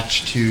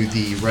attached to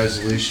the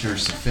resolution are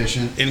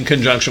sufficient. In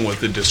conjunction with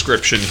the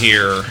description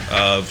here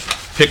of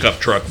pickup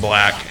truck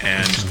black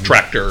and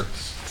tractor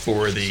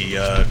for the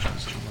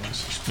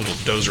little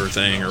dozer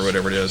thing or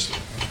whatever it is.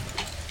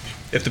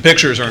 If the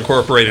pictures are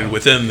incorporated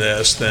within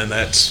this, then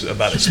that's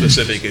about as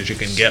specific as you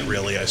can get,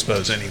 really, I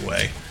suppose,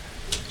 anyway.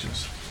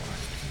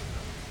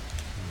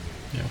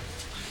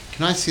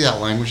 Can I see that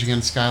language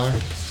again, Skylar?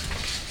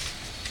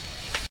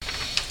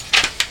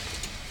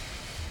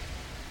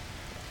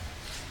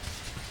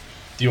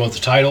 Do you want the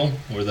title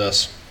or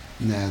this?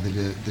 No,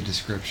 the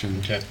description.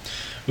 Okay.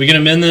 We can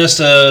amend this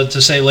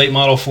to say late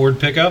model Ford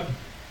pickup.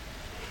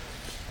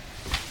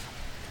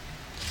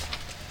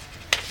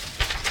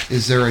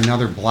 Is there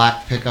another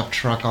black pickup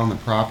truck on the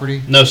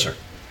property? No, sir.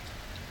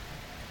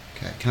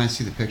 Okay. Can I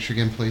see the picture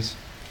again, please?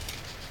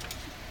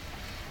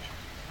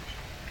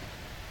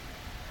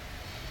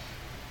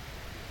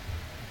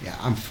 Yeah,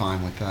 I'm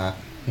fine with that.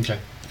 Okay.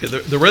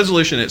 The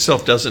resolution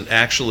itself doesn't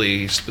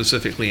actually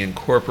specifically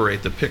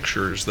incorporate the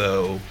pictures,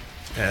 though,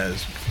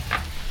 as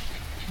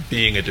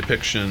being a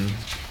depiction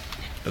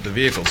of the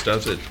vehicles,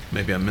 does it?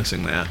 Maybe I'm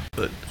missing that,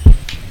 but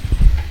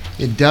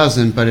It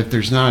doesn't, but if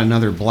there's not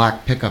another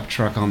black pickup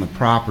truck on the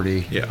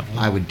property, yeah,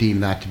 I would deem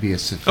that to be a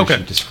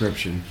sufficient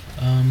description.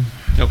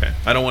 Okay.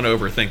 I don't want to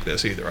overthink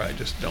this either. I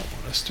just don't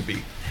want us to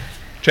be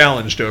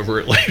challenged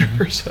over it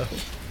later. So,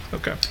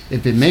 okay.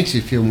 If it makes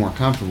you feel more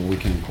comfortable, we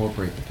can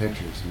incorporate the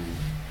pictures. I mean,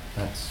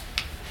 that's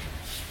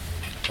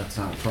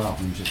not a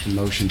problem. Just a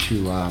motion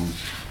to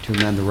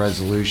amend the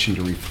resolution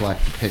to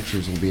reflect the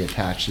pictures will be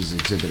attached as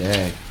Exhibit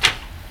A.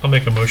 I'll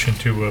make a motion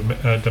to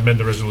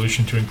amend the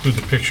resolution to include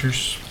the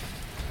pictures.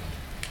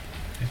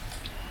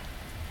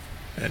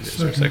 And is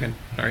there a second?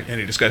 All right.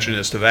 Any discussion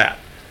as to that?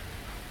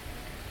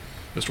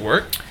 Mr.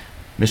 Work?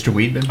 Mr.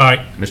 Weedman?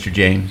 Aye. Mr.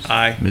 James?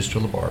 Aye. Mr.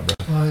 LaBarbera?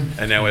 Aye.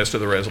 And now as to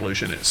the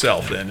resolution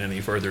itself, then,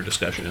 any further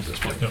discussion at this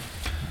point?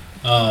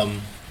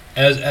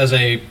 As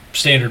a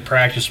standard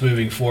practice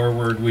moving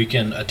forward, we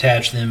can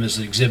attach them as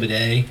Exhibit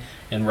A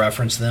and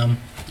reference them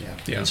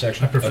in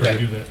section. I prefer to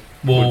do that.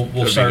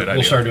 We'll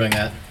start doing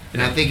that.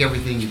 And I think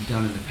everything you've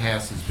done in the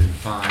past has been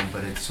fine,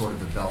 but it's sort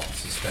of a belt and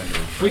suspender.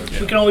 We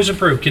can always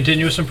improve,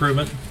 continuous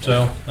improvement.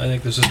 So I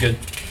think this is good.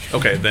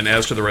 Okay, then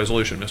as to the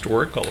resolution, Mr.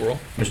 Work, call the roll.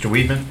 Mr.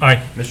 Weedman?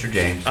 Aye. Mr.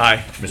 James?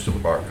 Aye. Mr.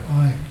 LaBarbera?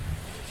 Aye.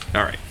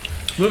 All right.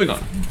 Moving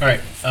on. All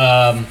right.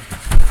 Let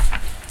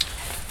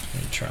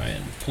me try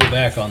and pull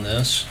back on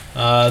this.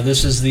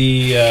 This is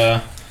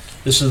the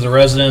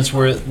residence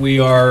where we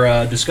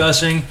are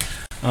discussing.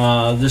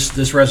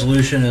 This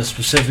resolution is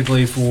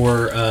specifically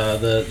for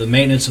the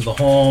maintenance of the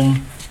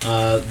home.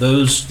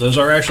 Those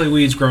are actually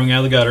weeds growing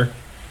out of the gutter,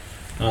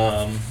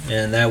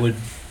 and that would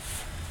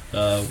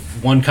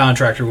one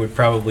contractor would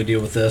probably deal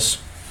with this.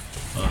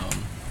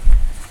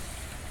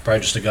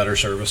 Probably just a gutter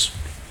service.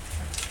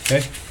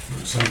 Okay.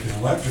 Looks like the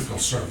electrical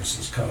service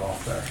is cut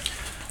off there.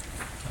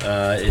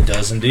 It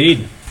does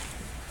indeed.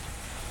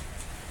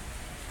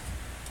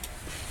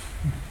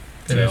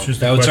 That answers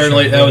the That would question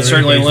certainly of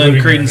whether lend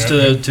anybody's credence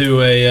living there,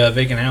 to a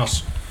vacant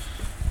house.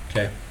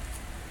 Okay.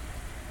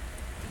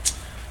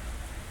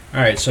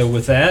 All right. So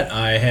with that,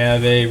 I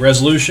have a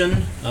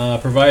resolution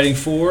providing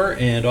for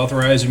and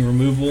authorizing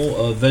removal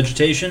of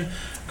vegetation,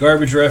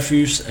 garbage,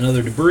 refuse, and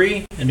other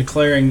debris, and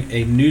declaring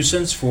a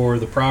nuisance for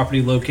the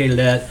property located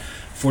at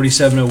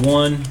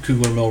 4701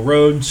 Kugler Mill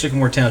Road,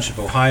 Sycamore Township,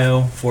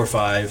 Ohio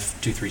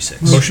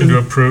 45236. Motion to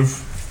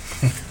approve.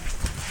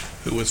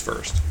 Who was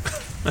first?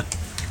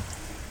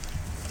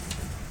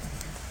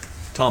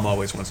 Tom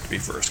always wants to be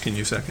first. Can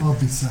you second? I'll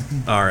be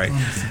second. All right. I'll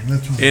be second.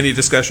 That's fine. Any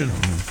discussion?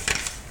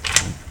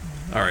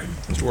 All right.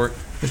 Mr. Work?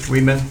 Mr.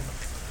 Weedman?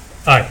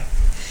 Aye.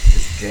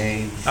 Mr.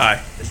 James?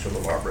 Aye. Mr.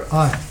 LaBarbera?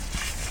 Aye.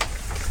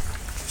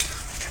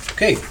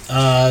 Okay,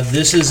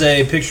 this is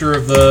a picture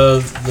of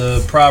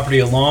the property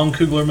along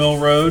Kugler Mill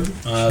Road.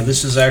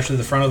 This is actually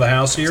the front of the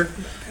house here,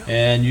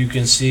 and you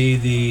can see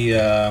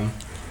the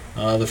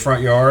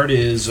front yard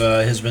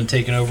has been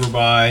taken over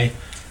by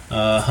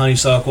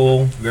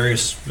honeysuckle,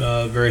 various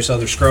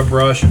other scrub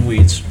brush and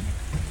weeds.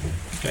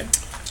 Okay,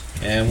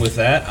 and with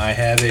that, I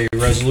have a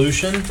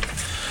resolution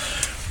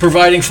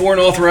providing for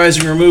and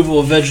authorizing removal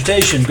of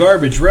vegetation,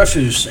 garbage,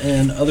 refuse,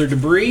 and other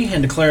debris,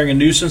 and declaring a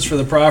nuisance for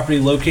the property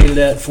located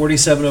at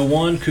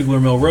 4701 Kugler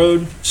Mill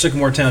Road,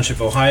 Sycamore Township,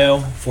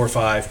 Ohio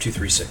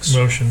 45236.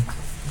 Motion.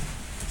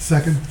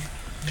 Second.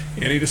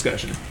 Any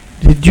discussion?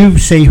 Did you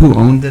say who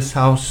owned this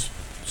house,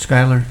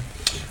 Skylar?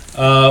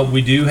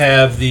 We do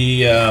have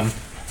the.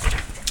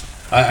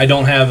 I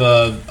don't have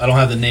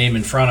the name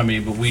in front of me,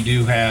 but we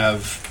do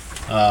have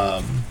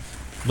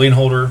lien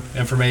holder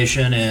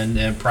information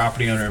and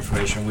property owner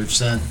information. We've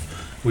sent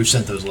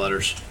those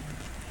letters.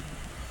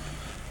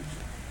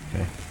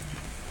 Okay.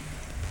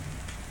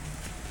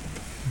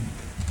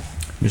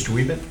 Mr.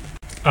 Weedman?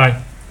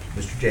 Aye.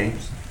 Mr.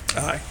 James?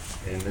 Aye.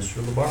 And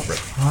Mr. LaBarbera?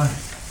 Aye.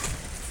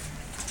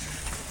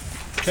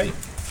 Okay.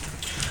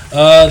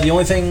 The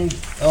only thing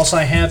else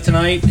I have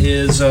tonight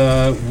is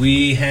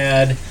we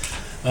had,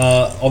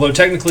 although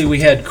technically we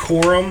had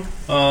quorum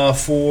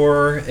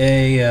for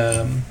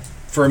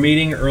a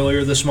meeting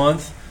earlier this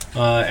month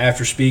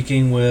after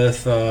speaking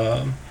with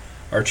our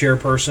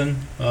chairperson,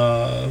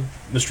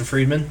 Mr.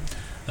 Friedman.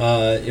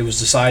 It was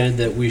decided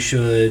that we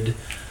should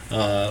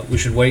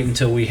wait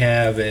until we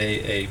have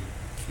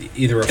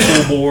either a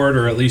full board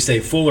or at least a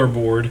fuller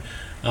board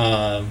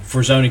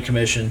for zoning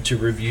commission to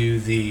review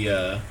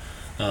the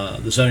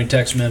zoning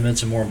text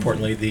amendments and, more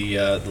importantly,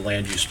 the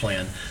land use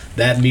plan.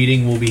 That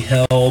meeting will be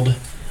held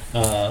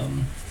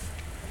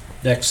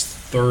next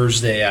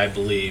Thursday, I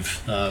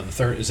believe. Is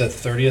that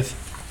the 30th?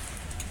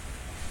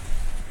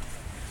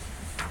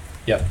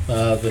 Yep,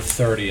 the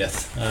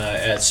 30th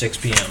at 6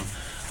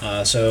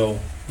 p.m. So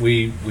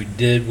we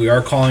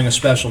are calling a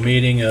special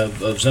meeting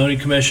of zoning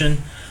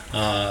commission.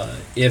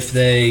 If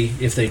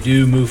they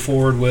do move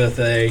forward with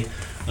a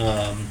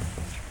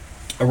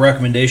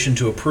recommendation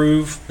to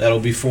approve, that'll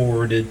be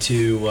forwarded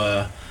to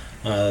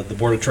the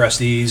Board of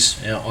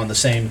Trustees on the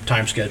same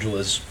time schedule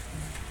as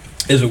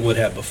as it would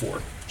have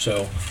before.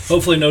 So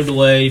hopefully no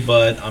delay,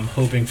 but I'm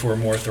hoping for a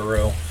more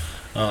thorough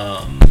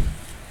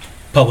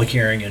public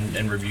hearing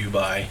and review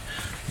by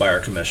our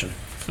commission.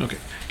 Okay.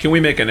 Can we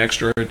make an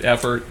extra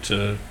effort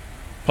to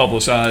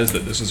publicize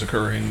that this is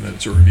occurring, that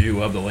it's a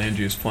review of the land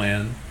use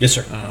plan? Yes,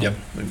 sir. Yep.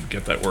 And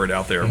get that word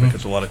out there, Mhm.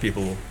 because a lot of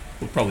people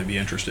will probably be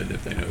interested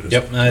if they notice.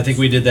 Yep, and I think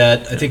we did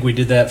that. I think we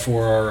did that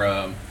for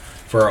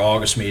our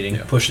August meeting.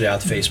 Pushed it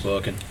out to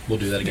Facebook, and we'll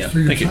do that again. So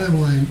your Thank you.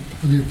 timeline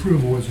for the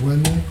approval is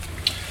when then?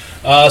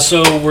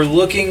 So we're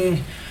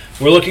looking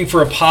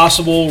for a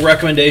possible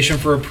recommendation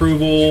for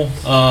approval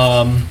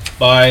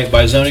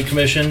by zoning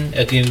commission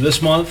at the end of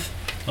this month,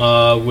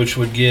 which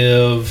would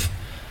give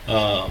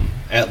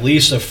at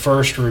least a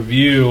first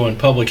review and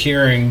public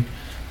hearing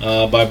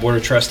by Board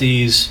of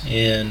Trustees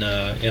in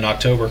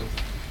October.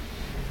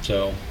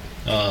 So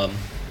I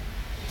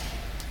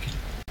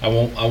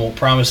won't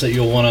promise that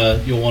you'll want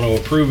to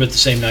approve it the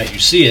same night you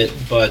see it,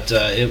 but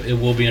it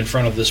will be in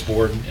front of this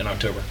board in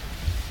October.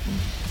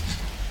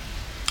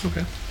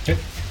 Okay. Okay.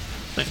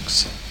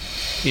 Thanks.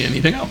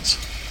 Anything else?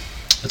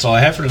 That's all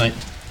I have for tonight.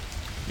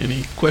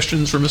 Any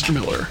questions for Mr.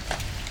 Miller?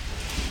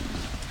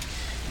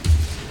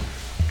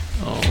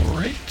 All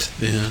right,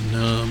 then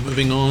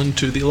moving on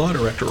to the law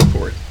director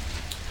report.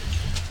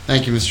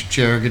 Thank you, Mr.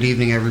 Chair. Good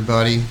evening,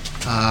 everybody.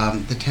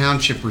 The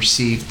township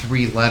received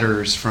 3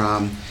 letters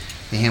from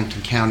the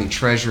Hamilton County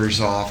Treasurer's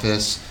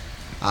Office.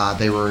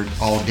 They were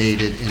all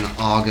dated in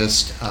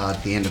August,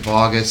 at the end of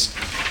August.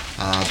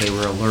 They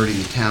were alerting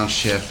the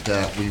township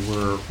that we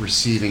were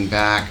receiving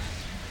back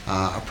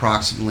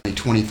approximately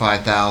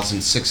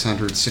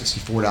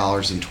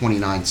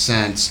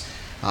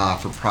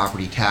 $25,664.29 for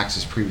property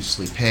taxes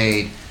previously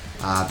paid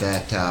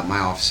that my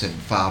office had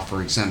filed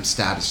for exempt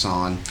status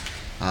on.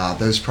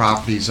 Those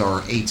properties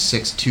are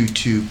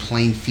 8622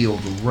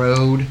 Plainfield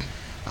Road.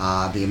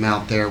 The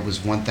amount there was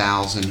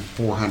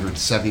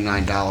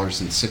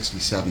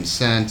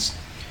 $1,479.67.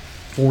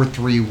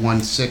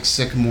 4316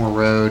 Sycamore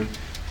Road,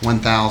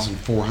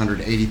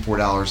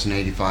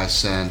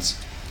 $1,484.85.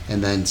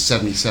 And then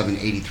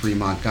 7783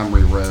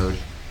 Montgomery Road,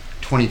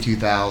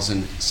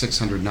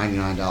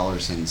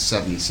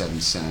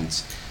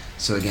 $22,699.77.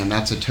 So again,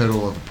 that's a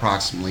total of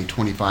approximately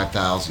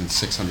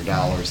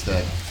 $25,600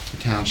 that the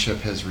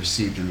township has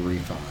received in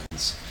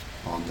refunds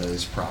on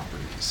those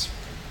properties.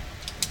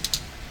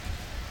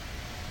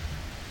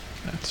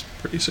 That's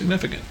pretty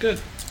significant. Good.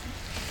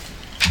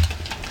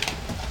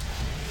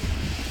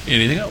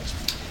 Anything else?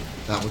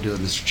 That will do it,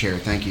 Mr. Chair.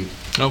 Thank you.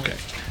 Okay.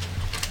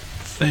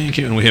 Thank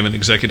you. And we have an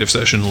executive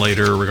session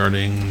later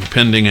regarding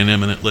pending and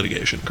imminent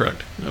litigation,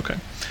 correct? Okay.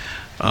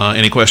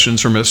 Any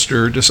questions for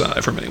Mr.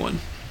 Desai from anyone?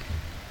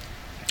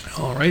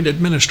 All right,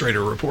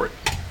 administrator report.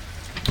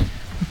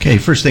 Okay,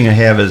 first thing I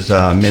have is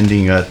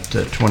amending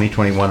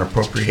 2021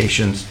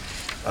 appropriations.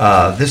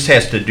 This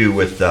has to do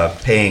with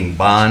paying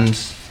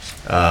bonds.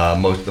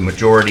 The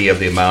majority of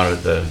the amount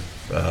of the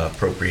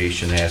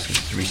appropriation ask is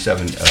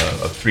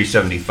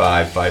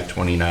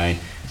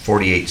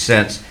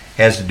 $375,529.48.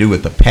 Has to do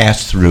with the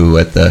pass-through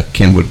at the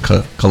Kenwood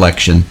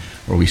collection,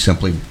 where we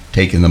simply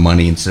take in the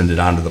money and send it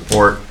on to the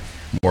port.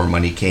 More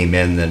money came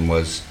in than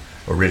was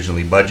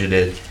originally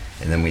budgeted,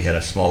 and then we had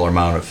a smaller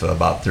amount of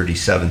about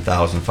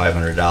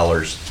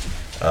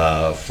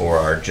 $37,500 for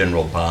our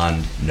general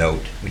bond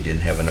note. We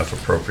didn't have enough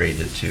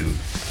appropriated to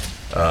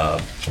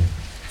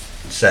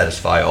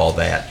satisfy all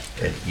that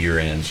at year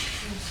end.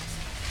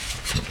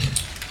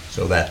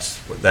 So that's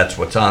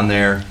what's on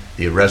there.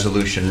 The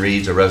resolution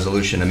reads, a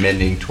resolution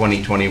amending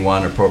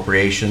 2021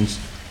 appropriations,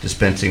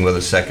 dispensing with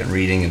a second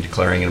reading and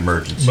declaring an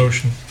emergency.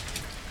 Motion.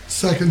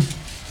 Second.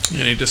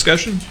 Any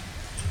discussion?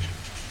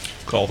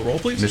 Call the roll,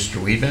 please. Mr.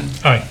 Weedman?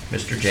 Aye.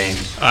 Mr.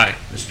 James? Aye.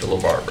 Mr.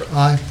 LaBarbera?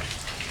 Aye.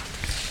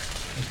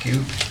 Thank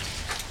you.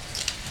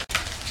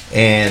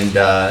 And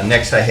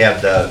next I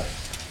have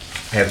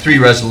 3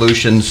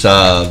 resolutions.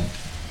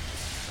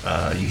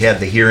 You had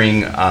the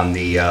hearing on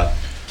the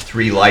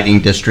 3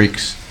 lighting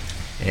districts,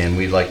 and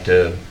we'd like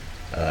to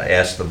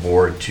ask the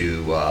board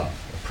to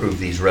approve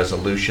these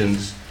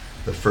resolutions.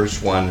 The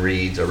first one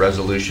reads, a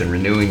resolution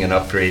renewing and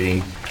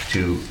upgrading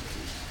to,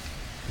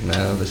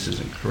 no, this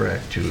isn't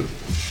correct, to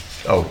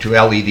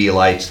LED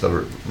lights,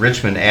 the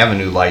Richmond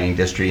Avenue Lighting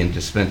District, and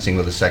dispensing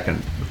with a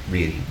second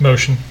reading.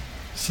 Motion.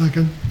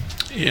 Second.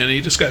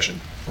 Any discussion?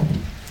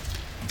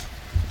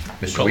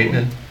 Mr.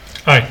 Weedman?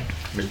 Aye.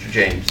 Mr.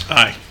 James?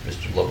 Aye.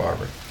 Mr.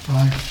 LaBarbera?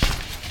 Aye.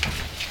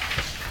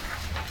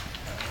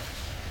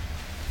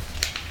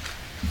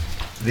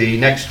 The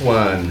next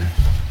one,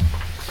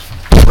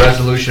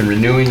 resolution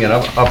renewing and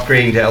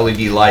upgrading to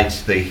LED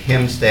lights, the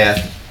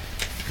Hempstead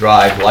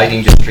Drive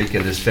Lighting District,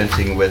 and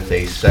dispensing with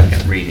a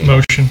second reading.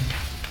 Motion.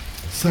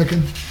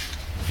 Second.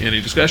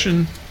 Any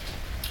discussion?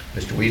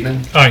 Mr.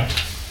 Weedman? Aye.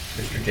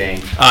 Mr.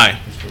 James? Aye.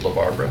 Mr.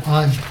 LaBarbera?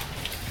 Aye.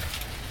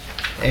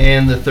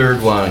 And the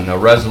third one, a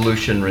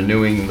resolution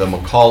renewing the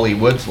Macaulay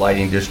Woods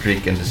Lighting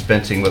District and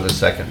dispensing with a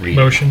second reading.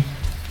 Motion.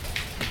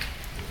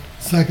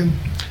 Second.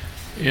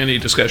 Any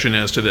discussion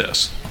as to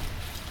this?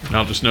 And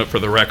I'll just note for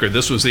the record,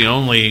 this was the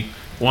only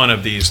one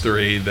of these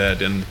three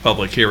that in the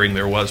public hearing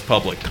there was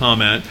public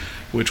comment,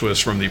 which was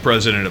from the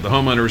president of the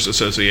Homeowners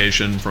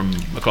Association from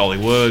Macaulay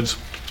Woods,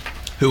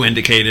 who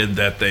indicated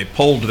that they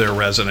polled their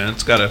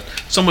residents, got a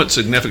somewhat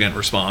significant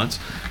response,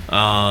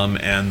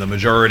 and the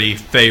majority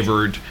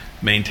favored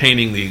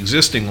maintaining the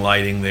existing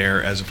lighting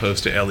there as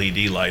opposed to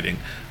LED lighting.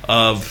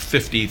 Of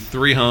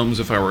 53 homes,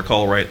 if I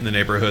recall right, in the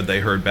neighborhood,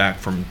 they heard back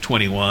from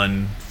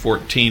 21,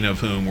 14 of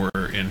whom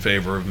were in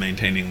favor of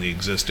maintaining the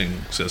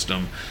existing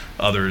system.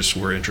 Others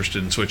were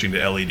interested in switching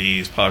to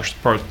LEDs,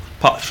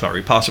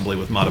 possibly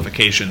with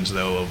modifications,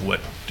 though, of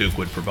what Duke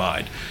would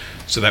provide.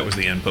 So that was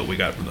the input we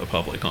got from the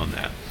public on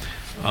that.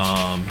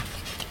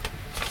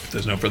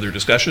 There's no further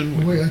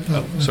discussion. Wait, I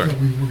thought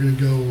we were going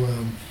to go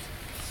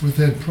with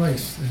Ed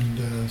Price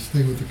and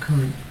stay with the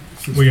current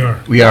system. We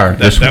are. We are.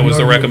 That was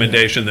the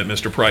recommendation that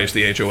Mr. Price,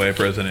 the HOA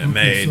president,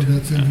 made. So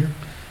that's in here?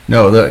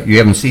 No, you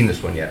haven't seen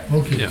this one yet.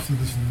 Okay, Yeah. so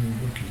this is,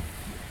 okay.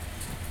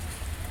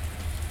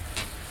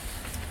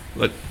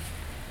 But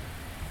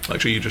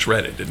actually, you just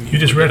read it, didn't you? You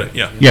just read it.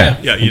 Yeah. Yeah.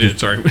 Yeah, you did,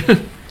 sorry.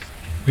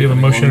 We have a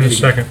motion and a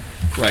second.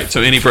 Right,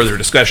 so any further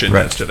discussion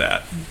Right. as to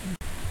that?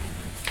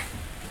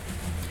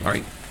 All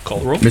right, call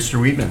the roll. Mr.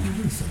 Weedman.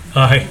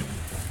 Aye.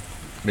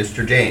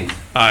 Mr. James.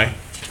 Aye.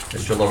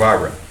 Mr.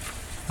 LaBarbera.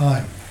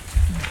 Aye.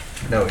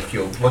 No, if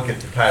you look at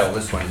the title of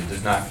this one, it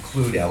does not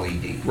include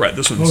LED. Right,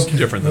 this one's Okay,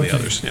 different than the okay.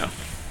 others, yeah.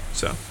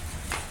 So,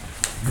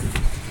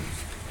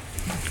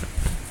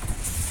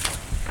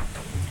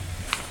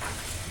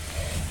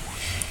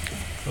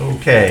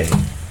 Okay.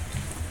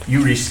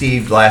 You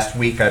received last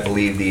week, I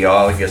believe, the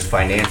August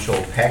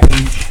financial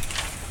package.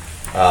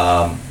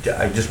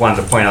 I just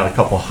wanted to point out a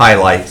couple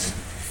highlights.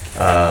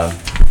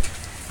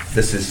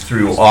 This is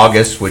through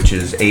August, which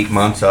is 8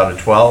 months out of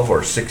 12,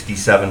 or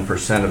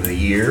 67% of the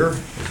year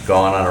is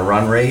gone on a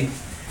run rate.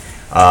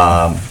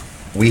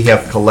 We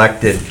have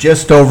collected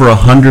just over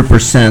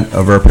 100%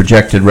 of our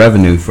projected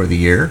revenue for the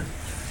year.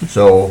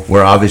 So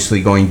we're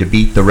obviously going to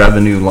beat the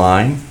revenue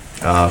line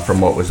from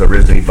what was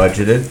originally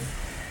budgeted.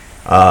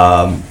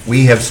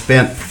 We have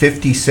spent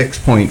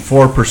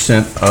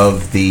 56.4%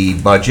 of the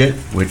budget,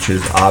 which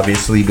is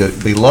obviously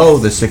below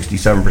the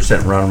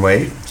 67% run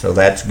rate, so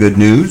that's good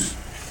news.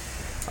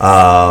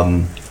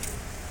 The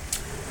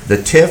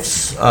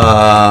TIFs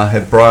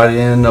have brought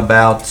in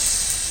about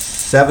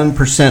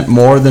 7%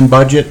 more than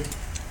budget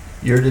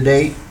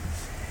year-to-date.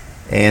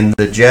 And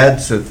the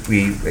JEDs that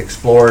we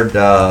explored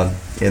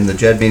in the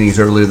JED meetings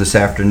earlier this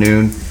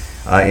afternoon,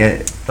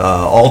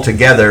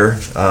 altogether,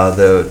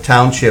 the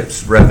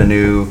township's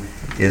revenue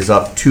is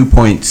up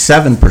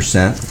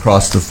 2.7%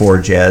 across the 4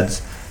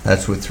 JEDs.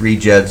 That's with 3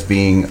 JEDs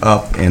being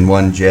up and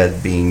 1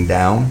 JED being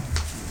down.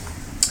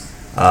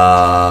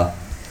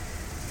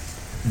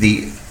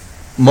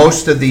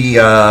 Most of the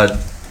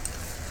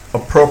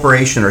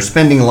appropriation or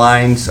spending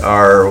lines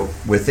are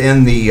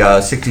within the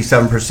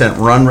 67%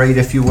 run rate,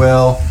 if you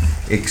will,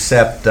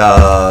 except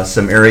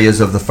some areas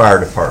of the fire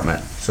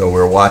department. So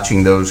we're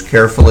watching those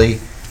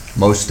carefully.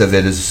 Most of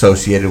it is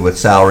associated with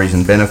salaries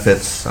and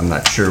benefits. I'm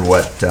not sure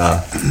what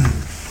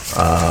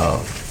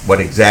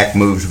exact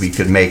moves we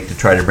could make to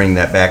try to bring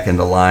that back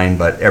into line,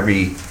 but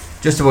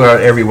just about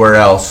everywhere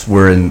else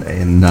we're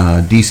in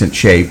decent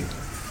shape.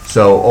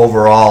 So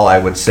overall, I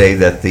would say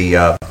that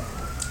the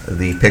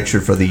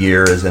picture for the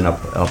year is in a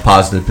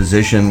positive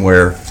position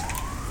where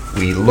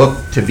we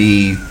look to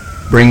be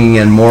bringing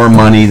in more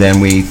money than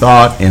we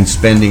thought and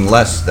spending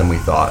less than we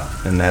thought,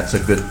 and that's a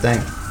good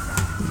thing.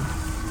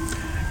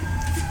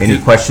 Any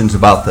questions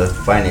about the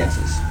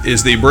finances?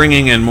 is the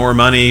bringing in more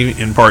money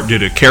in part due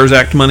to CARES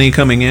Act money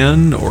coming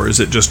in, or is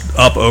it just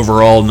up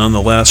overall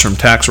nonetheless from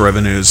tax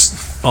revenues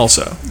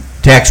also?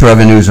 Tax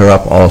revenues are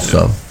up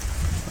also.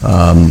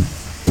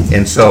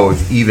 And so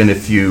even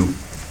if you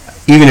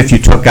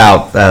took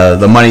out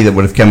the money that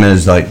would have come in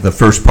as like the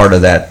first part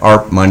of that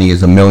ARP money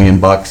is $1 million,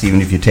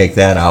 even if you take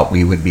that out,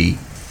 we would be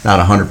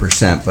not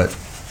 100%, but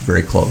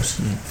very close.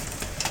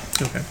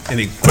 Okay.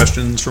 Any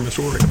questions for Mr.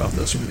 Warwick about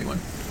this from anyone?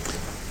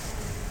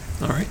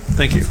 All right,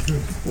 thank you.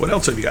 What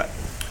else have you got?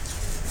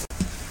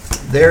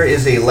 There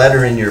is a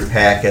letter in your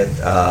packet,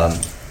 a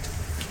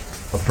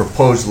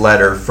proposed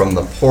letter from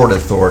the Port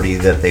Authority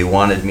that they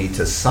wanted me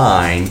to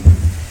sign.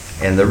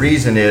 And the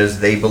reason is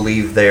they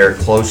believe they're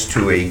close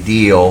to a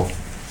deal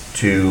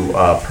to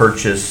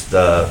purchase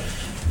the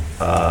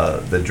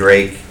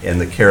Drake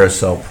and the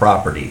Carousel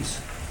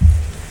properties.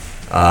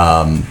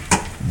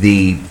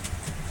 The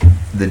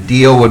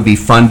deal would be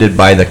funded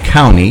by the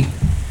county.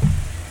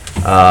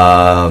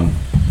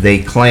 They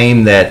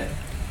claim that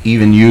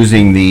even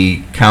using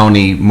the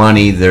county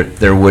money,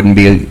 there wouldn't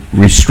be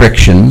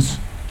restrictions.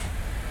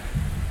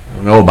 I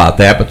don't know about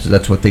that, but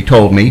that's what they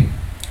told me.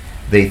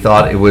 They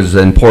thought it was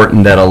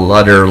important that a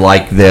letter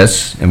like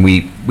this, and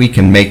we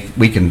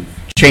can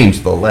change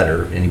the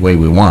letter any way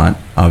we want,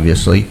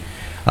 obviously.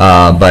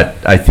 But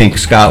I think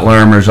Scott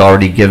Lermer's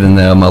already given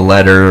them a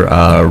letter.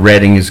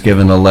 Redding has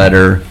given a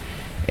letter,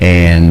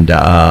 and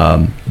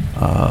I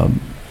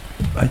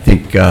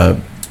think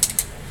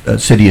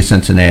City of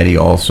Cincinnati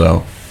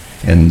also.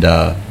 And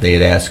they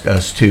had asked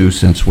us too,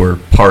 since we're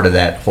part of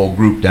that whole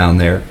group down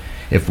there,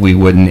 if we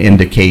wouldn't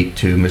indicate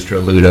to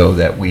Mr. Aludo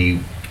that we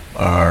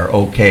are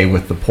okay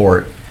with the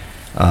port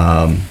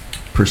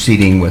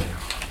proceeding with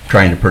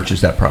trying to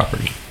purchase that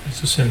property.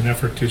 Is this in an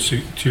effort to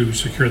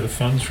secure the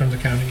funds from the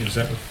county? Is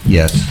that what?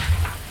 Yes.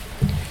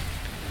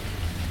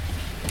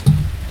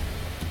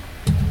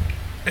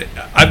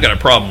 I've got a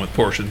problem with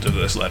portions of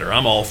this letter.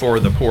 I'm all for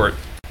the port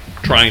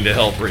trying to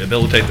help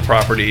rehabilitate the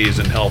properties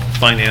and help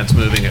finance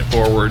moving it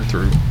forward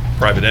through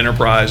private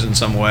enterprise in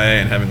some way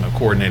and having a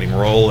coordinating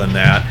role in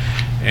that.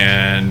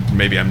 And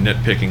maybe I'm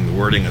nitpicking the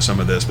wording of some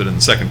of this, but in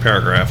the second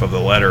paragraph of the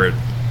letter, it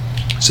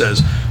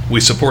says, "We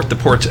support the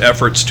port's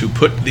efforts to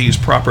put these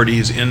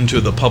properties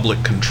into the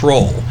public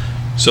control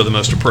so the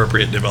most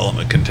appropriate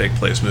development can take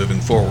place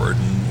moving forward."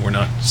 And we're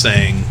not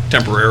saying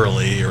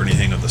temporarily or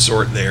anything of the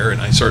sort there,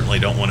 and I certainly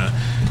don't want to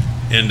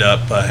end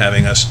up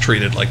having us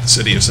treated like the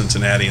city of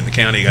Cincinnati and the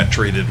county got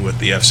treated with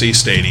the FC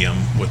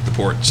Stadium, with the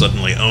port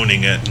suddenly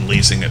owning it and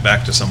leasing it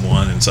back to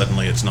someone, and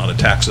suddenly it's not a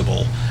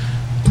taxable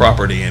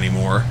property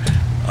anymore.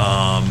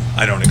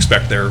 I don't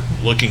expect they're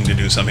looking to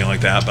do something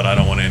like that, but I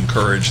don't want to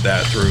encourage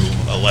that through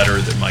a letter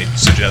that might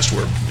suggest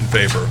we're in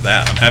favor of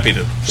that. I'm happy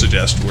to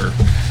suggest we're,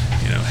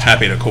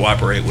 happy to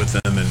cooperate with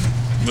them in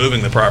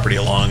moving the property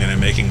along and in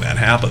making that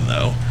happen,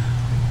 though.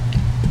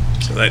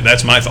 So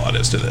that's my thought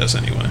as to this,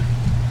 anyway.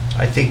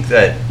 I think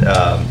that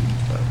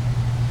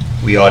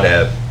we ought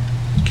to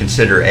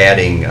consider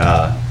adding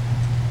that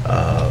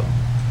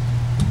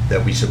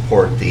we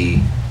support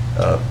the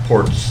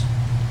port's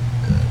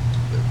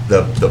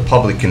the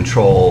public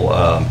control,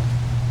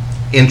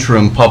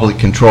 interim public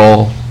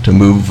control to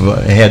move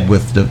ahead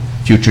with the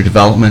future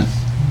development.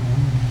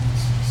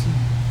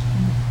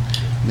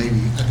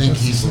 Maybe, I think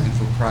he's looking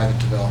for private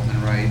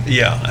development, right?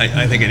 Yeah,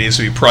 I think it needs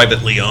to be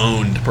privately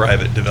owned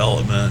private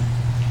development.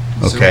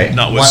 Okay.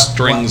 Not with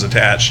strings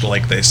attached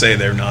like they say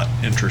they're not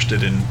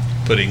interested in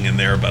putting in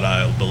there, but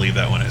I'll believe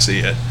that when I see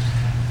it.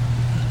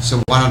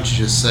 So why don't you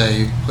just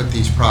say, put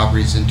these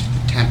properties into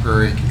the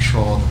temporary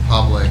control of the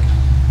public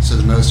so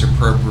the most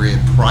appropriate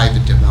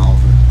private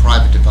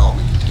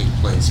development can take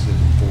place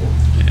moving forward.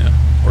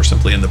 Yeah, or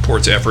simply in the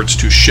port's efforts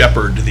to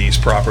shepherd these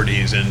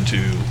properties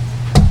into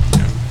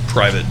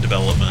private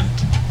development,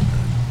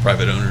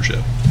 private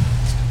ownership.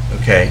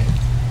 Okay.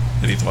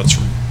 Any thoughts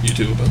from you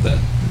two about that?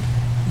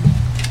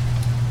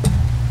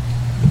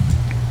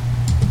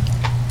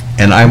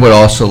 And I would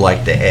also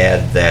like to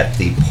add that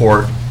the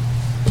port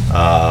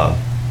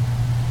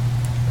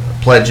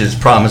pledges,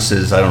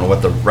 promises, I don't know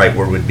what the right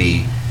word would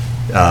be,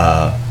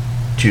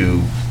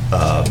 to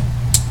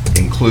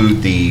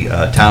include the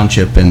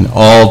township in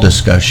all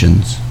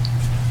discussions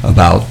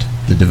about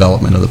the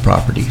development of the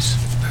properties.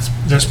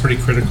 That's pretty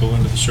critical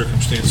under the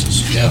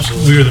circumstances. Yeah,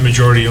 absolutely. We are the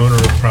majority owner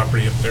of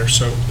property up there,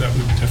 so that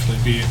would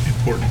definitely be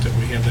important that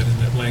we have that in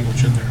that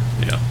language in there.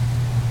 Yeah.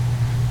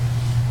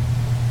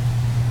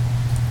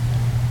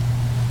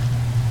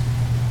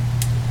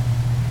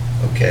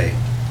 Okay.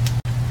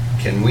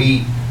 Can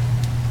we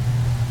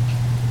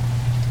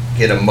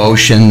get a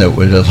motion that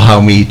would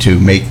allow me to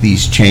make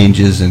these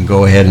changes and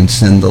go ahead and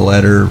send the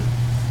letter,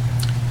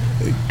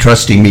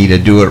 trusting me to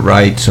do it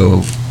right?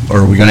 So, or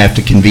are we going to have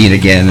to convene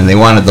again? And they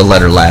wanted the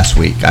letter last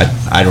week.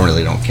 I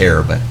don't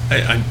care, but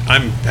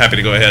I'm happy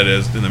to go ahead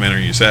as in the manner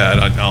you said.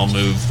 I'll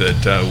move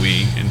that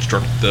we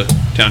instruct the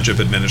township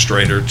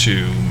administrator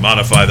to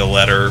modify the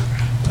letter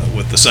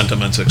with the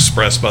sentiments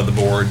expressed by the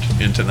board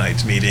in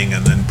tonight's meeting,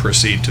 and then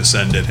proceed to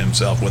send it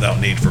himself without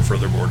need for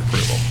further board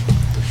approval.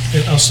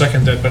 And I'll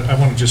second that, but I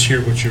want to just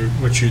hear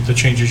the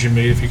changes you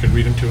made, if you could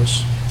read them to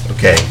us.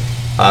 okay.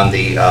 On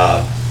the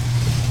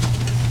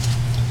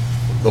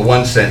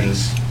one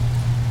sentence,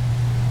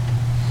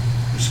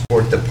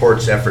 support the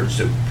port's efforts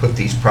to put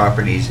these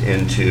properties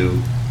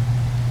into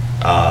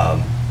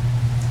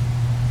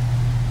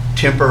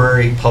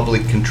temporary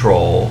public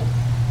control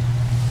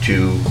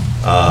to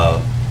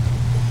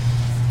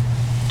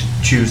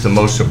choose the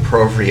most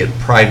appropriate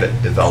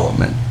private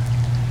development.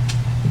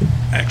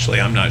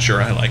 Actually, I'm not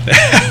sure I like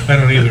that. I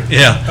don't either.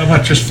 Yeah. I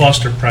want just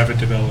foster private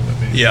development,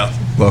 maybe. Yeah.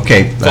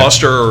 Okay.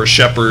 Foster or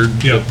shepherd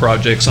the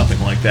project, something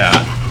like that.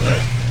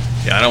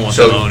 But, yeah, I don't want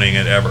them owning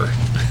it ever.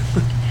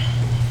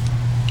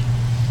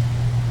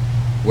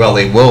 Well,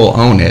 they will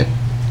own it.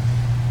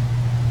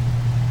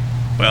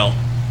 Well.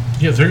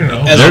 Yeah, they're going to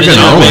own it. They're going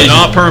to own it.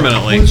 Not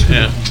permanently,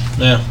 yeah.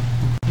 Yeah.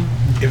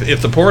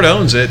 If the port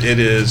owns it, it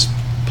is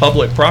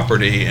public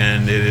property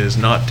and it is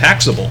not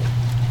taxable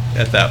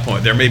at that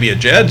point. There may be a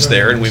JEDS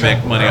there and we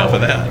make money off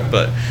of that,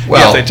 but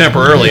if they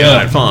temporarily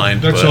own it,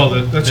 fine. That's all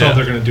they're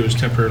going to do is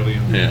temporarily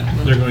own it.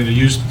 Yeah. They're going to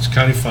use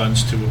county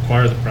funds to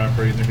acquire the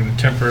property, and they're going to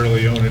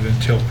temporarily own it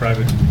until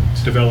private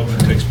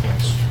development takes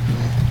place.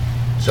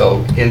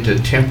 So into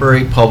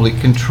temporary public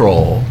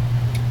control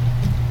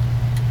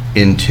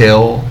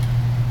until,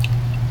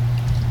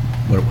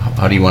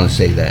 how do you want to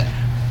say that?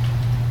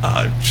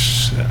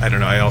 I don't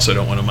know. I also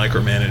don't want to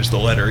micromanage the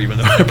letter, even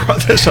though I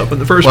brought this up in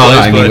the first place.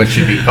 Well, I mean, we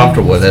should be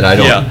comfortable with it. I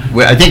don't.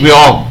 Yeah. I think we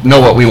all know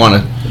what we want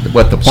to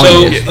what the point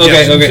So, is.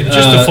 okay.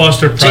 Just to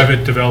foster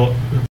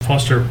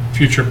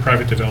future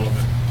private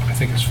development, I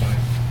think is fine.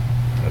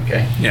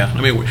 Okay. Yeah,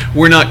 I mean,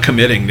 we're not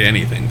committing to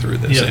anything through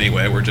this Yeah.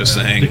 anyway. We're just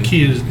saying. The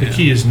key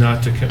is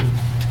not to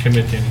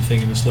commit to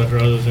anything in this letter,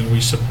 other than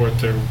we support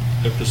their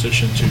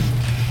position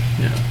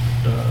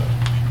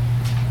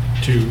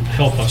to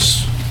help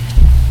us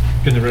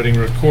in the Reading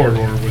Road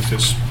corridor with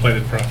this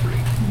blighted property.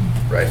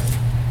 Right.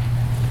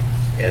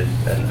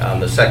 And on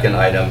the second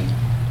item,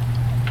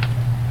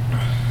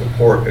 the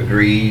court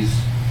agrees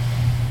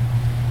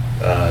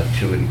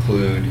to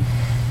include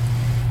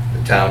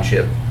the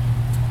township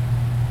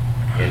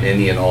in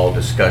any and all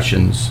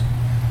discussions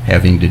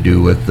having to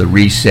do with the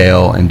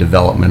resale and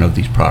development of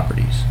these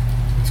properties.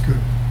 That's good.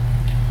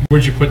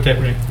 Where'd you put that,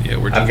 Ray? Yeah,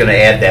 we're. I'm going to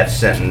add that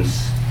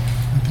sentence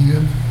At the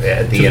end?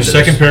 at the To the end of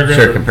second paragraph?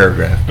 second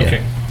paragraph. Yeah.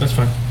 Okay, that's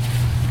fine.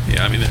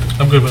 Yeah, I mean,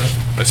 I'm good with it.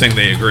 by saying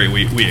they agree,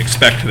 we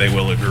expect they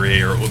will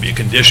agree, or it will be a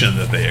condition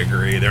that they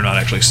agree. They're not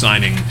actually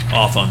signing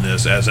off on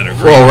this as an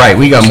agreement. Well, right,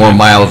 we got more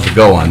miles to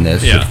go on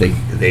this Yeah. if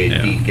they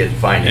Yeah. get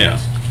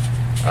financed.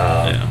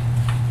 Yeah.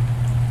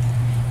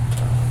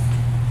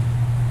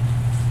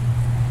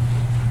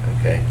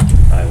 Okay,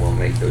 I will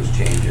make those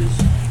changes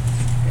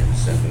and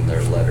send them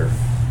their letter.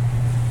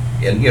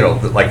 And, you know,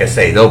 like I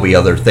say, there'll be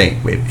other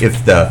things.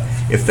 If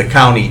the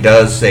county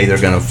does say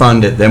they're gonna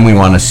fund it, then we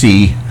wanna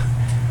see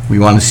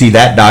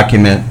that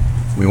document.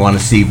 We wanna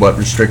see what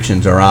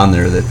restrictions are on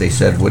there that they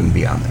said wouldn't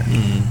be on there.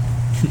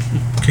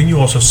 Can you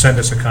also send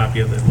us a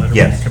copy of the letter when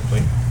Yes. it's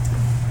complete?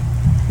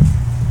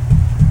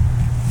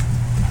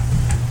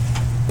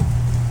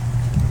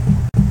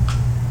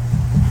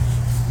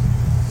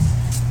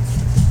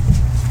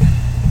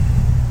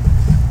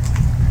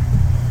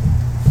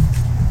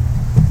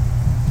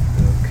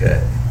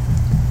 Okay.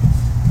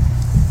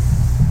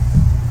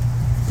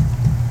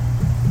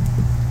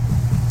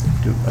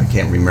 I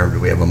can't remember, do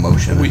we have a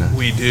motion?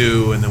 We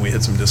do, and then we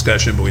had some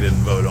discussion, but we didn't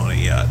vote on it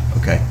yet.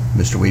 Okay,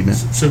 Mr. Weedman?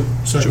 So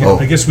Oh.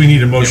 I guess we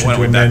need a motion why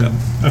to don't we back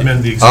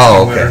amend the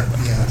Oh, existing okay. letter,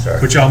 Yeah. Sorry.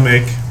 which I'll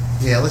make.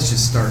 Yeah, let's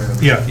just start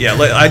over. Yeah. Yeah,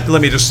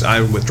 let me just,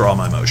 I withdraw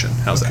my motion.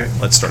 How's that? Okay.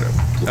 Let's start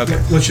over. Okay.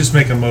 Let's just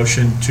make a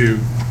motion to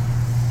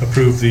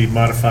approve the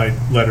modified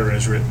letter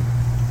as written.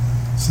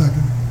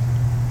 Second.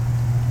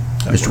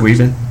 That Mr. works.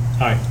 Weedman?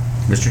 Aye.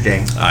 Mr.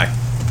 James? Aye.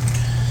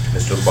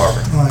 Mr.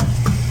 LaBarbera? Aye.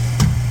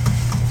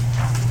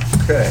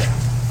 Okay.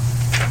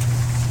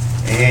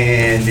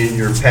 And in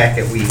your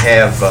packet, we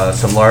have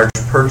some large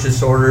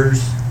purchase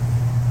orders.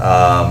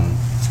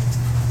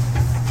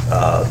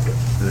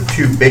 The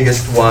two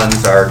biggest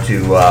ones are to,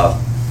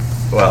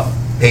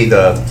 pay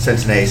the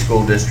Cincinnati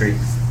School District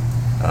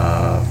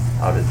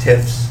out of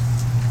TIPS.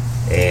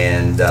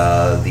 And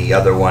the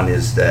other one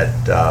is that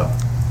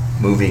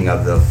moving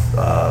of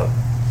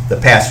the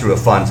pass-through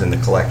of funds in the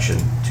collection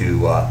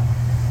to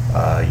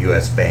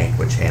U.S. Bank,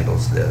 which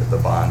handles the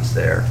bonds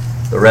there.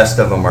 The rest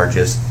of them are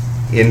just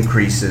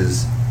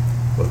increases,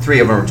 well, three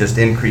of them are just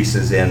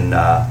increases in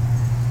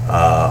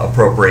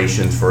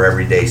appropriations for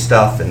everyday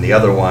stuff, and the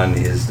other one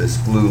is this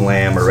blue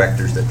lamb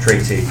erectors that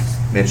Tracy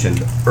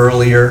mentioned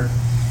earlier.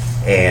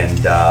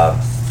 And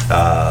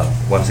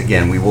once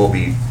again, we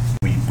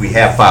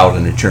have filed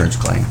an insurance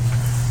claim.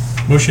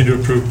 Motion to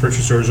approve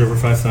purchase orders over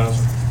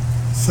 5,000.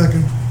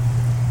 Second.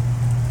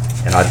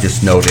 And I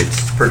just note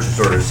it's purchase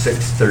orders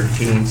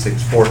 613,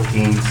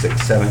 614,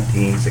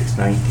 617,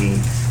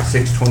 619,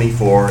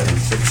 624, and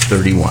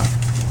 631.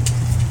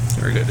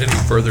 Very good. Any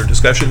further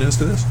discussion as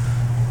to this?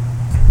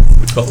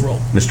 We call the roll.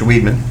 Mr.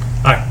 Weedman?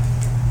 Aye.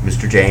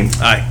 Mr. James?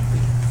 Aye.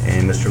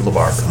 And Mr.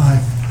 LaBarbera?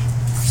 Aye.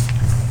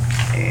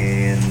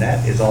 And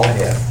that is all I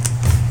have.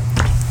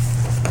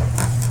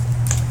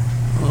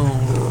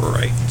 All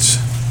right.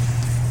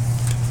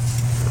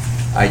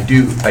 I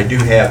do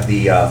have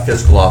the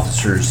fiscal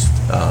officer's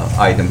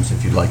items,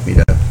 if you'd like me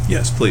to.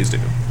 Yes, please do.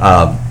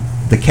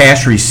 The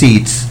cash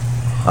receipts,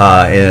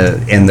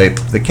 and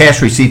the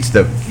cash receipts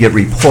that get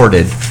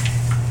reported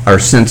are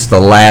since the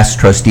last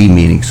trustee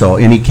meeting. So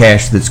any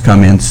cash that's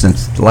come in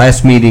since the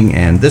last meeting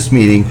and this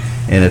meeting,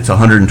 and it's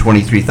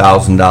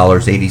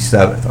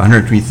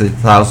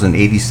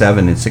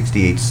 $123,087 and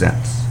 68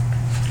 cents.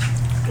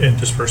 And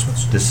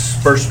disbursements.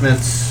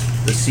 Disbursements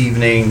this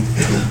evening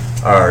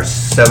are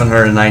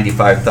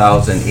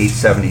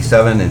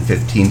 $795,877 and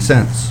 15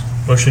 cents.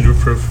 Motion to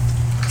approve.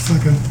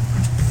 Second.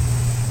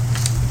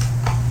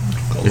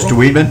 Call the Mr. roll.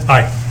 Weedman?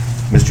 Aye.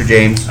 Mr.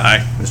 James?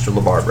 Aye. Mr.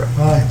 LaBarbera?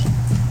 Aye.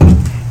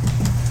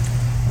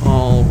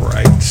 All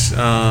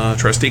right.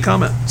 Trustee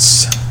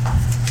comments.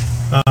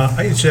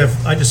 I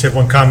just have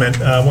one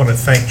comment. I want to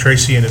thank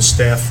Tracy and his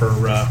staff for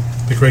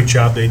the great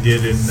job they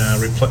did in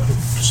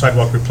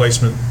sidewalk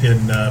replacement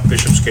in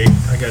Bishopsgate.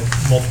 I got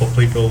multiple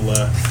people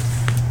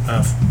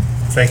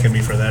thanking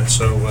me for that,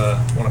 so I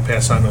want to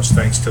pass on those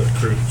thanks to the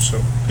crew. So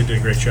they did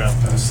a great job.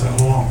 Pass that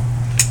along.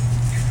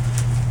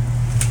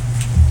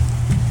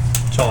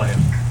 That's all I have.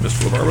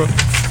 Mr. LaBarbera. I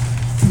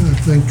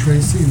thank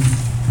Tracy, and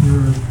there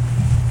were a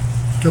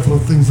couple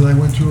of things that I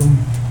went to him,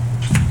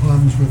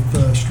 problems with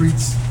different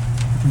streets,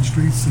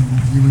 and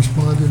you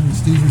responded, and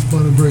Steve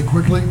responded very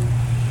quickly.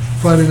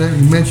 Friday night,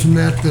 we mentioned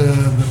that,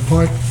 the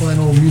park,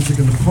 final music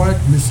in the park,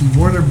 Missy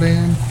Warner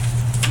Band,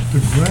 the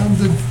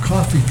Grounded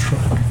Coffee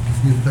Truck,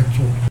 the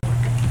Bechtel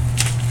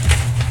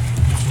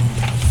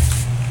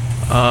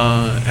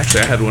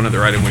Actually, I had one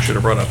other item we should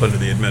have brought up under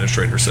the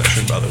administrator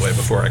session, by the way,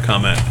 before I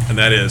comment, and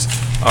that is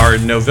our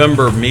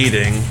November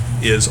meeting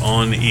is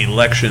on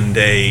Election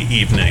Day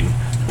evening,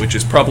 which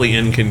is probably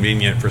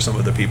inconvenient for some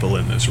of the people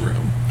in this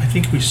room. I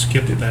think we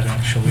skipped that,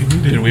 actually.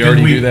 Did we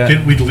already do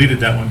that? We deleted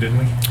that one, didn't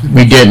we?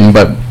 We didn't,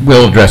 but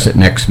we'll address it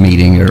next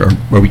meeting, or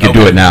we could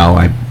do Okay. it now.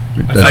 I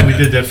thought we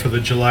did that for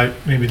the July,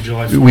 maybe the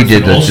July 4th. We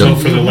did and the also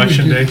Ju- for the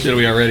election day. Did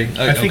we already?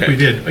 I think Okay. we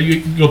did.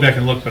 You can go back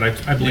and look, but I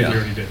believe we Yeah.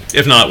 already did.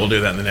 If not, we'll do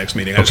that in the next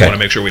meeting. I just Okay. want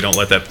to make sure we don't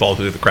let that fall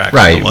through the cracks.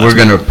 Right, at the last we're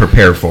going to minute.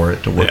 prepare for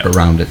it, to work Yeah.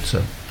 around it,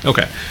 so.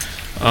 Okay.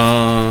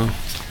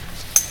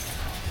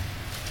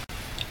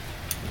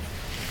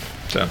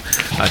 So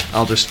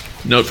I'll just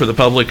note for the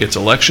public, it's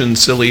election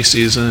silly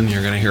season.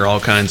 You're going to hear all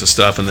kinds of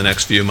stuff in the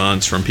next few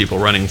months from people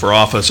running for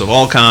office of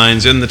all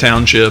kinds in the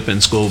township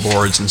and school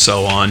boards and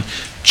so on.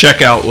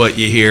 Check out what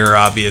you hear,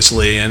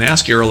 obviously, and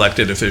ask your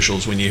elected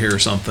officials when you hear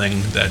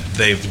something that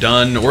they've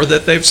done or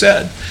that they've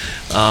said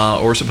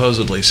or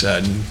supposedly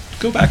said. And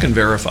go back and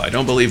verify.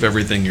 Don't believe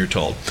everything you're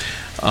told.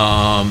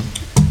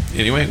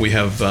 Anyway, we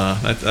have,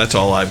 that's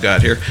all I've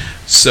got here.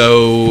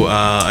 So,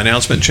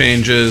 announcement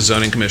changes,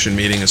 zoning commission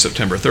meeting is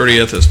September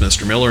 30th, as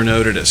Mr. Miller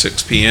noted, at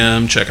 6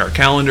 p.m. Check our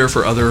calendar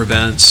for other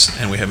events,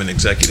 and we have an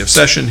executive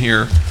session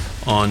here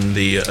on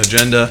the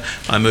agenda.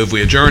 I move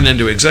we adjourn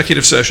into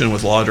executive session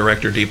with Law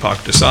Director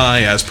Deepak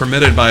Desai, as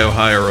permitted by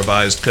Ohio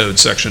Revised Code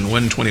Section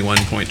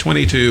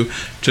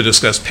 121.22, to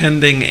discuss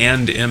pending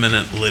and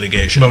imminent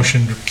litigation.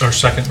 Motion, or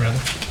second, rather.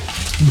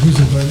 Who's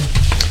invited?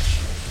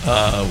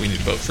 We need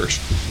to vote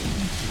first.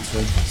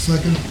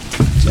 Second?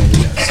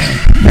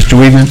 Mr.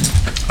 Weedman?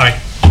 Aye.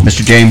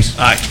 Mr. James?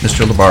 Aye.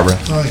 Mr. LaBarbera?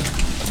 Aye.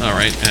 All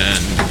right,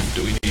 and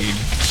do we need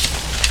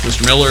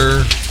Mr.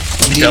 Miller,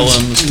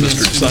 Kellums,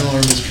 Mr. Desai?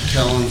 Miller, Mr.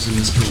 Kellums, and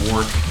Mr.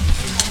 Wark.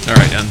 All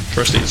right, and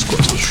trustees, of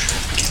course.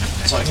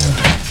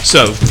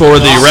 So, for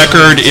the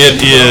record, it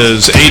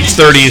is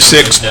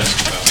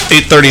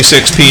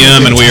 8:36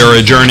 p.m., and we are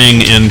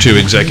adjourning into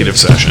executive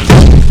session.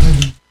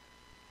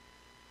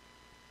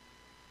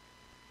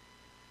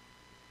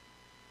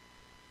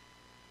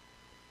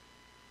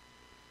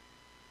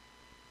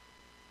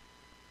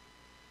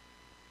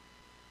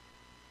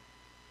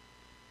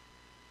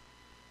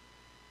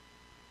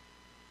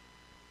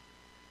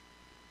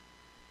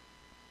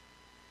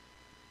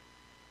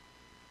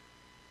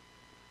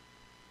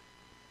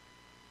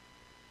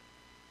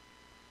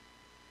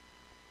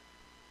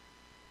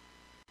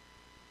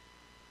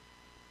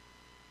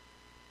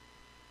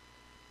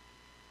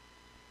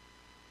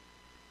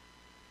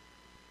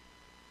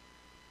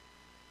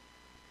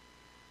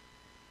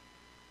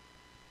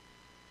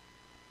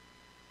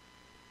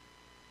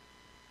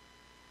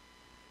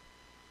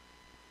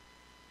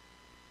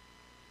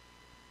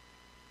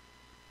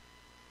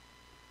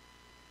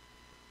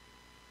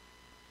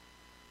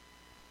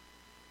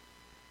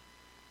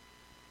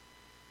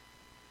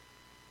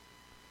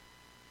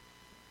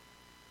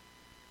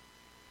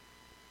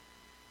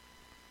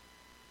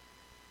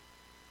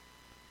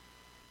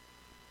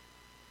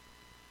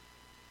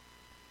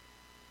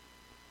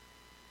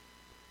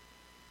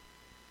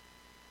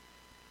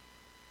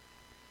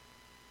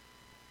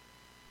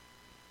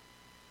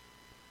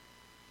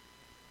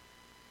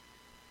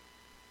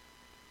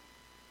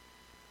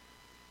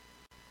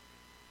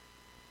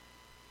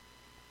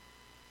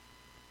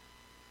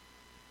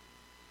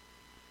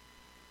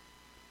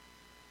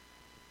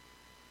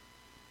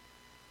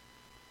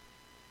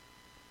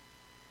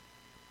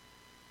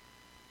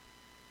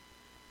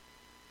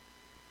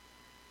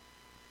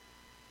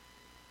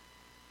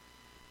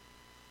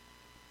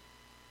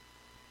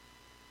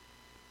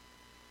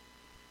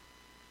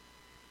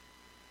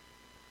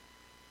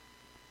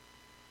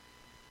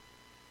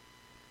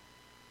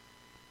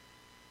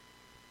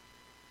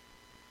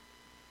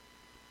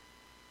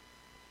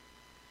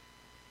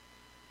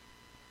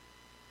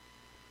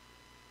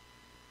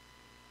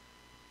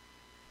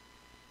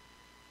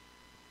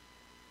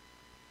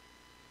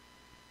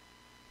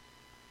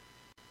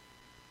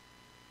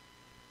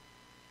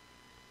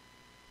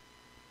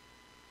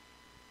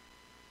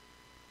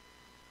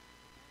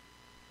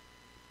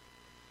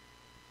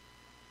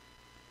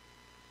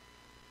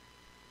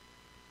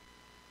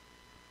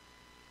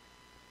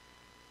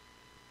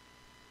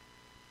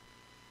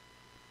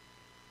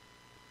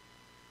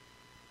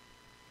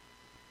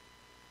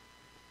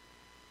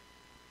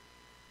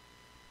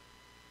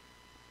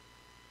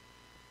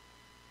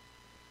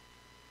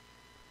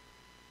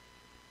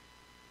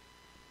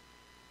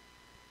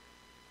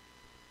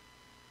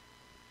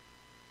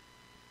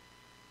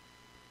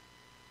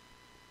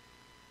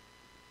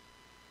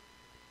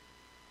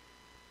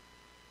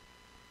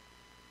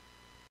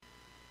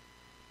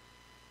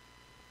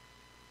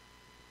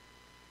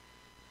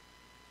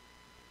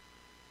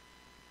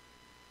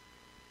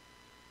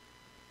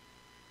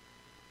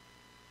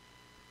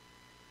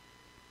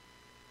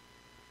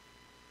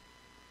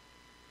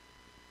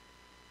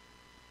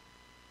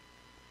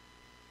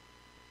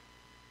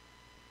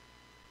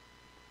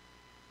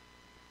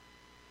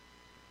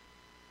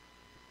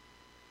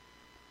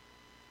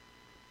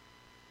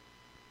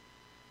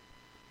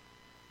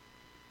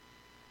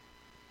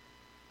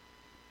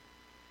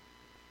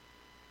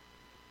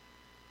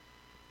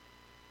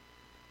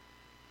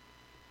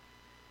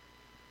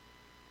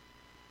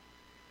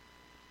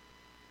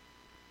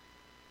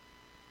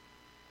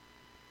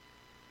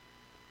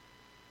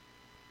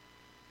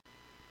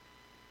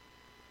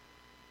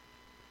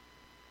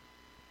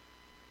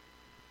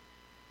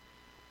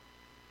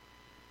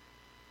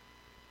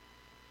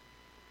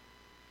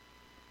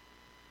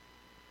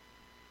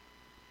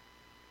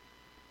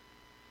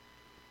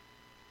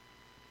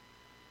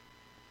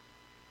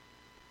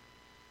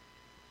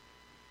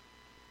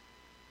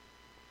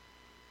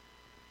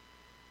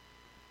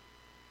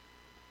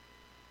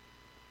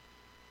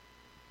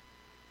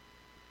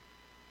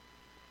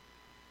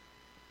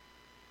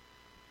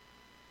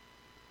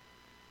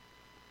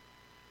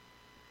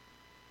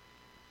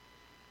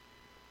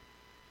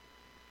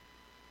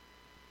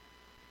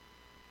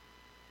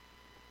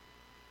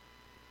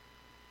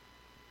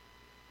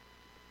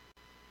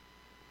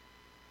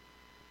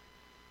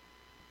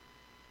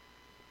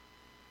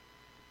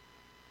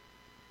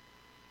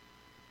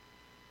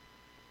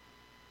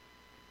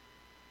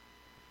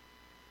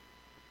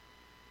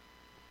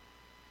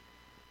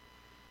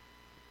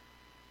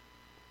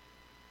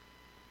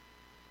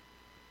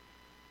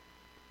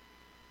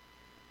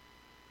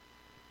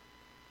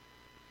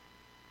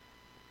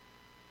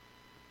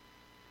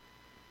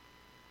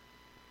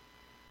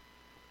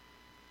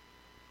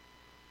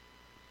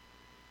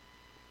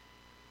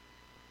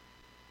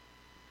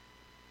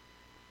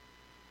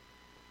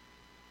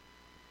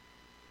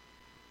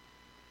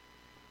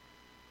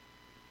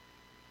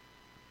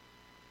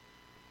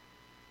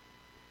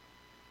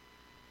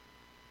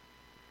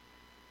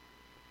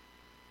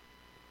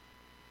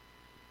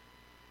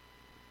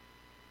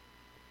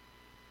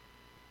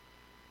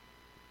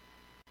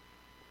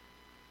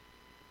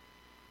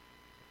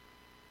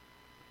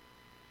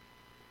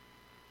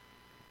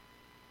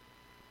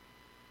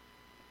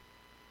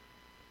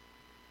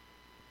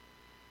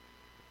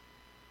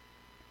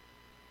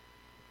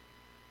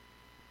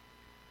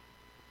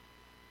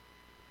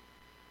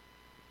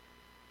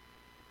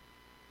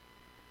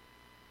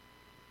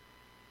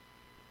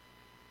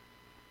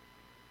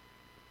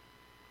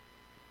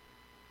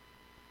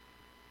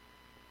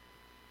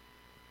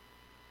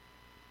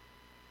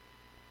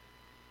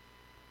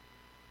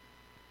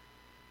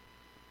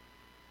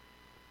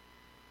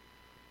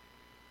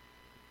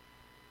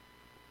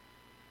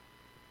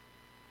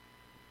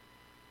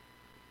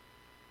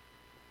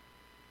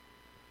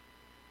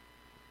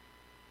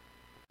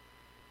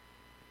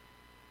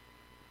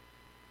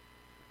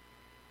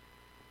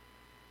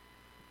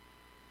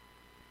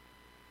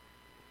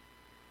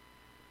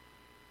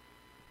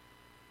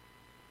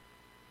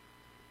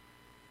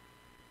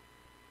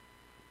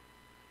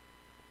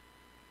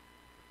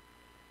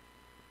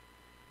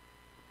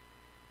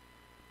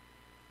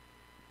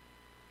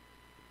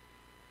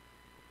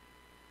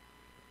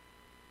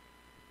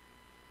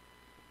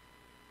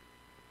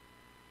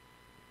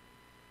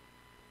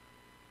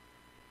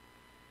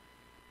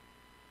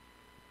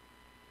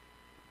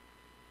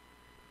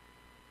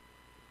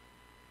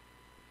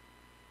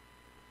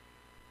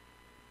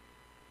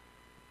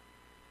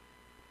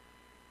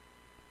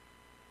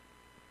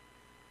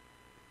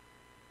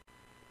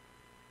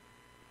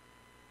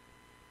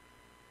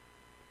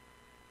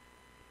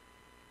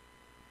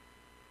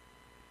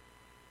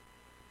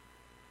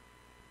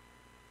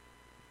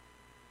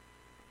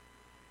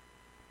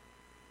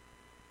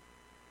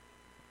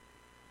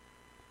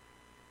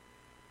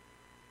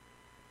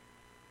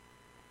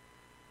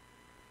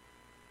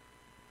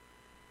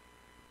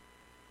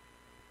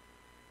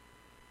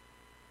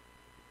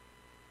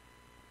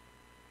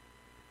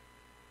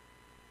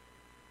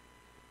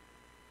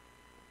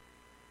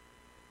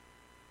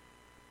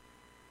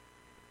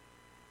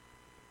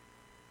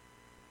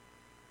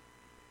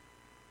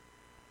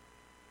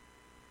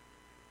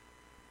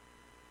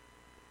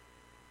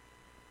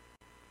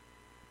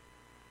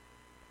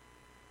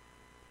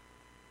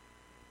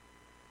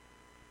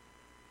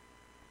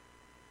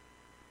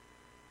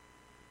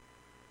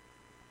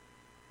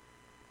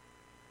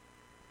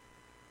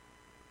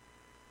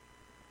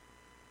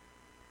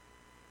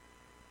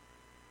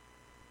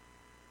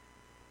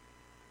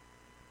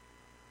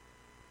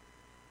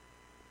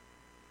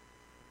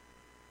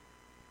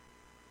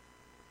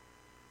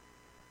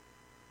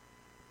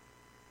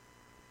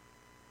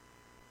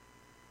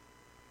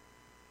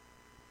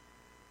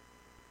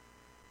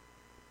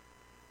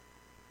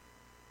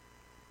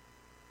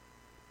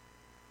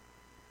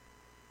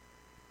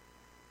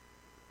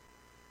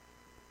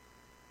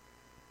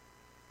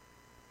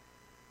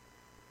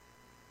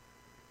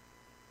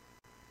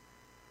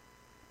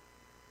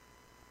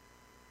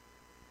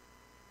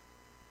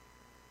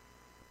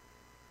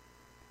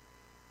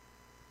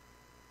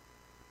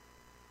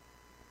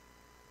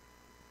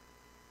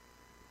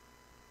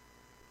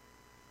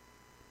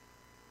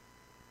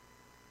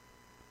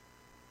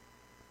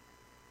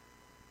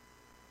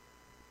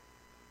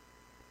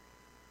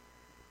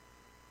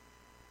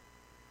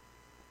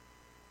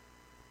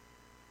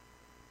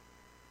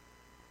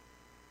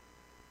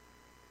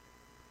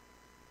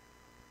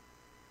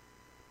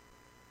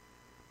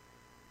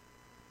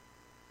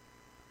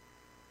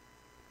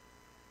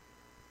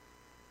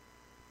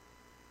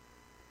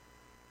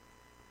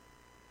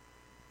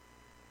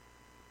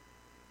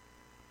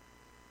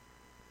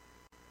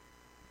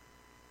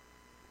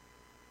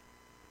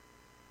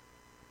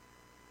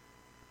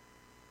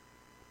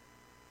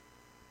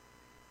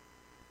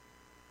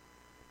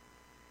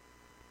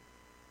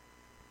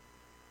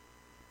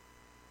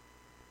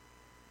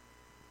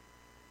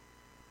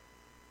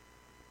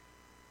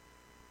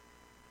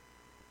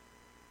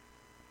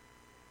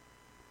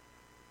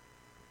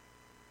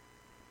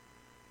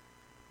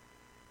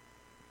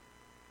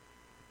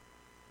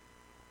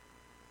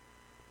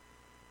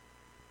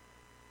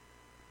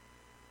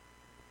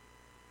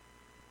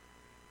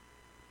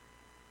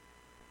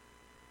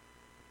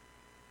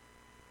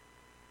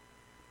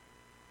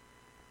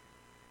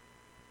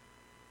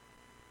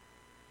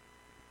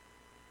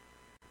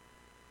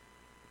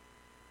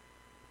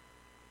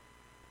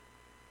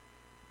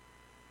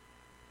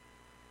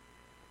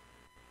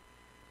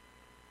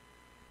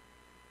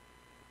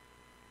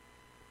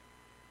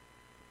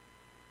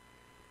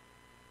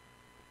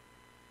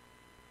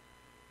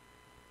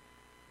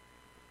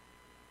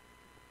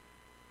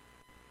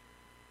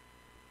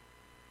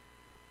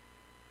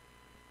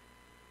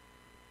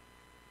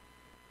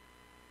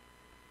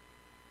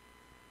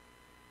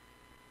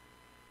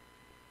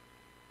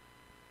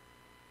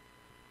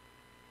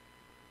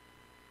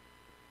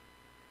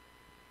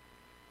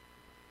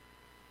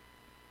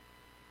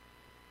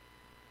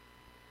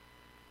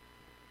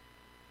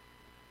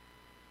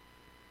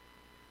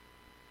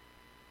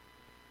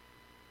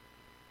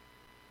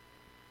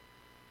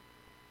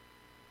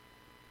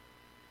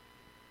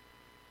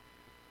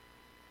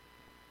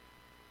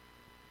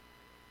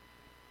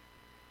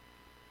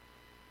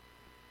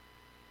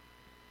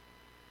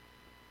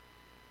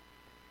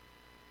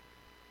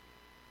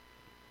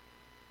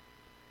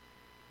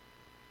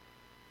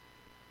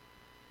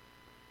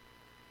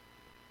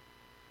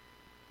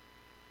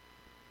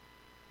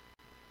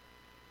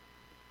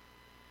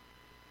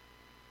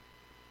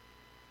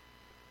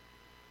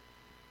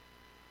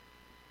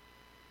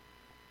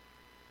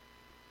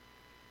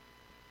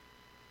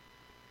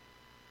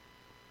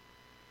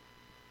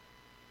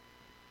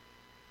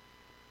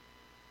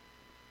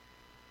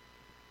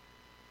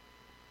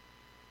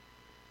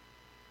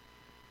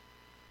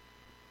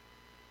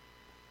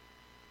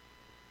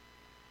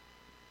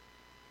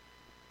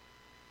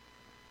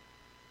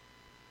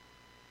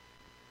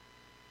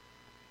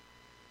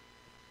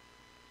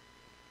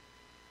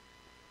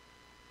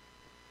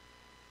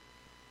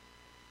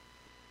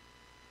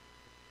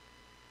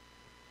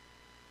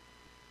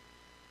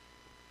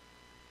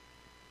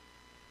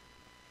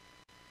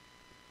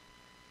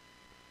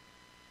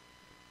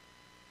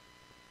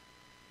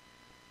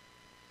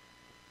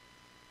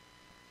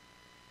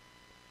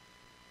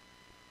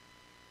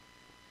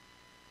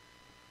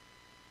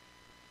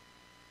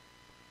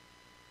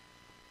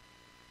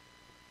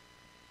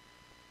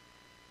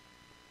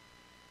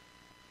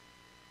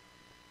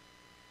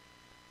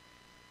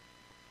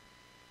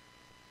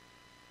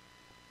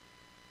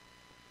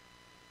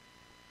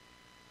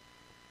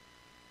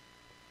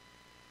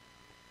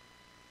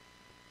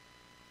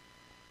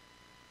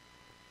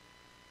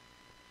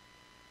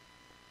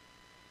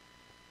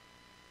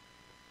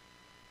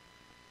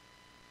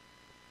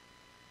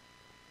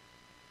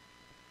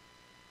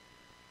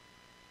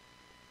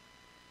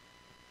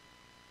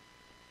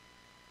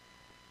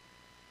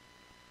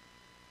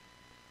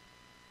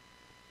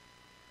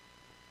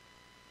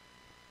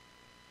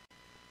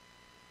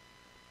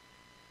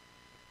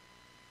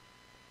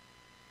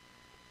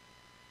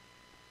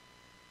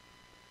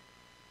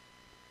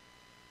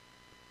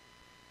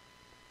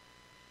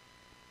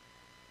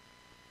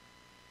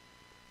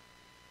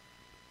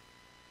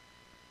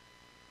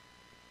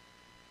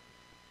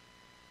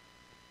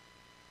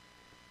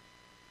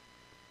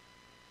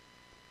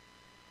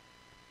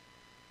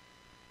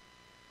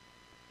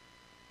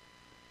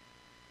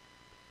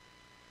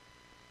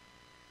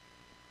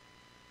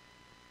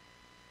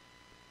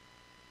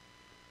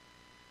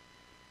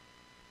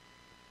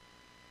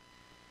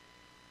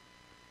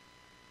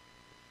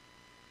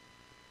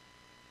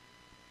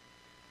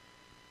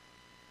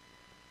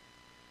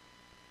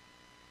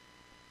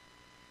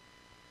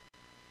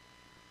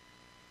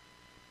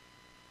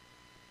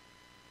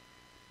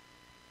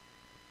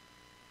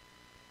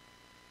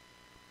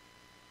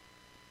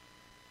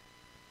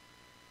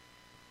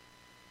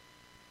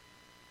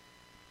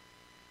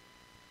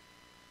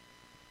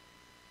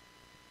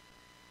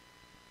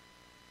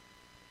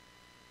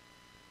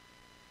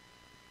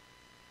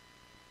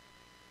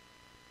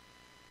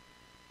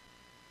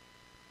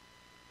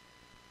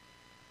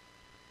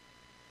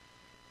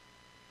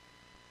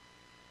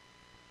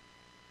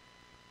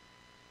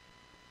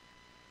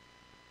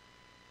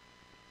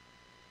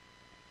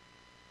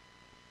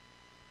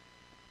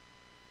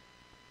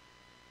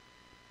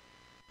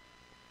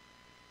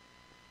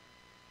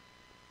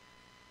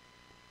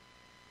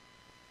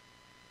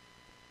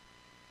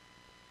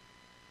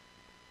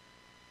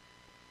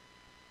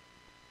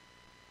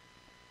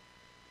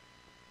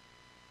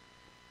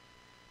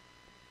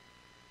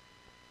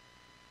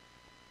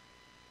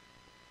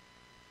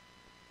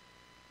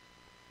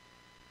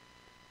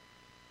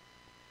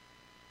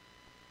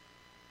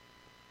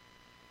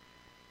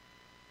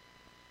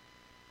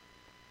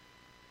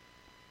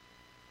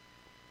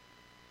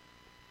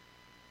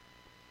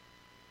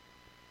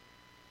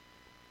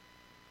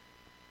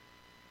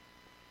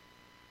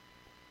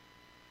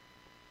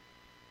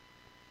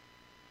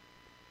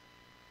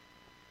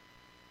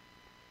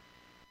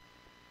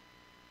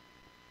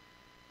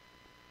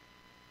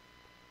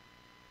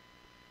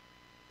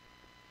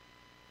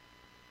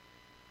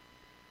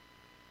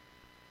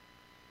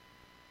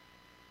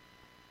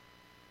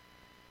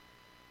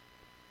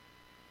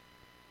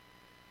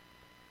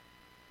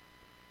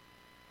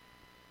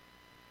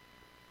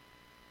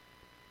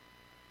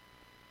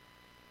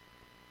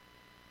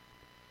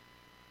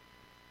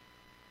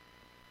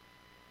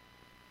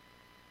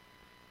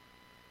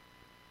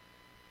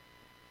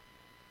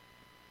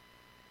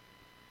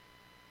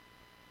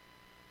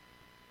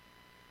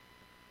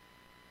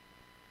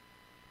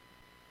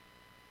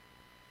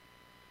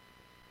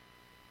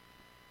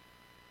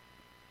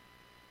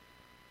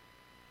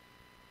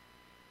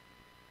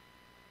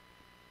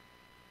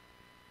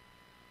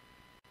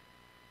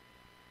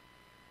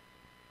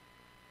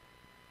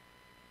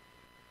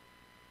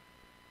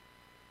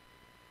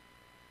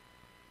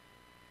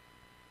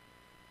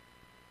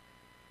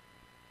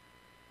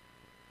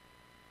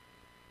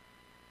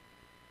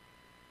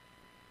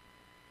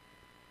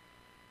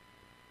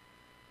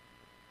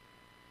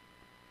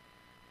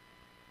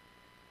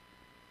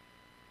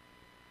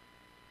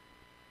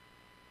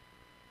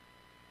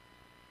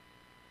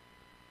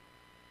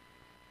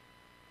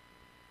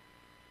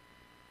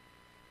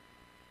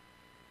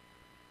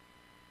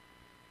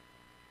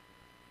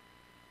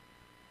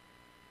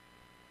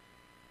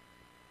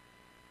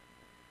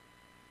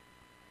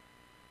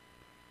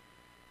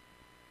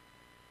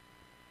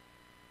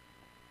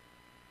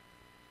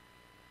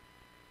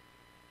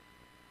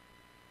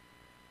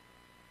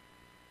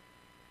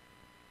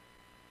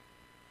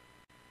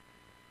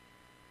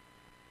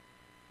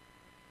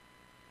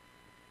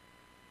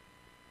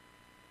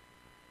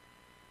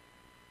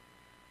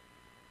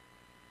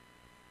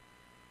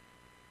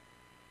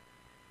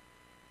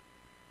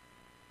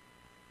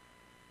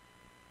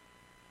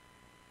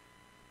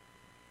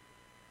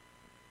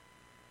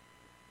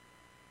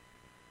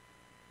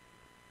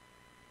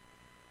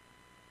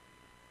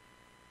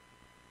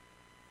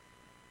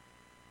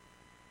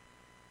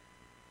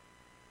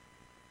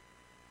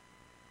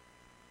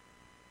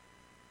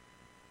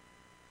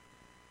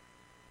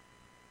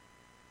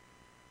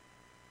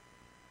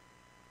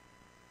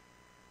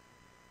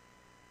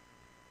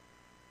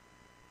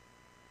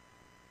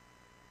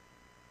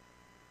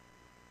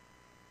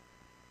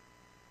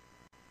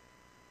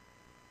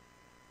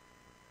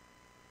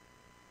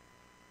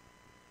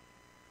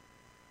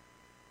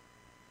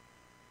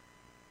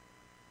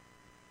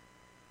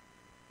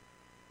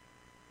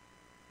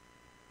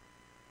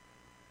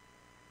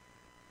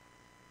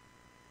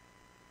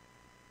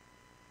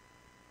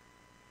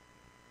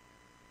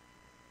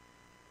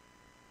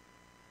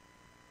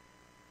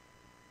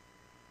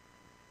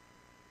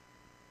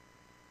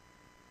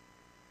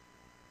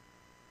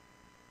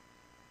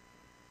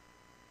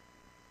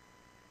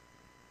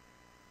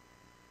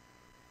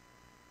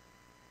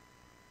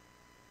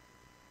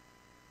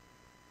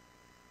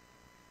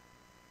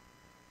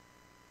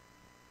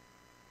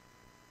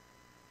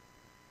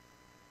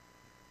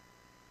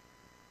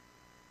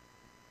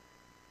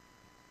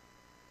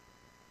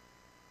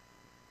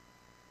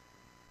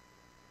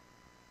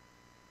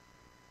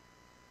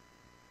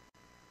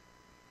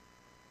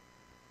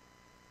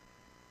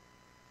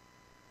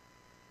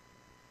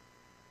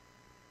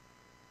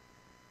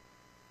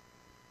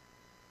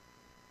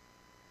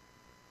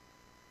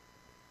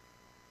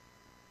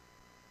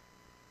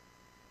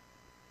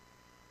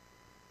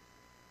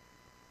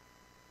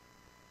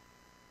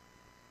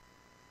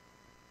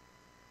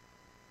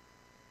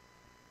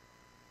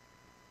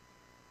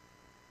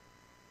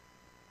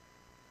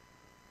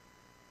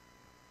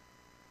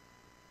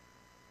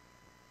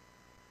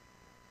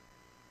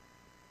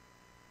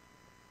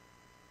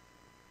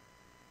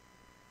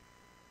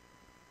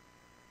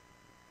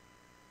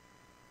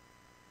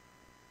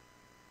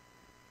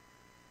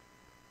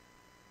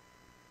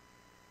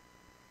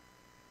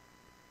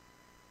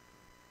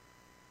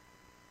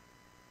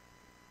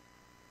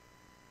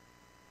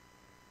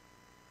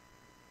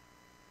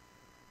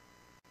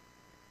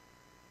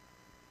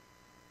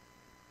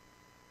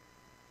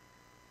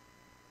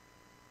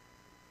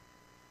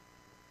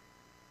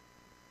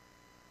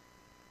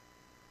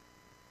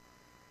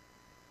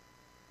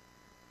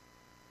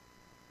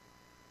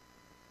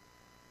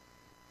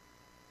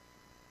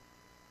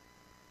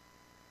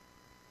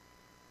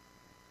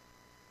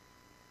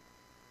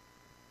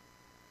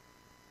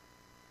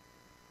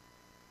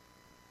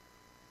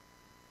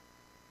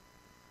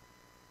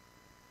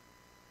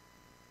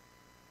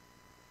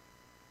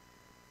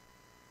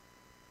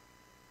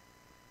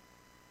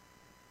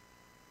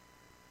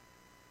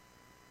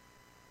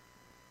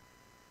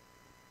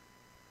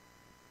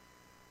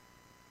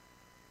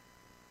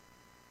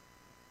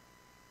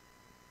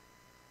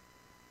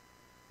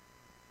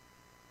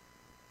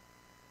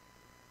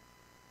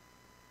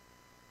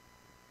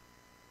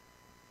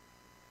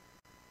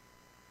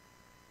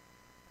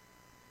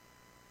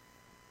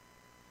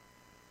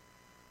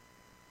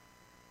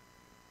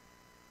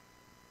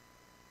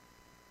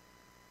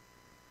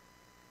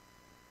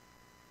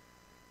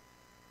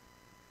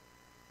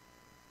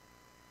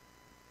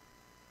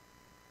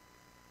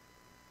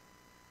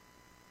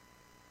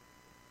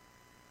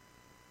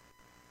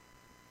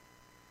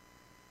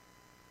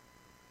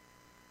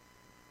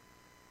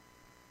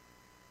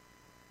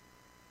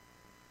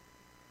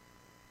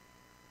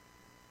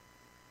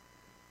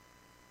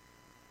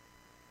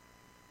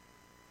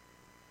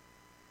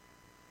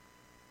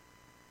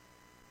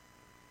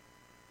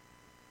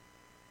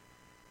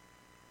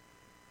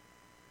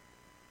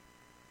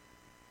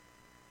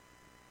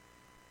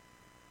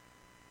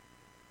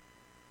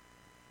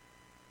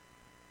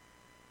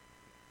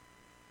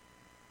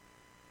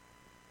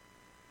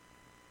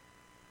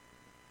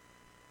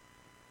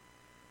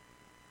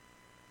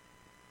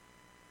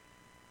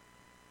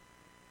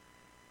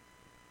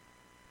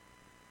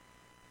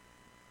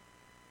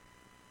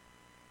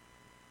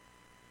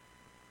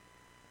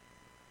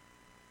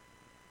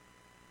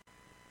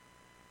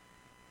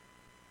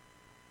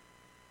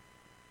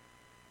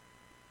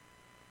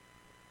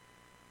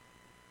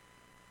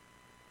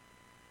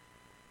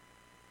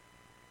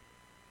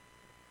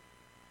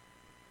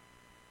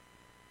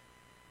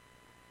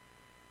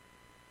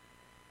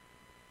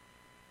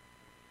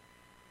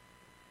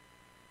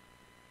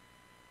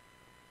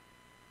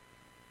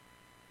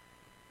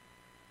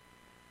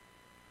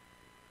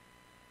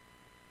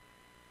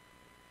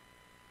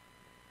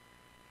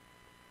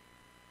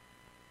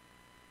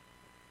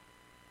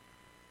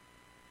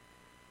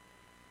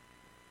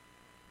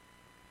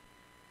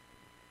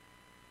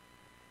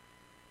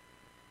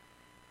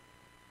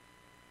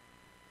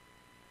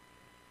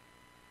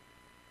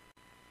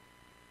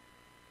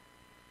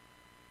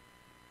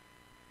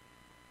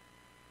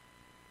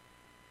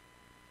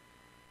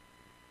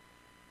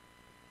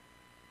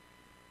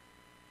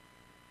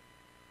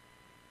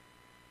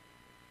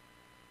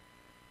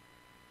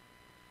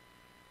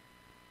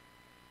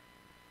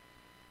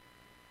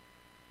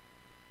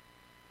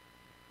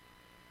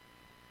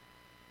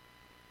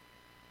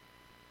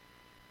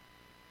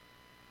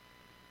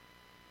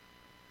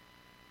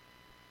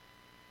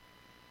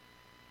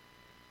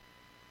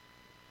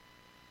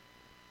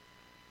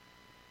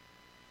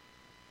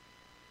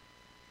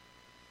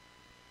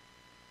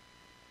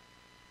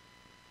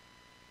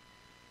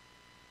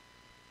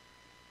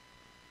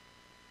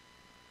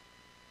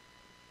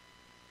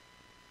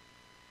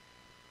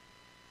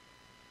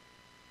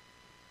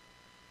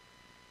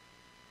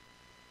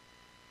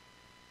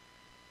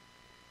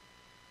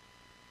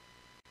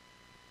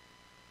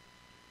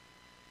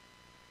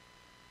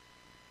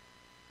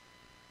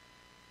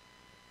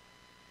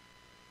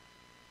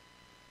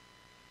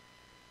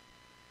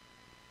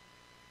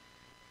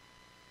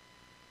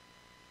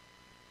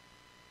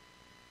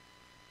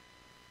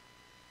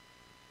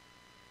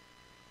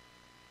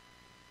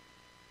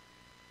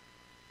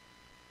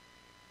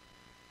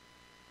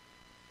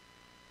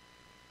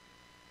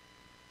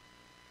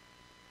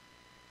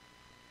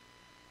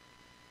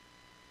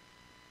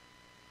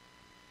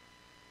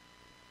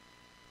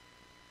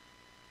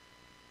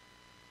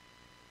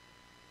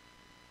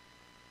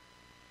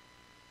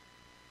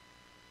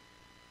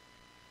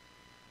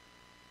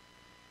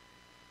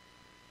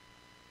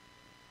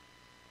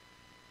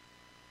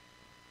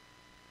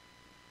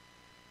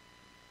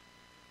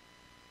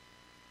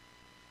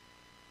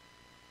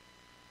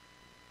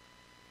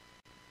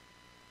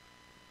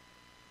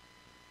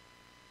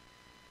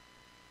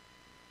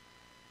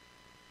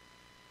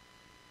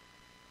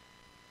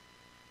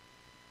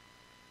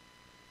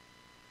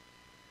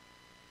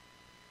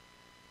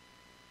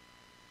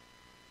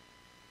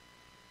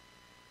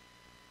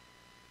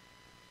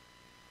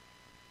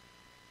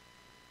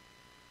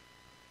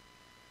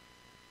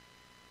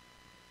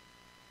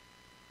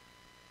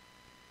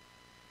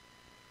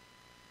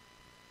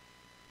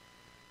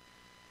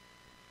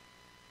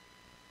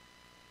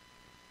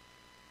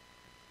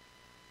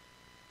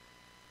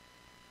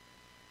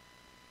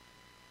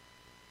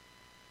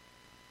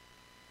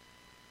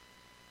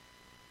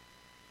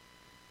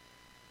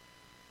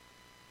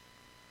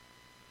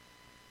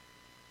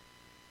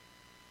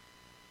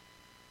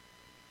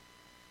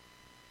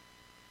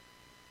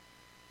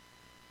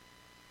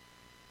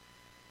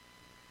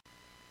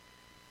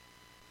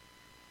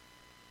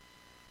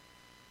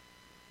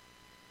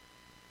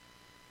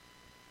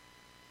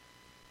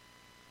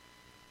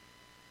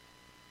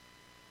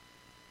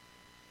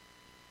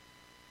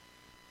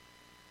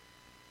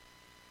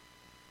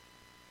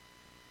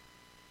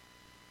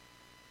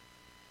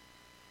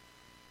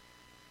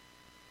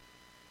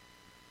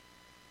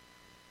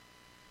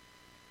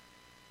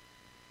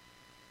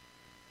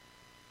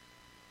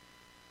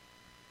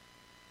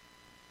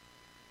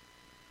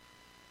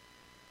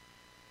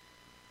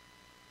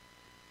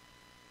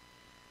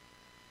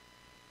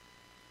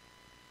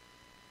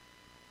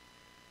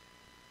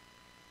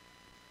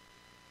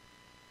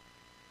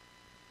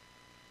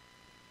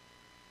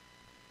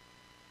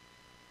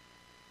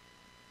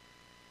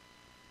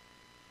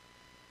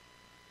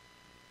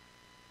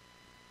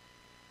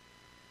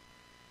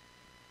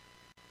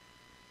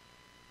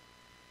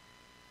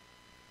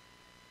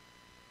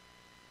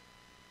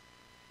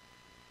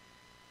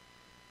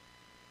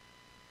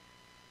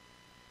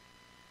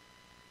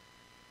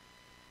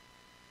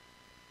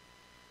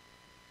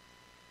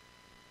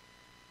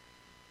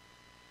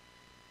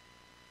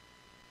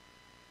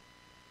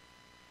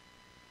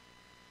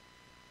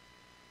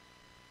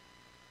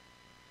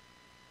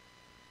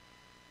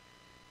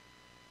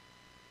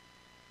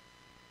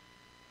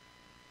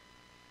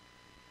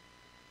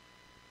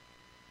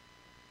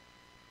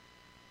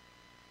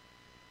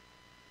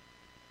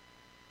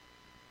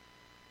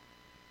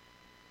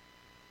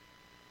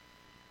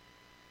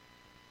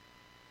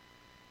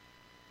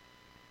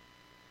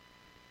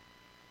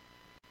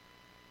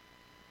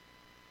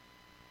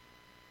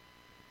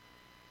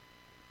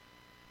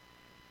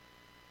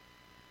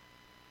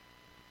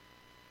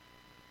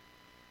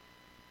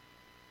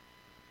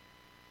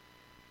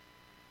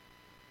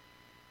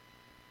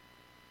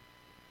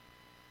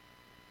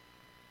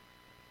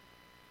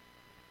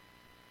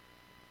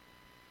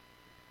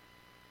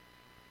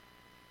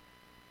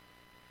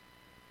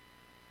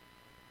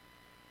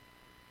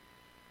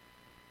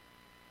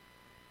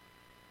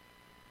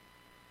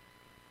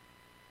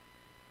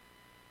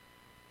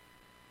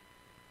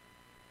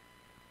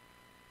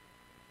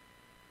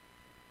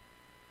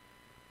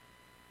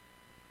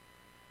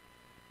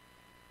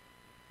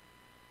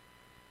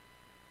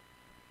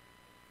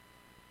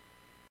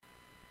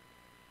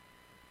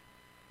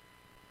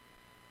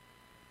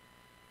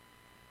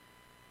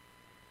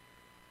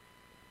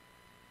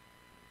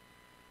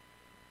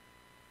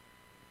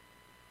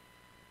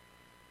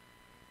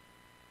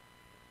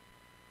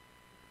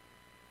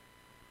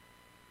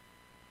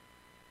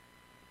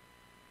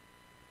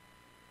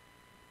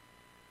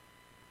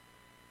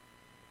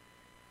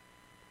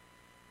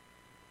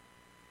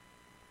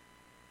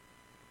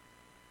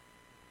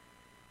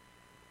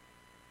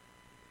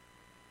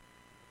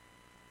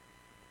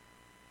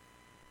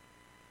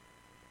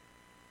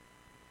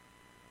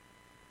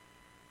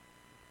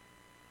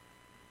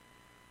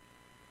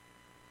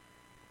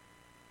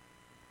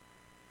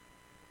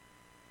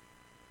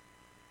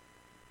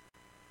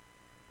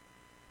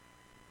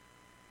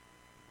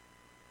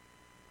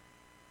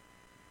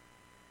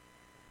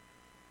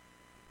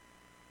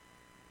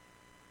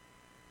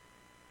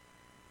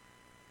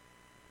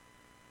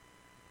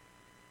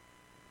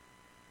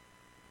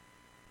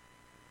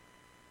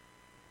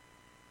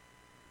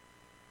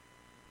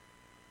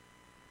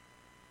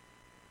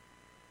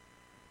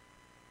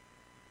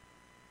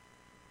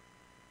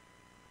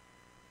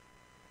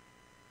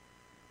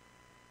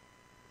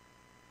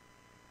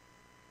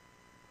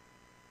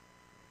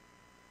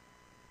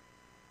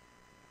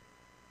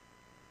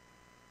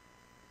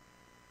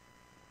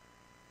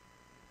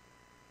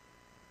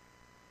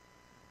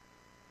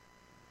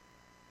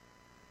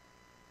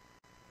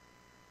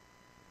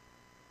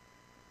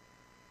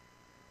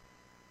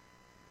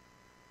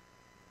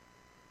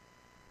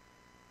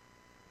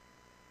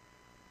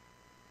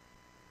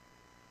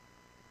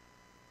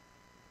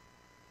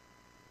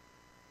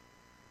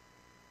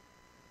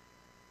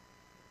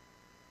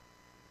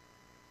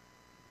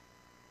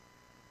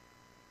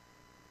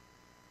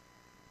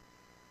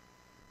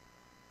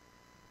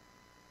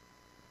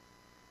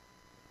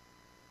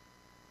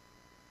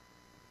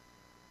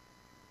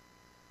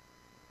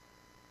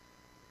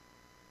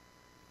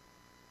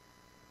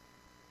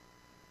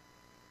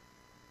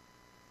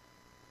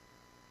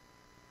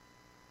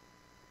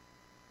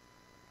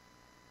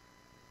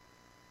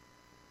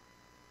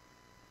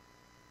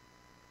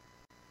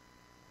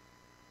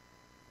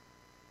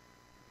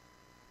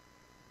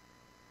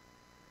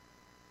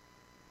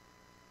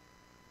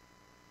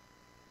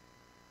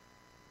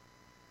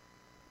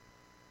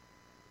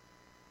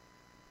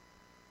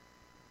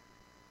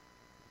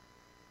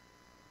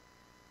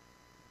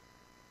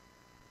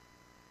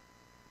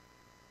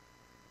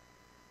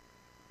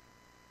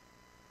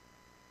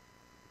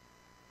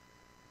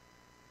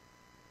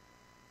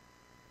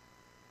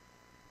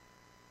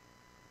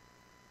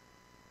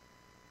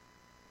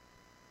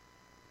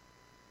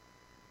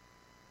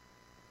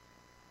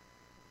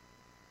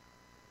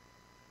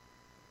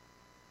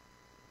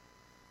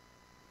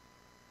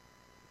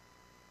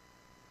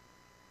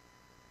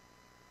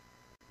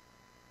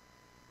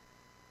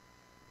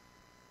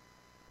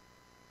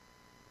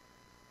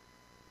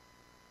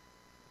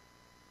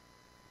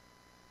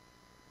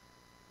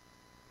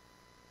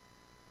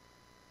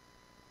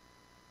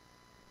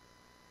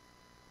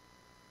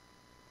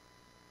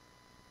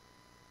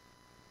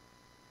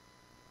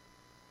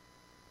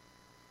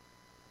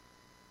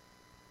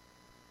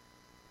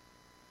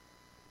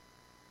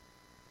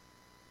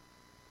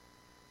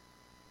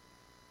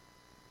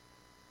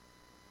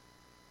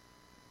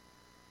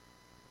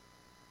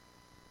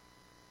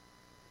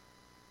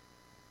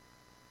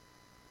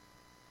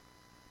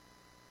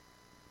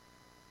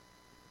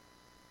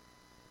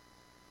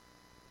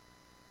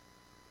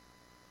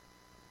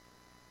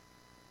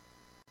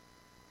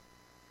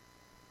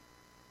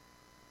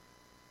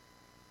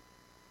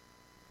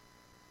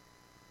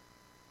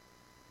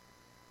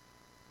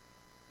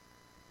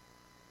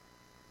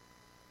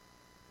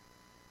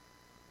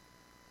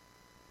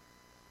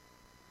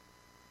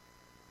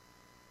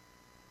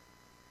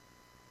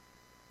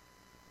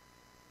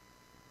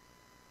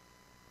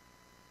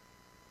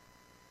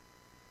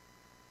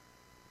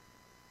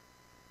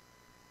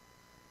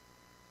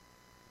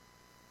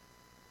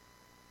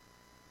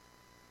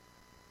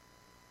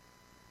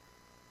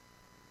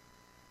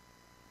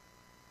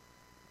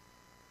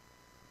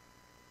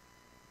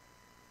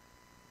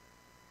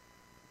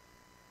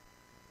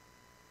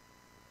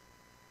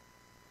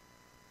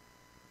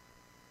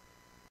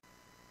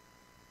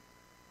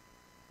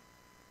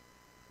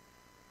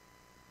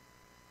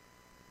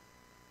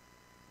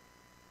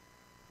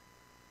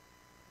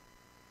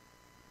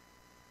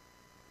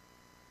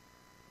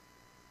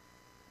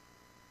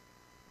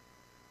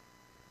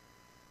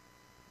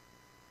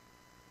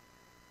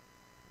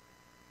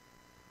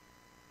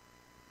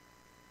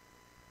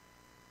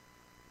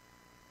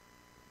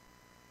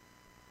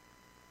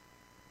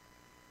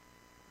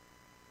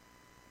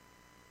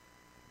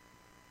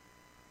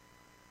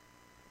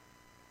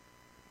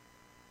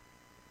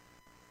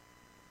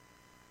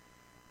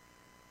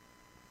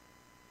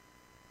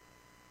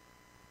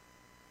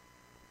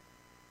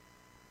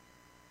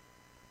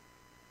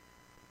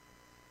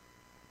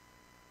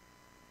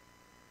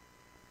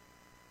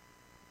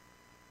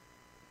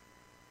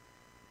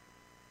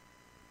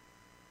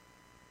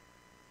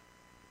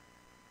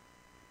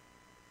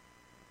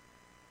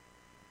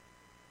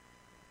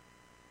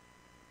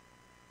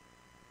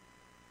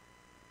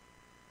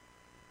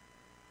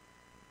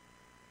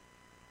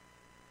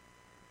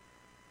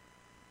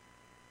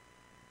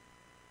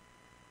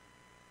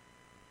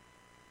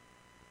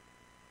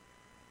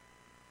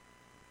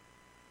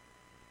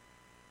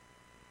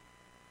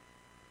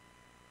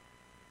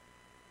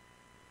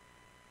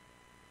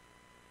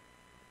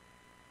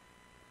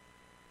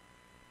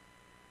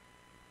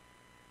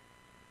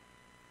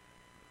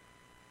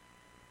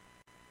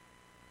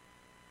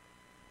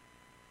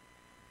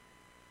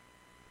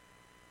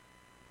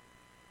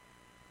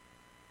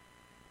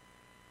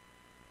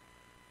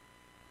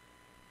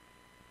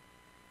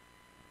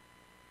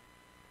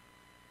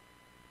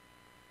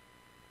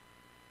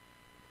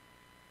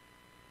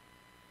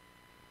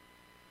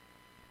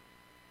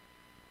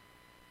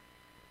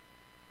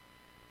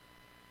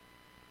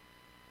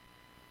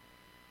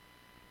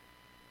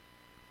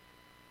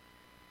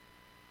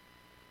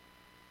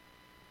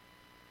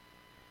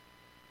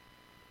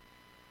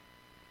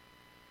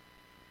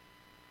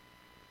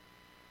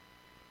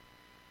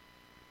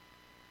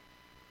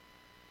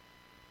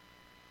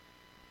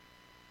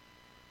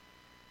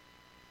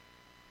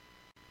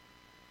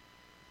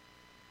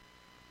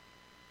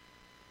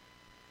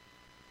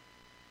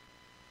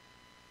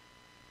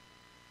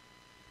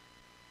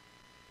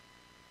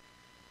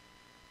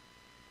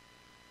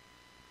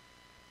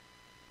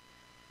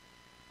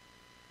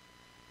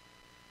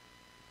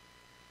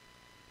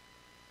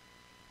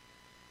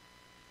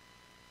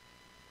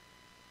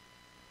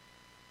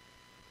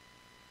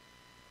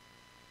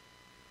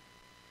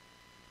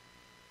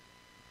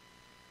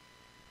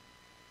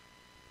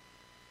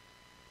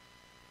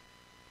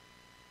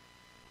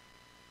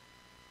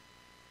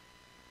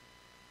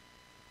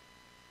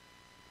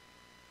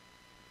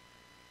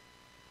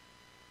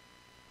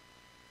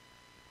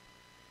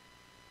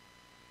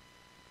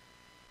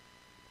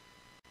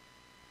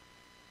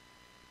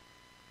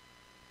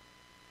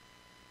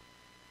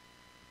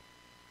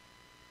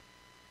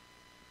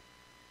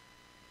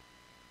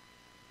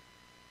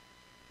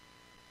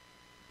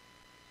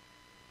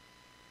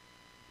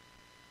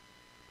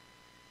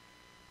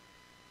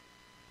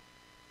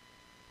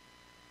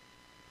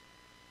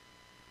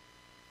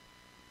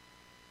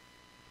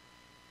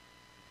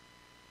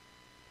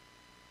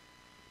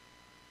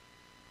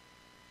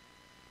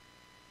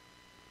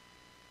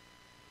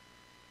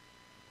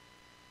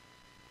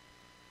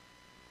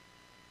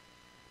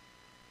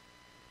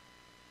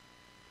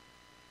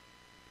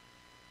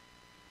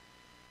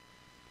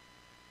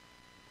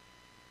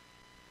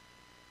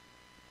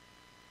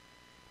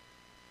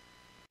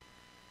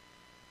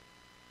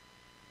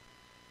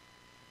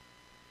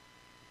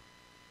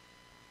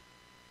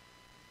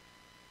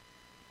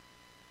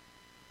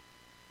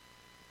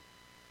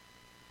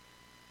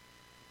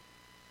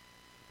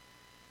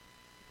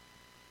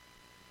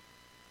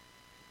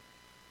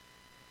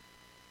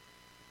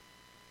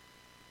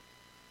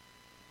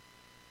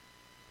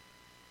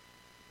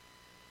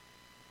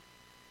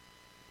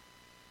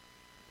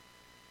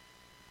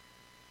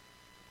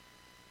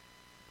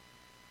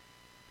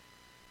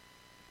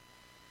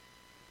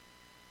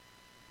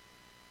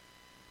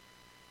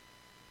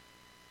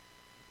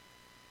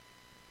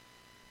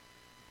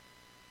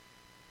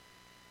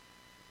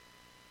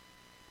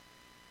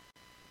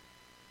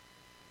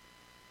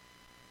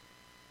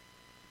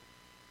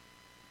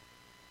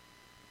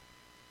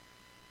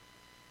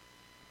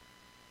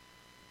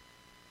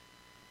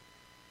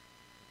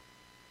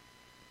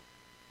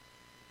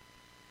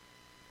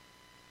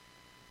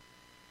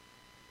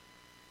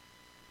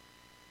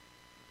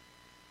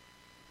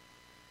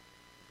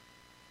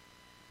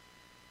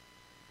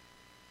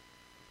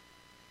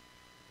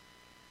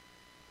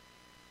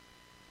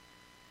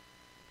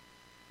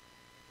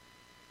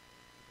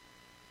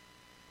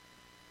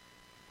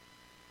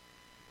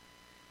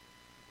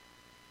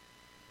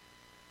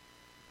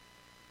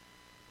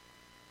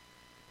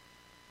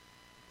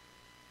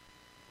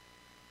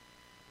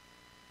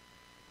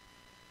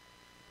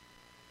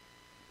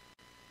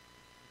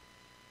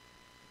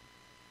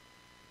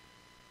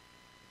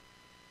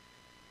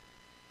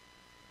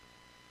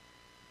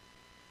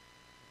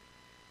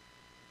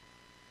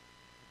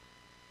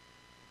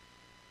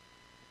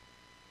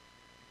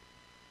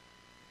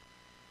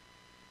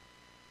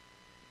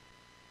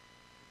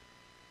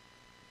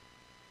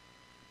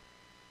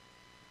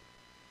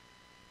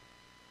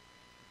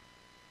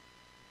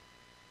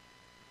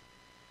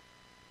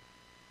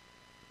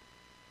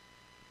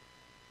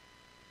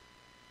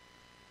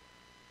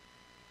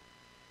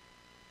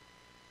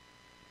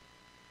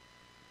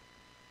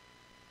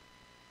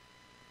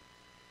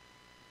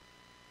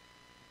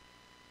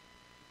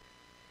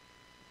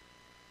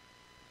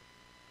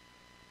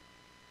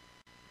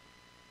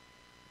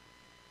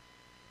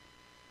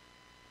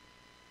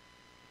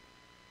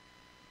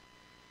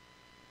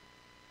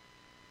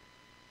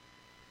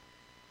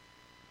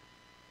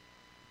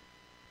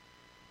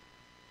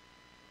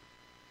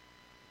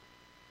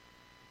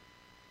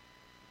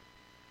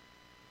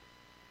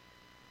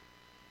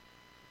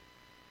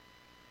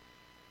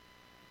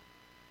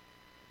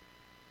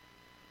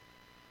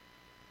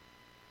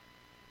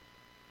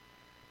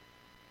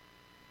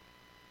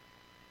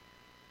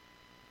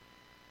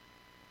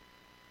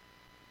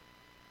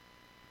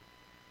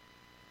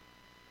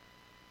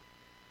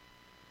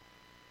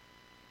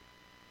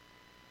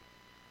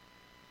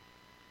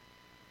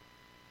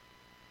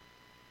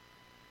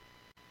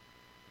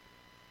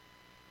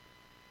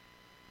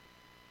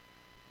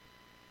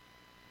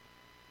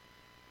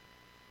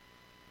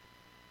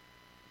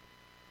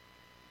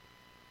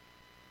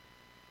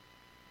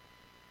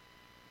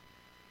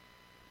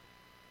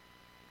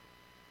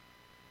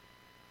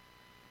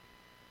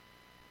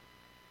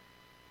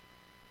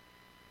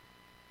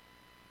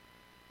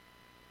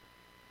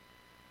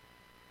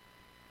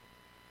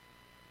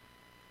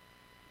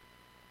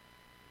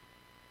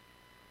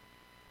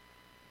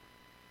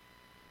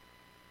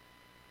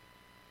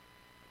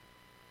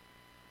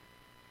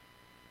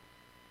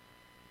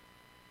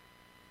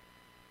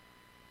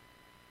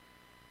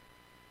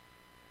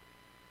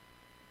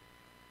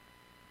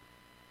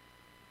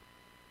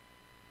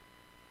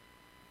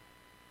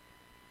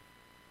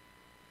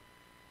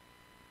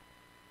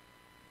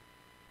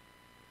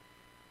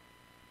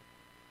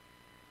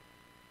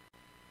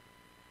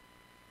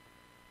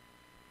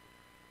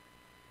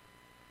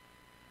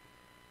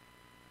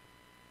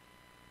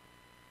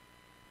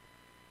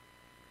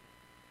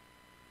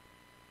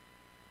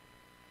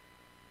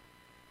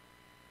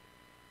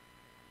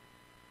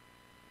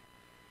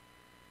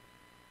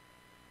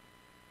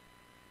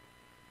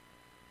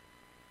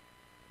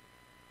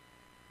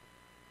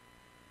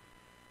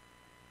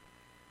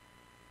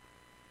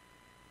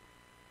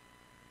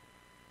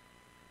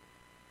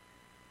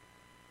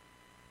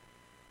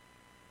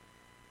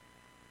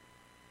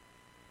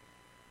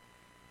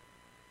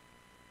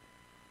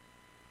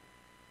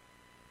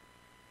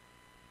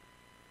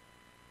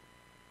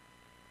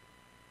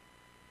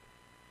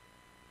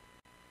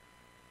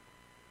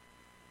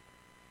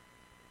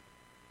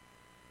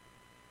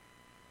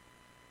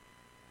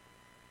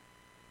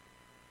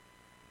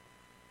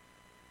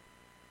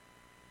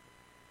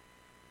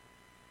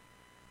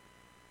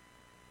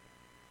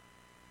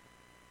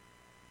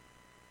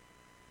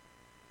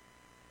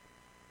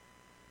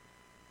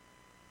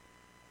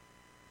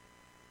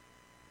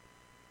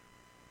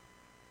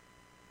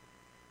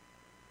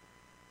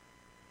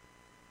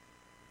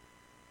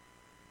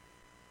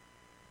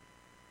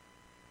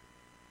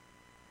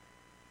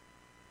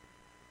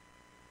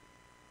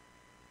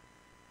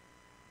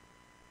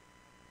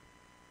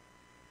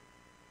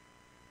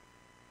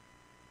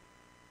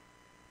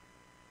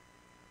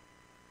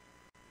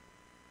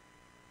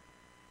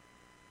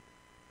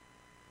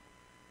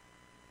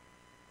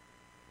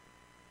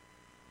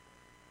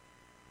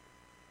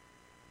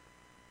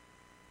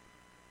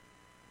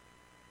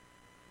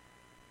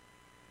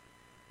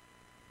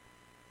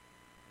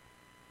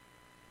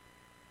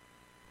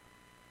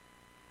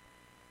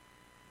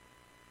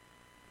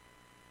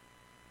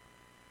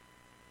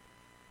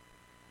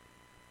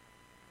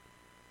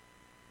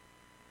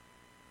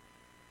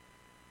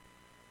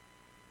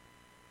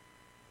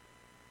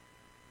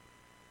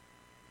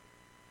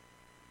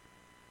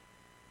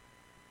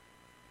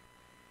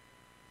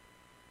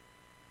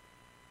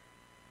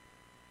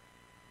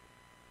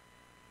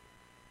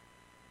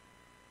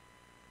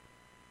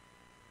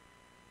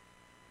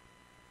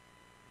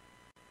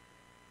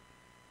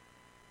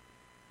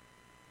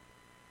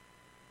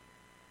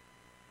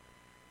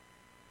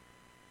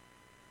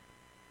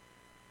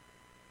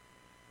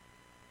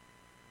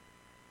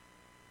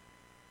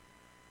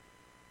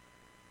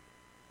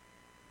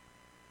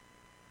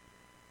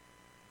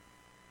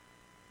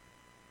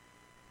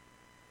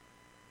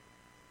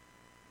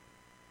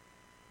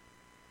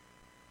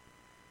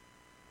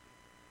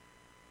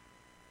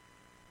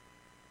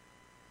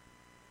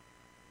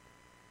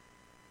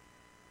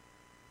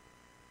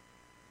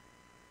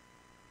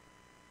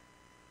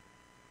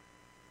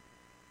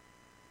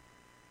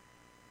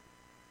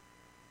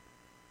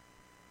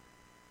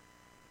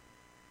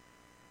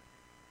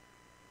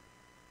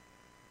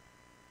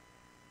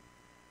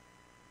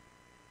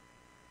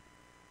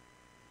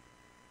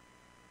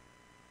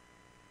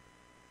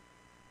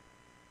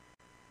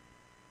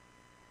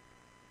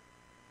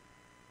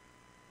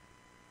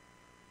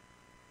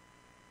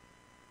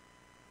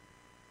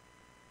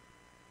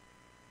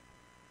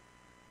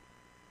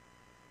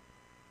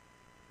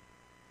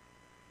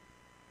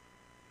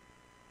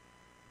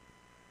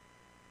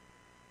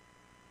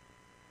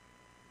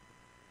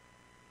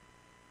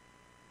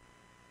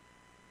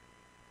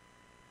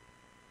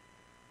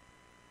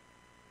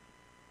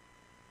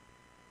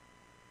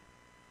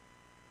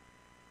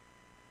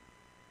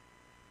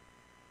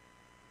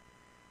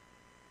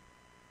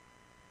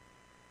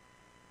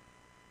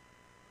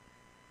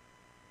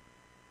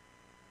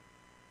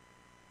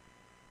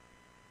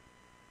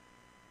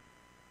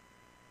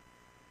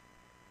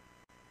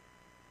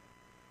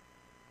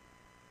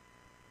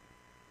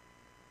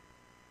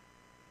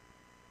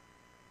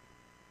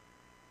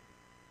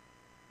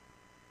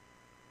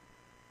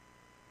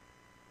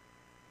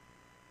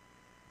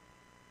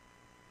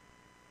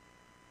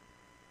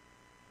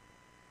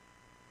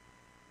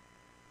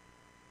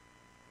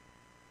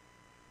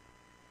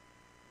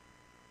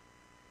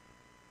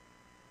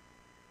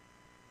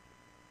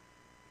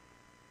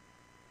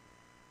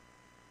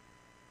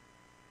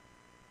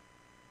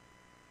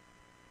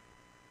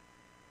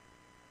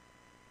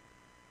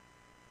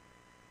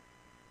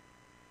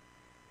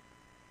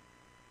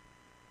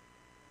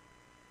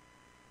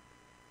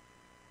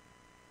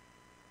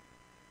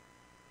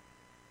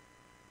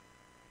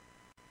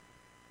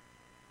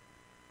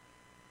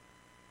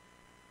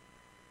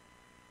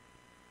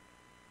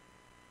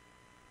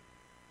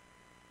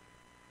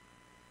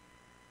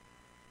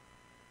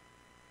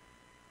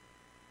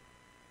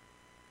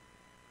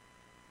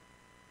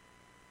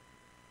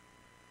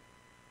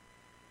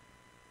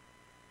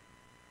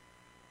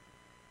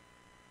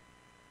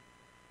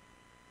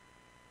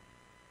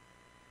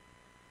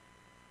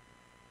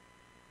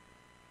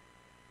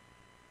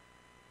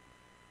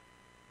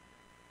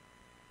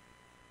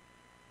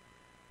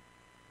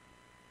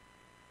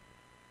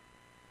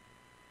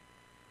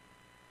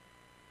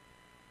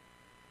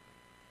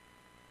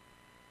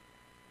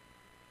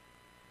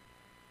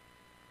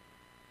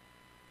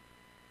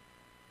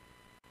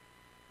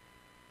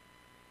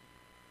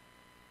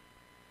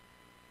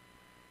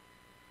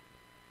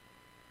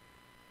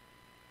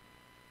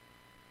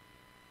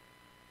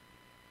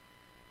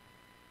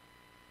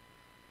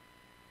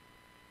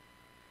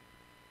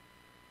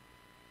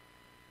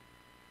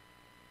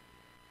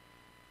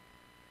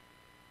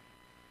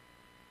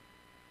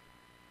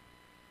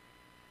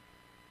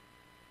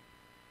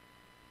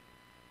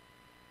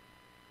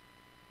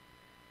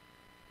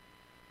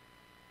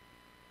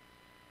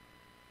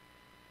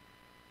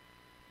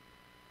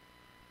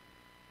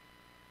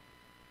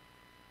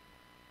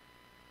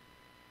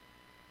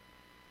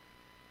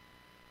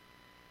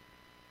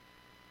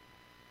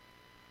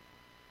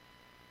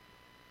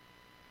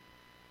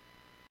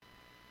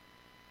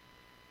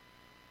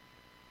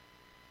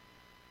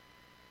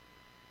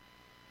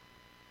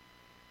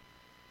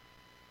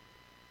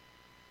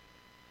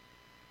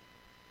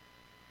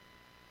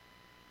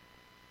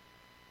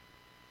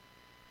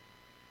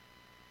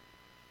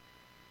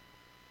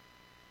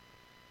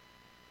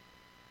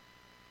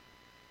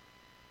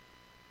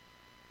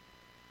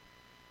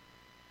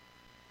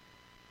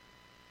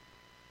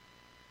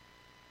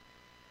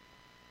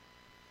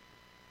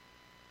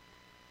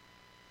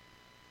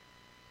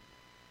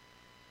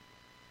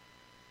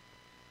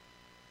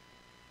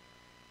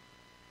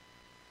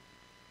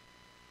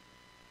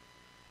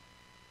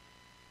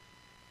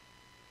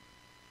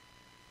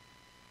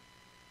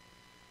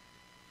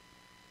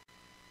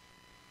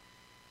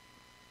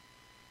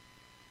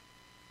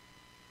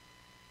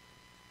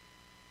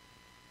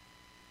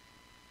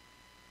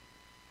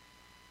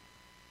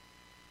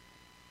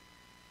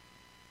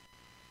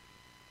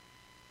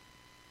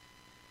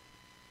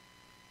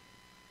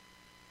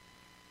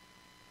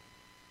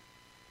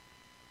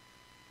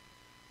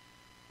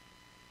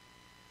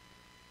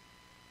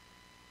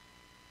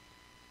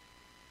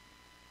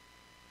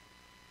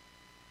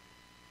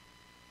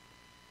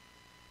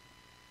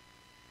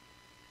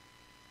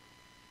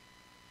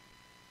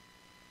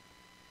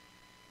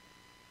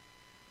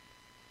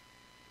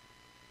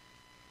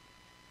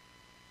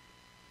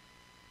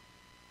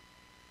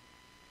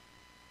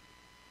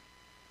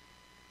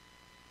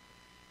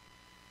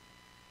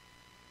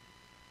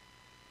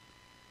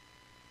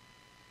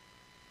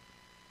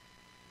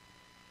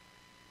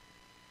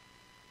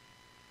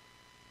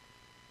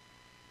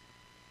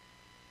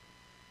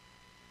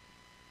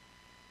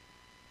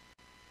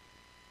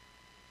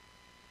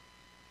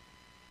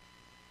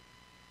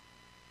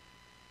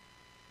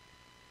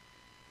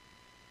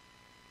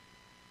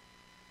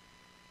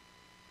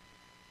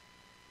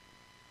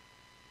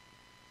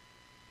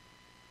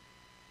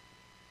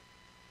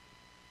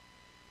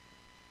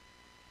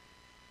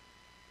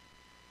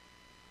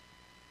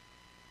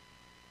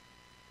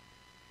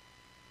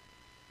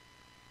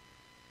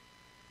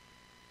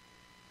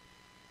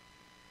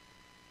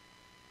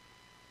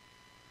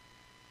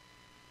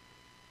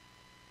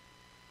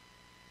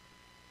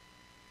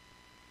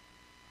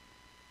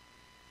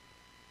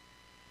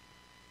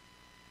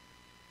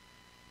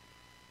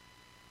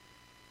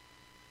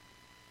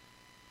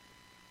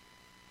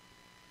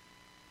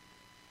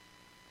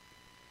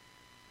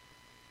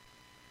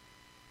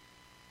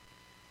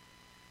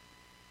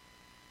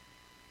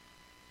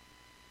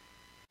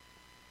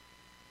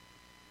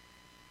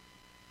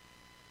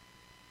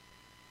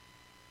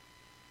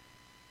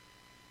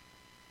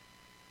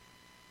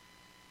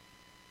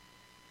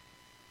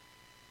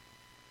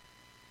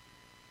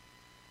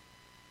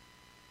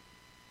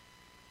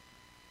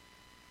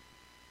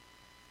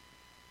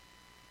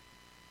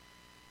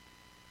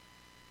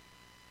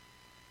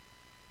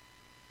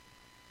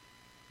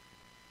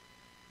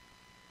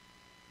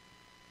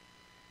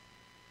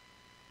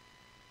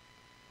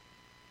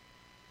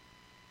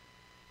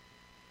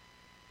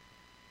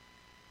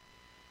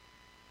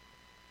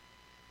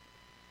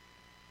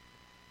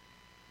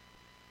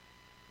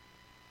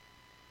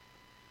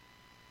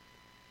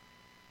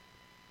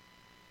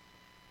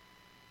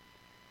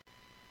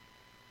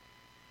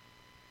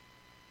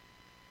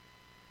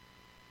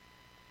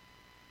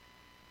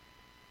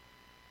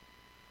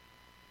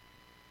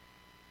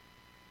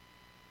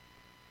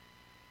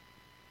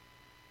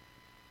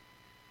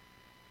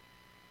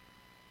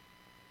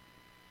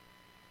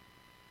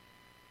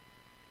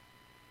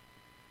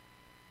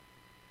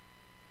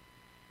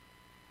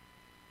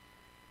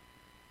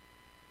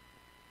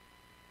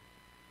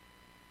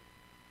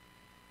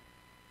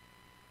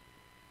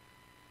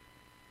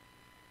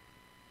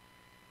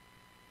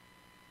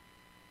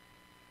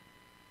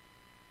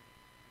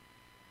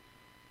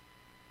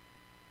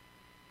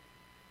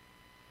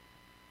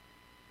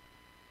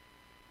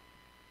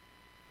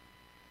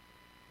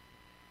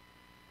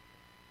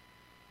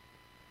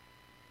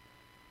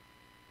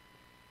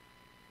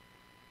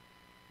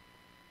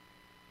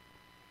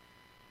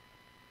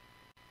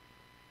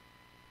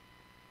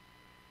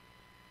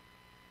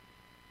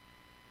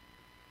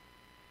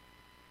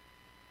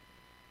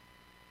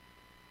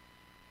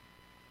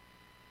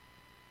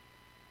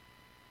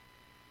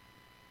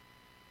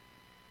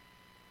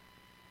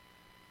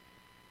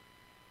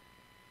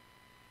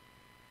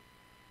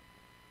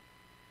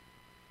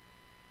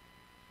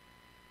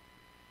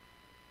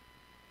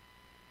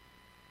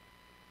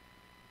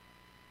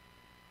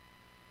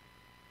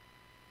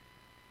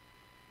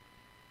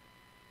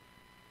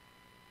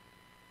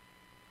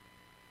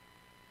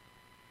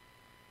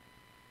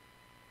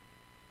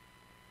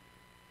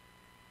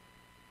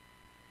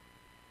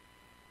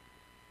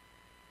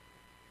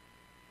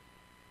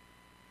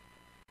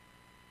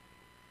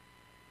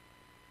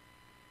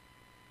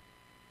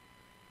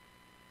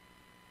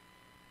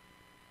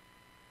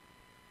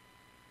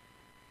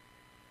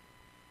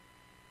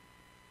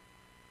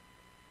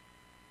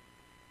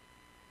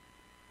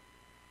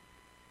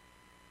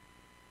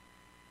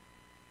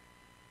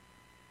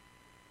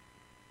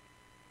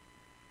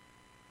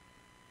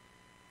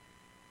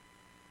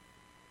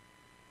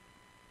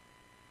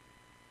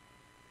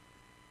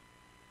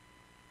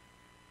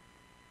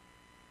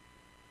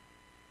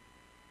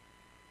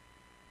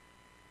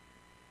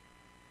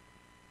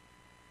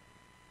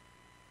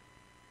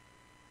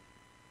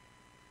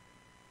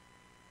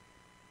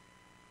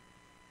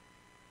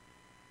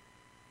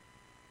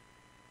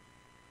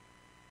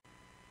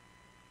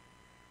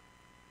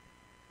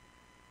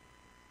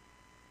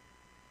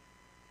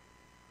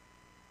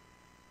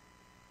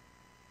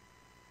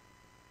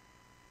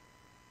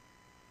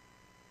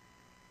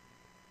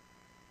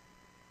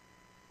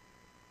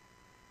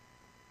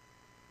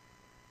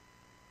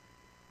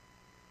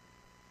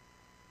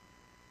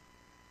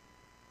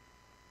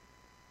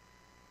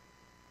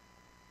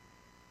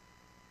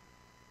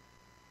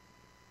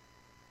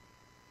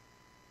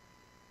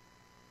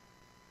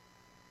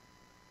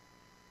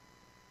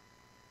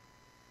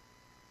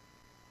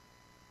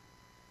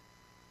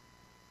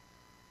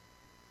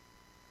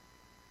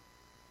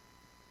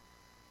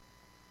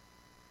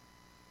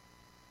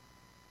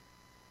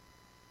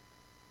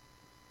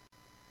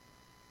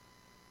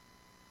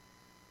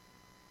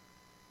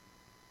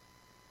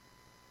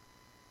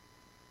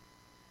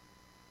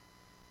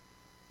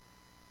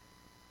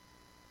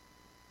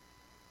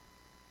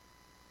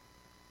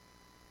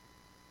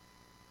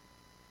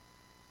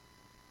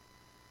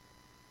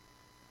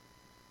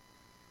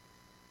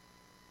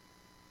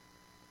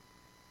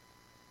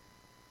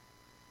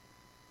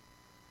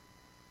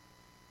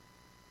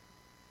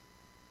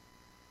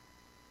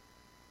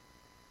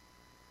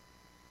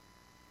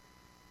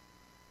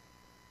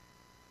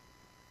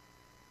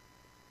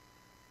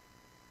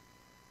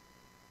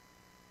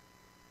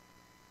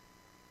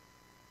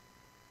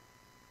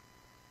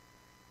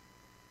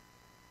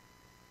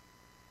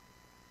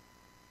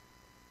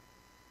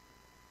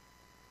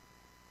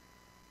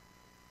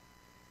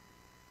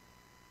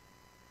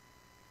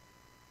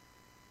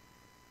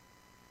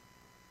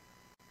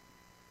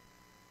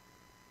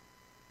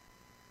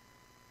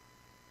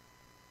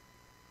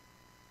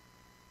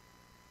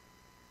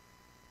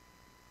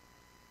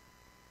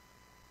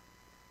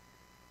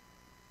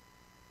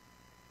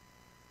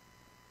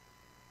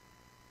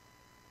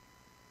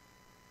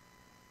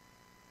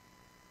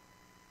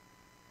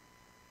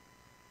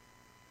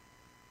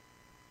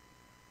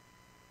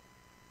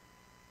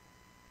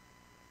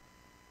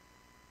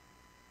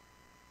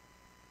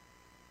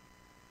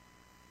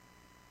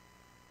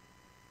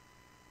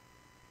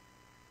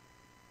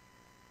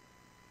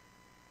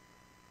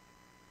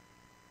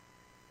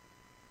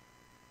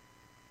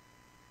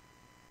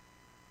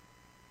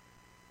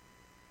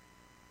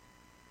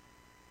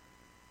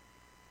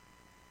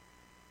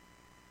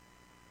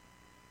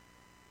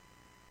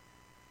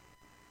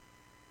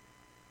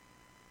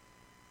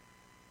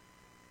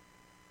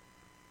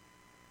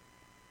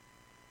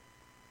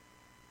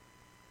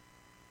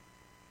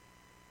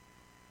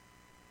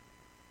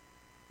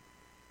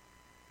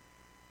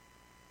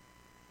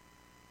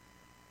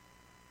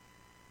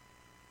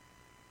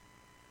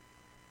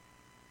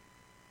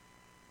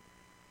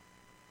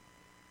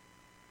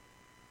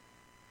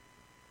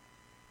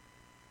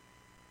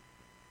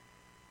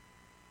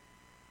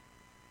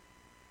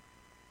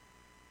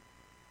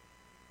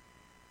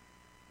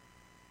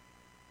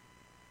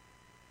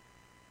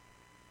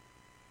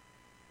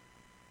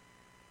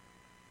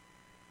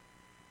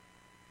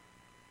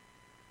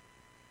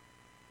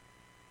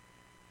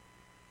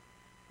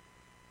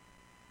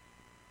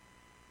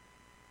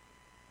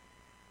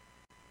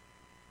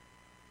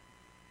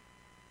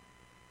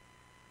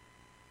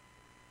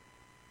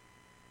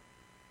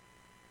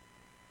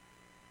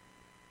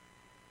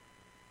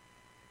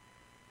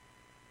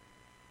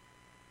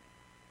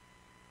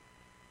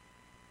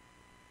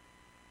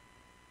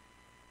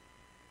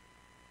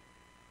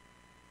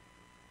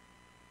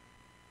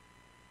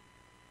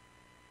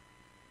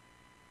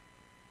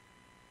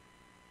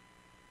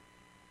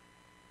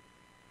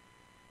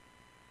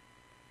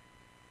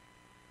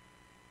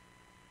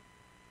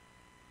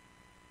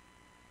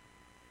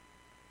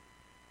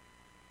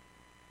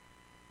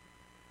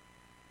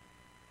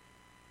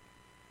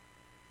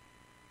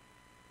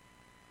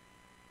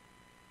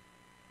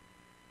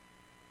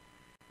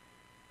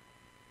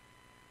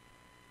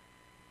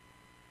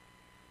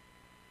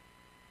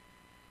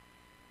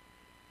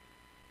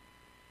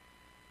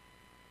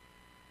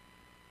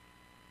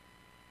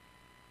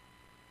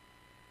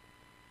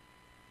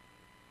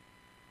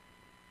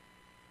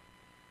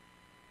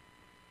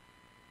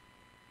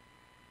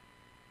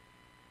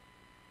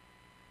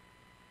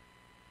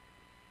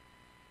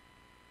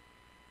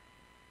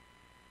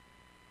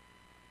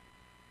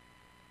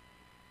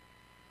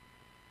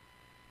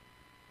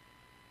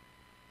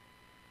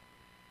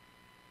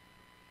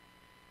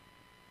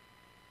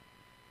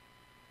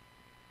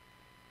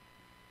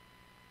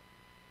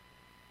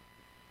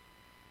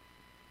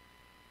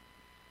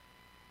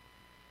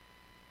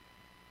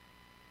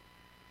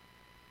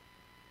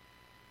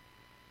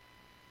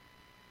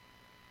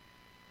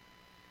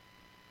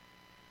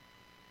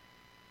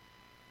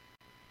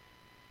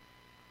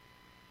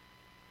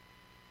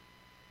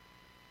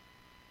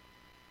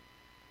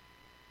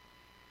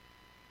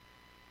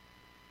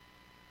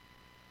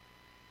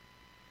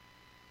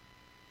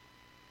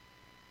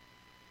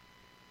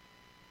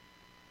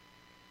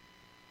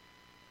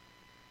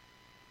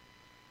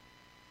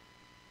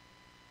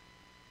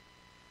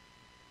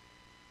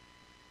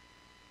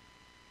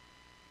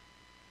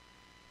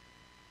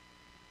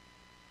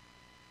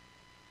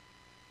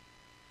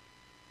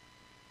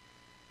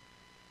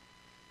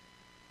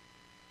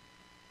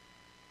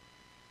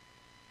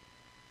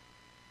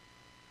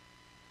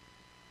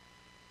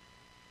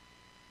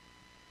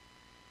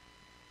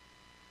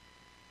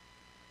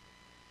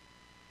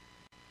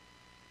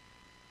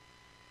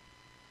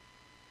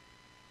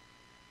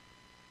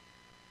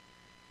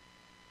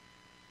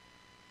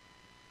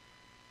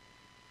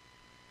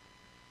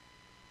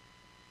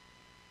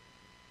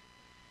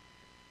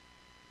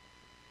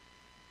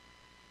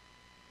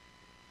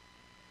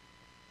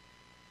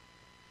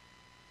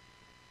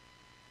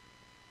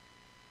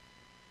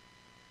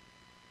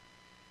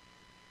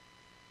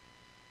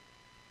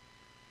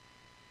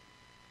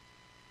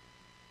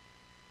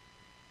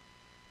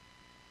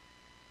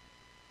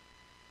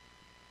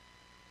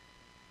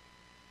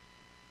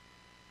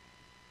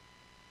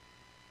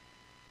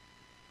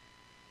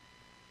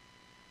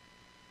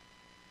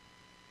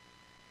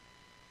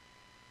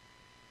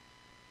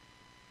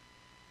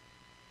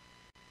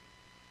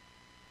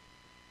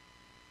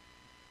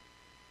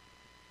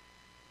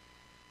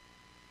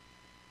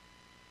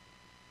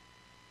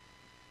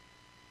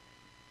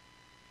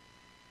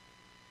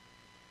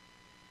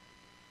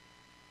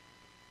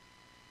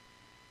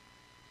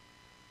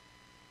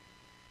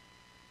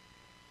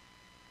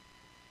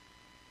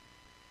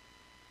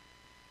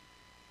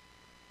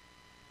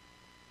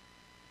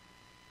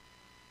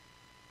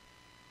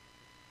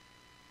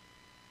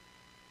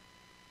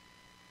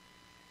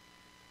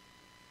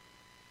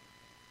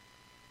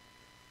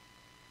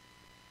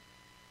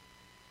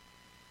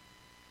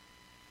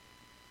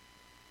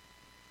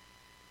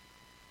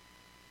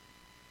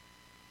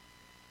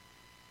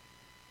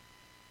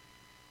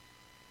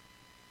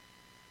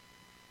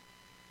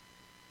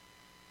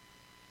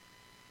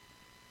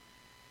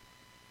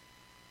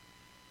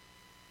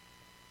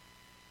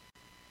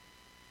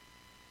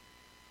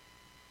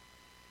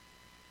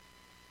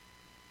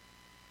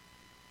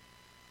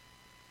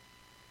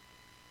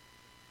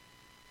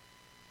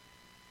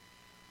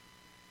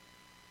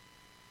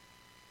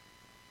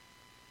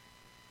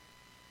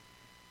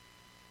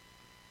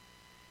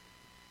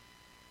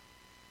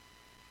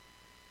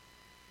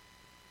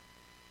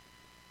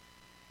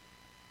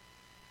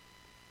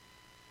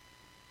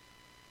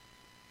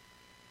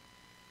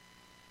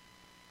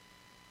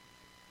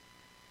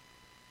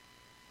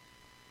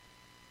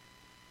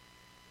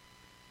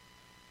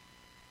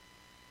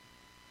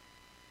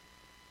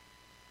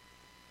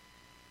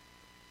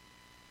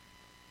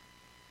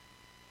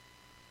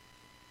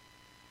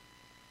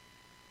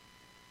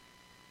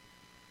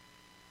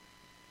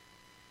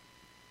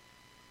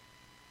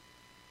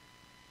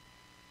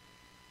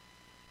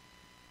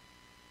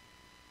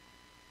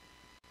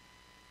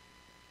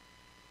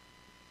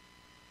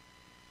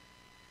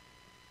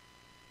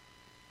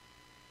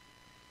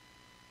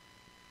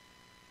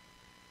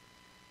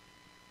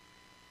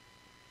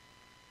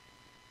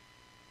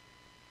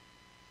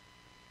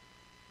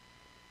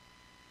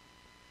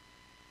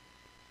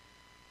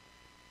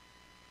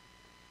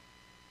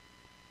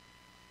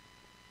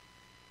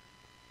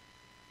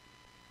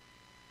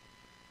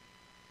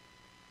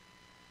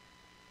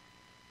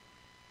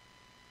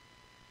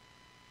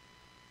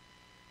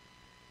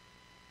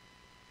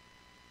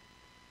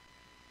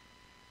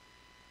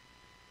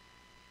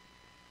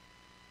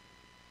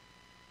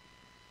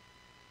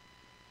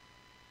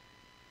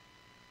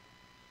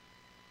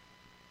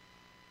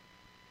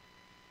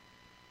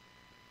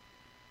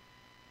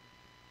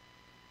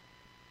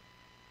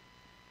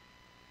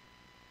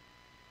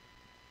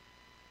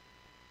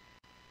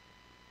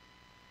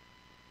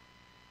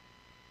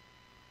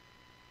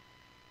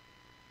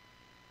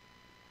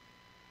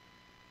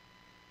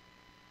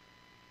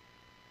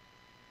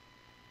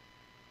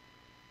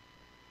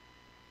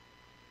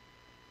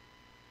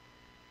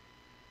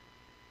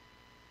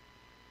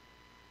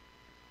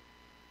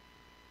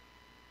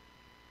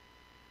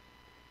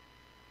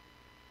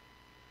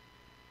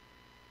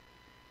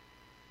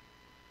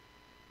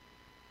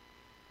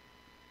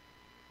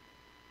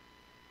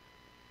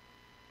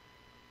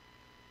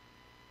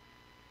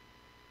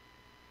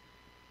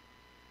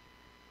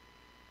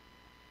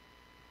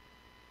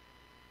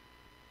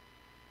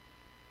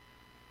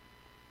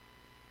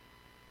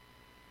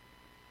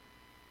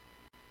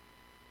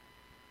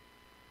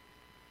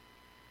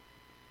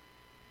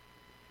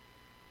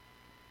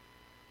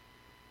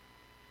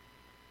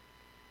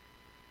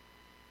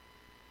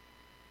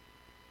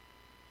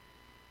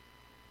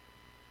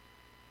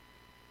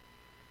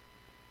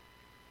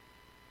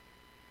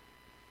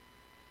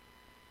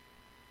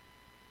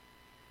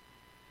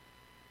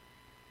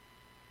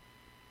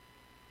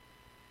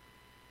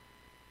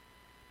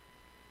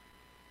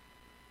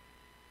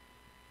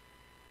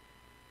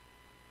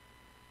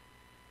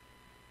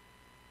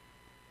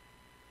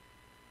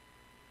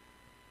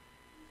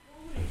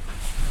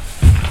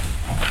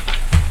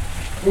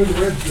 Where's the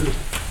red too?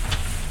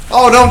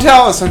 Oh, don't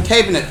tell us, I'm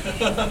taping it.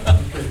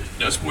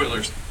 No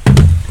spoilers.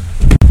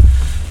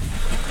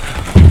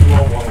 You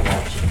won't want to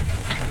watch it.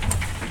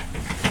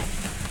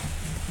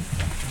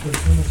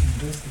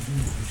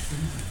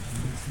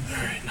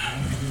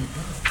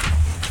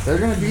 They're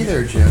gonna be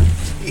there, Jim.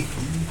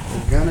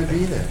 They're gonna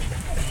be there.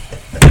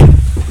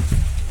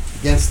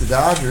 Against the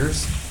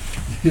Dodgers.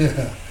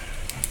 Yeah.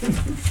 You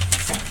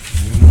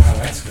know how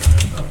that's going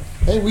to go.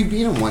 Hey, we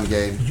beat them one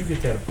game. Did you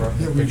get that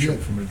Yeah, we did.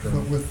 But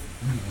with,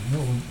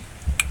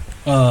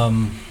 well,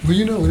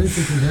 you know,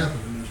 anything can happen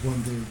when there's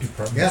one game.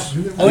 Yeah.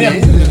 Oh, yeah.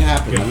 Anything can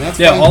happen. And that's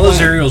Yeah, why all we those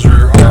play. aerials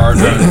are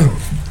done.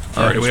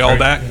 All right, are we all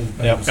back?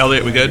 Yep.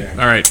 Elliot, we good?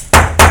 All right.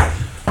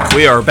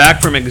 We are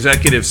back from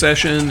executive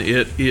session.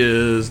 It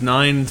is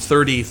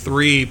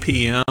 9:33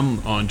 PM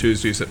on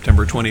Tuesday,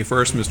 September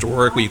 21st. Mr.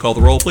 Warwick, will you call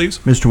the roll, please?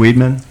 Mr.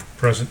 Weedman?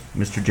 Present.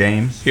 Mr.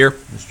 James? Here.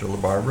 Mr.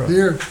 LaBarbera?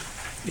 Here.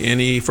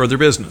 Any further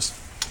business?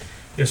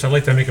 Yes, I'd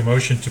like to make a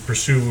motion to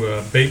pursue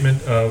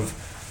abatement of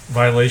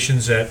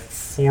violations at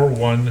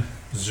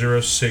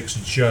 4106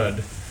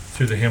 Judd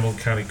through the Hamilton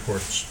County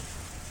Courts.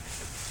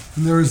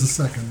 And there is a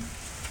second.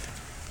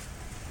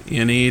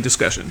 Any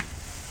discussion?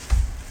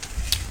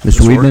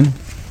 Mr. Weedman?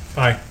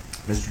 Aye.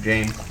 Mr.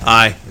 James?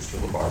 Aye. Mr.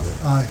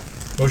 LaBarbera? Aye.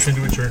 Motion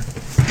to adjourn.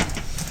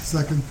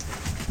 Second.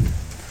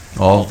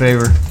 All in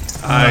favor?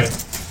 Aye.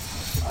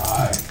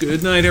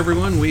 Good night,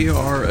 everyone. We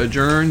are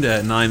adjourned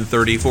at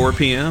 9:34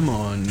 PM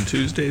on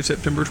Tuesday,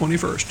 September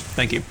 21st.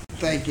 Thank you.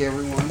 Thank you,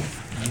 everyone.